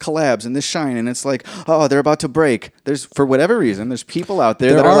these collabs and this shine, and it's like, oh, they're about to break. There's, for whatever reason, there's people out there,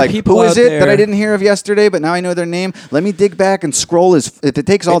 There that are are like, people who is out it that I there- didn't hear of yesterday, but now I know their name? Let me dig back and scroll. If it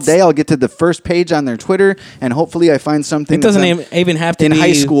takes all day, I'll get to the first page on their Twitter, and hopefully I find something It doesn't that's even have to in be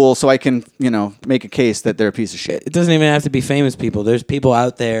high school, so I can, make a case that they're a piece of shit. It doesn't even have to be famous people. There's people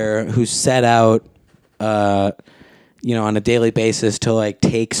out there who set out, on a daily basis to like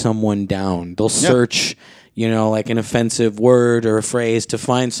take someone down. They'll search, like an offensive word or a phrase to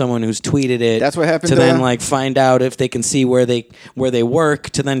find someone who's tweeted it. That's what happened to to- then like find out if they can see where they work.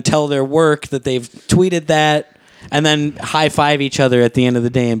 To then tell their work that they've tweeted that. And then high five each other at the end of the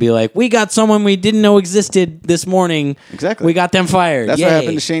day and be like, we got someone we didn't know existed this morning. Exactly. We got them fired. That's Yay. what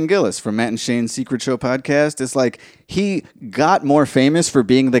happened to Shane Gillis from Matt and Shane's Secret Show podcast. It's like he got more famous for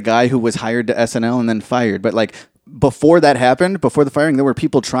being the guy who was hired to SNL and then fired. But like before that happened, before the firing, there were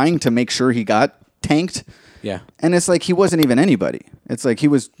people trying to make sure he got tanked. Yeah. And it's like he wasn't even anybody. It's like he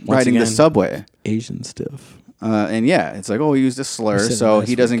was riding the again, subway. Asian stuff. And yeah, it's like, oh, he used a slur, said it so last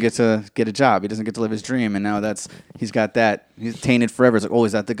he doesn't get to get a job. He doesn't get to live his dream. And now he's got that. He's tainted forever. It's like, oh,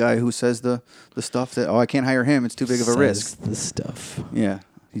 is that the guy who says the stuff that, oh, I can't hire him. It's too big of a risk. The stuff. Yeah,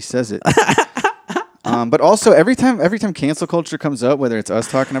 he says it. But also every time cancel culture comes up, whether it's us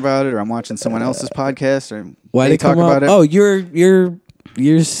talking about it or I'm watching someone else's podcast or Why they they talk come about up? it. Oh, you're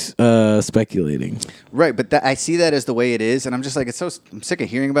speculating. Right, but I see that as the way it is, and I'm just like, I'm sick of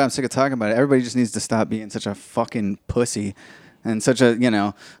hearing about it. I'm sick of talking about it. Everybody just needs to stop being such a fucking pussy and such a,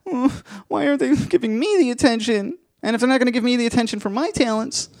 why aren't they giving me the attention? And if they're not going to give me the attention for my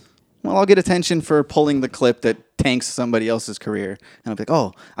talents, well, I'll get attention for pulling the clip that tanks somebody else's career. And I'll be like,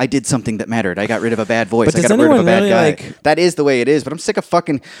 oh, I did something that mattered. I got rid of a bad voice. But I does got rid of a bad anyone guy. really, That is the way it is. But I'm sick of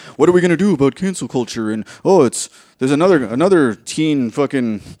fucking, what are we going to do about cancel culture? And, there's another teen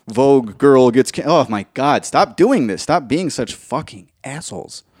fucking Vogue girl gets, oh my God, stop doing this. Stop being such fucking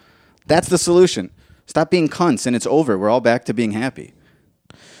assholes. That's the solution. Stop being cunts and it's over. We're all back to being happy.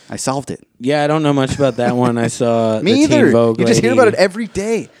 I solved it. Yeah, I don't know much about that one. I saw Me the either. Teen Vogue You just hear lady. about it every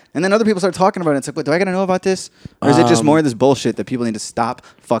day. And then other people start talking about it. It's like, what, do I got to know about this? Or is it just more of this bullshit that people need to stop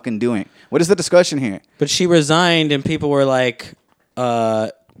fucking doing? What is the discussion here? But she resigned, and people were like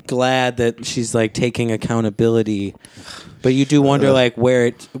glad that she's like taking accountability. But you do wonder, like,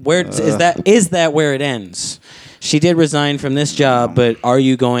 is that where it ends? She did resign from this job, but are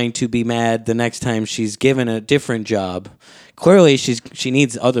you going to be mad the next time she's given a different job? Clearly, she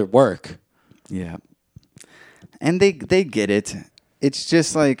needs other work. Yeah, and they get it. It's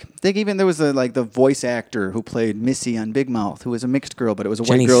just like there was the voice actor who played Missy on Big Mouth, who was a mixed girl, but it was a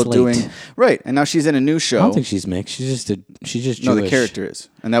Jenny white girl Slate. doing right. And now she's in a new show. I don't think she's mixed. She's just no. Jewish. The character is,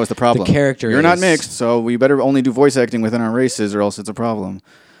 and that was the problem. The character You're not is. mixed, so we better only do voice acting within our races, or else it's a problem.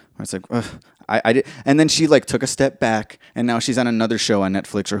 It's like, I did, and then she took a step back, and now she's on another show on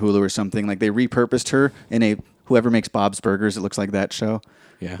Netflix or Hulu or something. Like they repurposed her in a whoever makes Bob's Burgers. It looks like that show.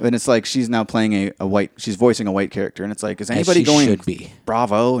 Yeah. And it's like she's now playing she's voicing a white character, and it's like, is anybody she going? should be.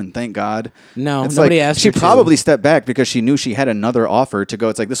 Bravo and thank God. No, it's nobody like, asked she her to. probably stepped back because she knew she had another offer to go.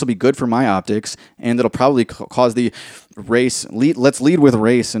 It's like, this will be good for my optics, and it'll probably cause the race. Let's lead with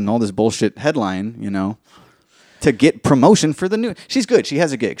race and all this bullshit headline, to get promotion for the new. She's good. She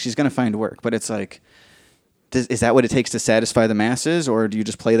has a gig. She's gonna find work, but it's like. Is that what it takes to satisfy the masses, or do you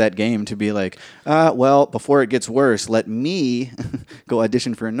just play that game to be like, well, before it gets worse, let me go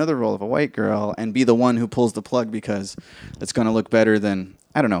audition for another role of a white girl and be the one who pulls the plug because it's going to look better than,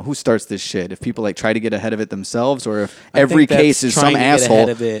 I don't know, who starts this shit? If people try to get ahead of it themselves, or if every case is some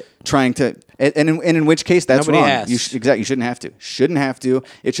asshole trying to, and in which case that's Nobody wrong. asked. You shouldn't have to. Shouldn't have to.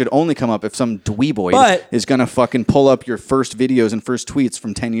 It should only come up if some dweeboid is going to fucking pull up your first videos and first tweets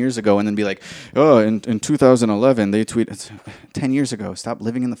from 10 years ago and then be like, oh, in 2011 they tweeted 10 years ago. Stop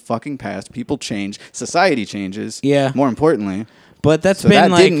living in the fucking past. People change. Society changes. Yeah. More importantly. But that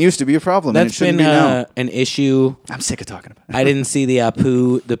didn't used to be a problem. And it That's shouldn't been be now. an issue. I'm sick of talking about it. I didn't see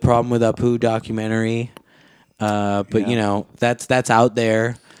the problem with Apu documentary, but that's out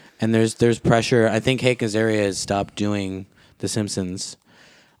there, and there's pressure. I think Hank Azaria has stopped doing The Simpsons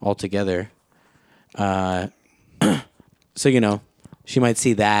altogether. So she might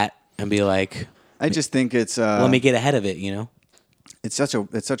see that and be like, I just think it's let me get ahead of it. It's such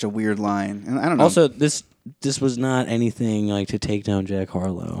a weird line, and I don't know. Also, this was not anything like to take down Jack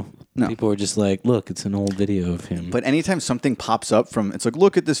Harlow. No. People were just like, look, it's an old video of him. But anytime something pops up it's like,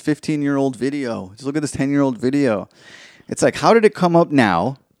 look at this 15-year-old video. Just look at this 10-year-old video. It's like, how did it come up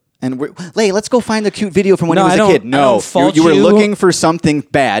now? And let's go find the cute video from when he was a kid. No, you were looking for something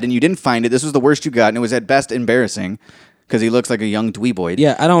bad, and you didn't find it. This was the worst you got, and it was at best embarrassing because he looks like a young dweeboid.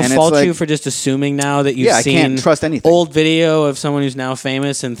 Yeah, I don't fault you for just assuming now that you've seen I can't trust anything. Old video of someone who's now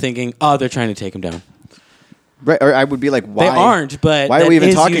famous and thinking, oh, they're trying to take him down. Right, or I would be like, why? They aren't, but why are we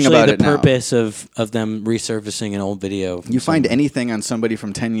even talking about it now? the purpose of them resurfacing an old video. You find anything on somebody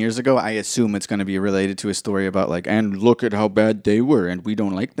from 10 years ago, I assume it's going to be related to a story about and look at how bad they were, and we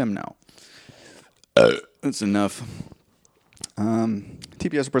don't like them now. That's enough.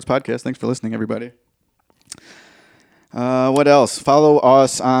 TPS Reports Podcast. Thanks for listening, everybody. What else? Follow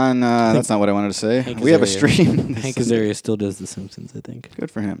us on... that's not what I wanted to say. We have a stream. Hank Azaria still does The Simpsons, I think. Good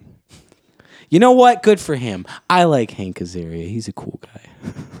for him. You know what? Good for him. I like Hank Azaria. He's a cool guy.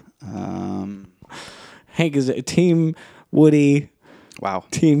 Hank Azaria. Team Woody. Wow.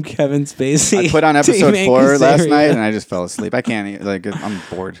 Team Kevin Spacey. I put on episode Team 4 Hank last Azaria. night, and I just fell asleep. I can't... I'm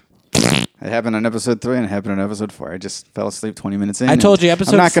bored. It happened on episode 3 and it happened on episode 4. I just fell asleep 20 minutes in. I told you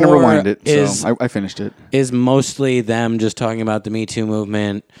episode 4 I'm not going to rewind it, so I finished it. Is mostly them just talking about the Me Too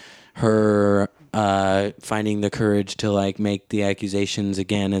movement, her finding the courage to make the accusations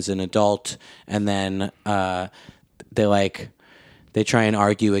again as an adult, and then they try and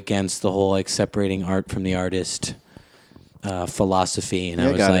argue against the whole separating art from the artist philosophy, and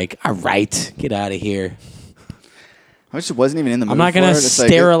I was like, all right, get out of here. I wish it wasn't even in the mood. I'm not going gonna to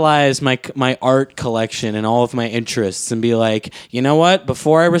sterilize my art collection and all of my interests and be like, you know what?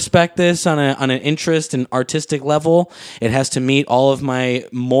 Before I respect this on an interest and artistic level, it has to meet all of my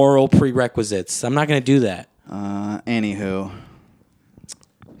moral prerequisites. I'm not gonna do that. Anywho,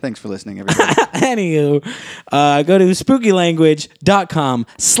 thanks for listening, everybody. Anywho, go to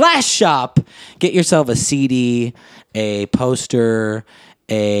spookylanguage.com/shop. Get yourself a CD, a poster,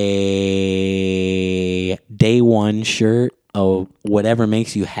 a day one shirt, a whatever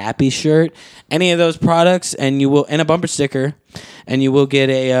makes you happy shirt, any of those products, and a bumper sticker, and you will get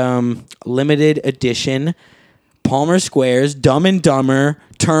a limited edition Palmer Squares Dumb and Dumber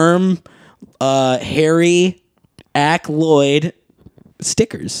term Harry Ack Lloyd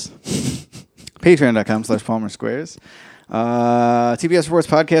stickers. Patreon.com/Palmer Squares. TPS Reports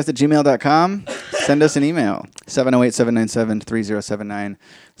Podcast at gmail.com. Send us an email. 708-797-3079.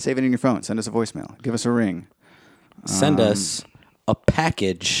 Save it in your phone. Send us a voicemail. Give us a ring. Send us a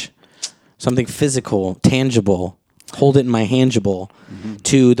package. Something physical, tangible. Hold it in my handable.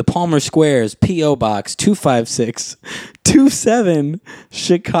 To the Palmer Squares, P.O. Box 25627,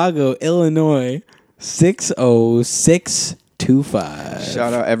 Chicago, Illinois 60625.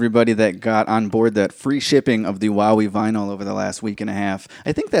 Shout out everybody that got on board that free shipping of the Wowie vinyl over the last week and a half.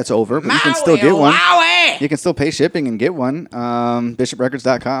 I think that's over, but you can still get one. You can still pay shipping and get one.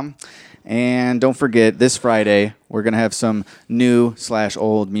 BishopRecords.com. And don't forget, this Friday, we're going to have some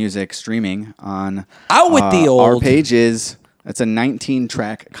new/old music streaming on Out with the old. Our pages. It's a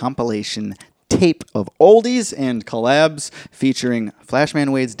 19-track compilation tape of oldies and collabs featuring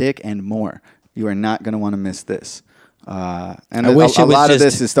Flashman Wade's Dick and more. You are not going to want to miss this. And a lot of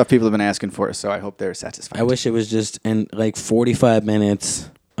this is stuff people have been asking for, so I hope they're satisfied. I wish it was just in like 45 minutes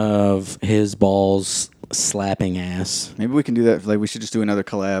of his balls slapping ass. Maybe we can do that. Like, we should just do another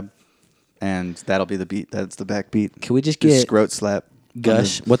collab, and that'll be the beat. That's the back beat. Can we just get scrote slap?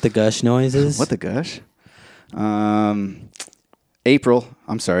 Gush? What the gush noise is? What the gush? April.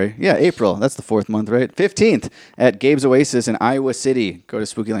 April. That's the 4th month, right? 15th at Gabe's Oasis in Iowa City. Go to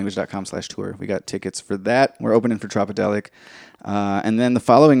spookylanguage.com/tour. We got tickets for that. We're opening for Tropodelic. And then the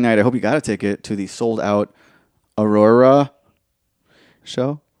following night, I hope you got a ticket to the sold-out Aurora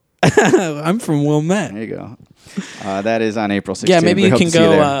show. I'm from Wilmette. There you go. That is on April 16th. Yeah, maybe you can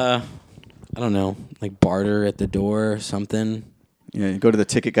go, I don't know, like barter at the door or something. Yeah, you go to the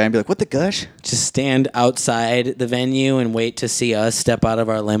ticket guy and be like, what the gush? Just stand outside the venue and wait to see us step out of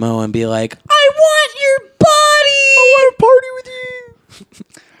our limo and be like, I want your body! I want to party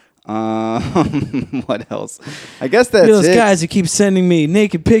with you! What else? I guess that's those it. guys who keep sending me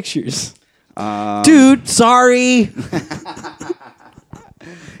naked pictures. Dude, sorry.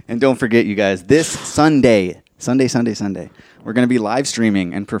 And don't forget, you guys, this Sunday, we're going to be live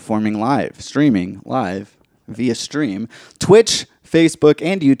streaming and performing streaming live via stream, Twitch, Facebook,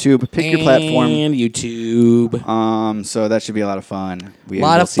 and YouTube. Pick your platform. And YouTube. So that should be a lot of fun. A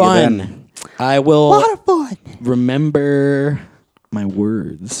lot of fun. I will remember my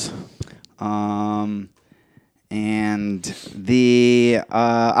words. And the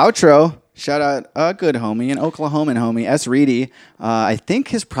outro, shout out a good homie, an Oklahoman homie, S. Reedy. I think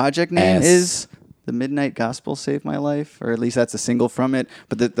his project name is The Midnight Gospel Saved My Life, or at least that's a single from it.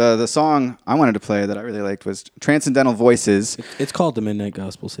 But the song I wanted to play that I really liked was Transcendental Voices. It's called The Midnight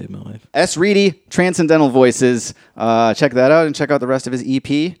Gospel Saved My Life. S. Reedy, Transcendental Voices. Check that out and check out the rest of his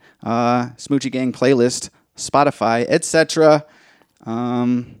EP, Smoochie Gang playlist, Spotify, etc.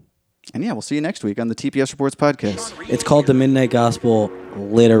 And yeah, we'll see you next week on the TPS Reports podcast. It's called The Midnight Gospel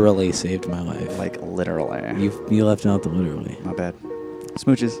Literally Saved My Life. Like literally. You left out the literally. My bad.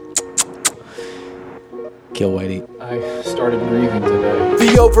 Smooches. Kill Whitey. I started grieving today.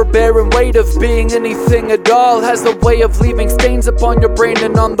 The overbearing weight of being anything at all has the way of leaving stains upon your brain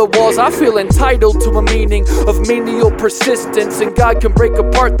and on the walls. I feel entitled to a meaning of menial persistence, and God can break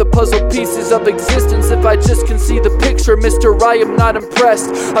apart the puzzle pieces of existence if I just can see the picture. Mister, I am not impressed.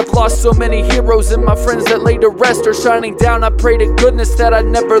 I've lost so many heroes, and my friends that lay to rest are shining down. I pray to goodness that I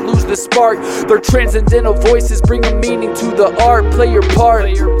never lose the spark. Their transcendental voices bring a meaning to the art. Play your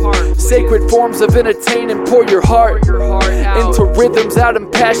part. Sacred forms of entertainment. Pour your heart into rhythms out in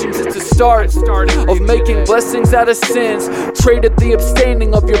passions. It's the start of making blessings out of sins. Traded the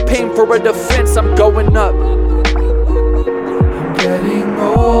abstaining of your pain for a defense. I'm going up. I'm getting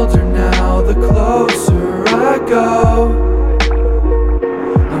older now, the closer I go.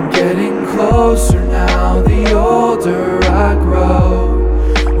 I'm getting closer now, the older I grow.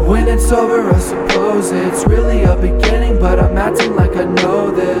 When it's over, I suppose it's really a beginning, but I'm acting like I know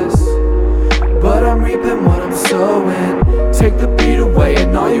this. but I'm reaping what I'm sowing. Take the beat away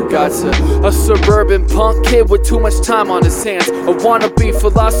and all you got to. A suburban punk kid with too much time on his hands. A wannabe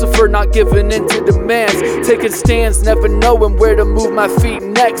philosopher not giving in to demands. Taking stands, never knowing where to move my feet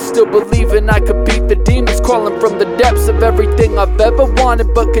next. Still believing I could beat the demons crawling from the depths of everything I've ever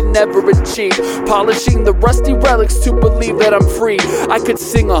wanted but could never achieve. Polishing the rusty relics to believe that I'm free. I could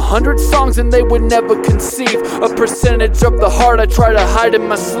sing 100 songs and they would never conceive a percentage of the heart I try to hide in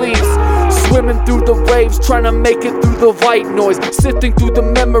my sleeves. Swimming through the waves, trying to make it through the white noise. Sifting through the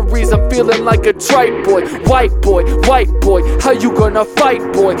memories, I'm feeling like a trite boy. White boy, how you gonna fight,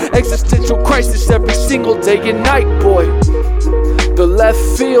 boy? Existential crisis every single day and night, boy. The left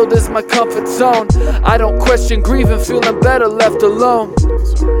field is my comfort zone. I don't question grieving, feeling better left alone.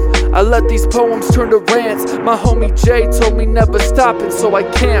 I let these poems turn to rants. My homie Jay told me never stopping, so I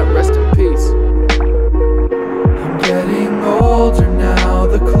can't. Rest in peace. I'm getting older now,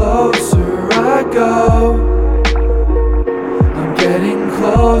 the closer I go. I'm getting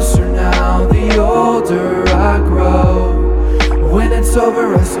closer now, the older I grow. When it's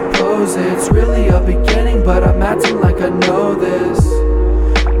over, I suppose it's really a beginning, but I'm acting like I know this.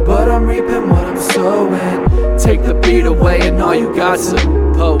 But I'm reaping what I'm sowing. Take the beat away and all you got to.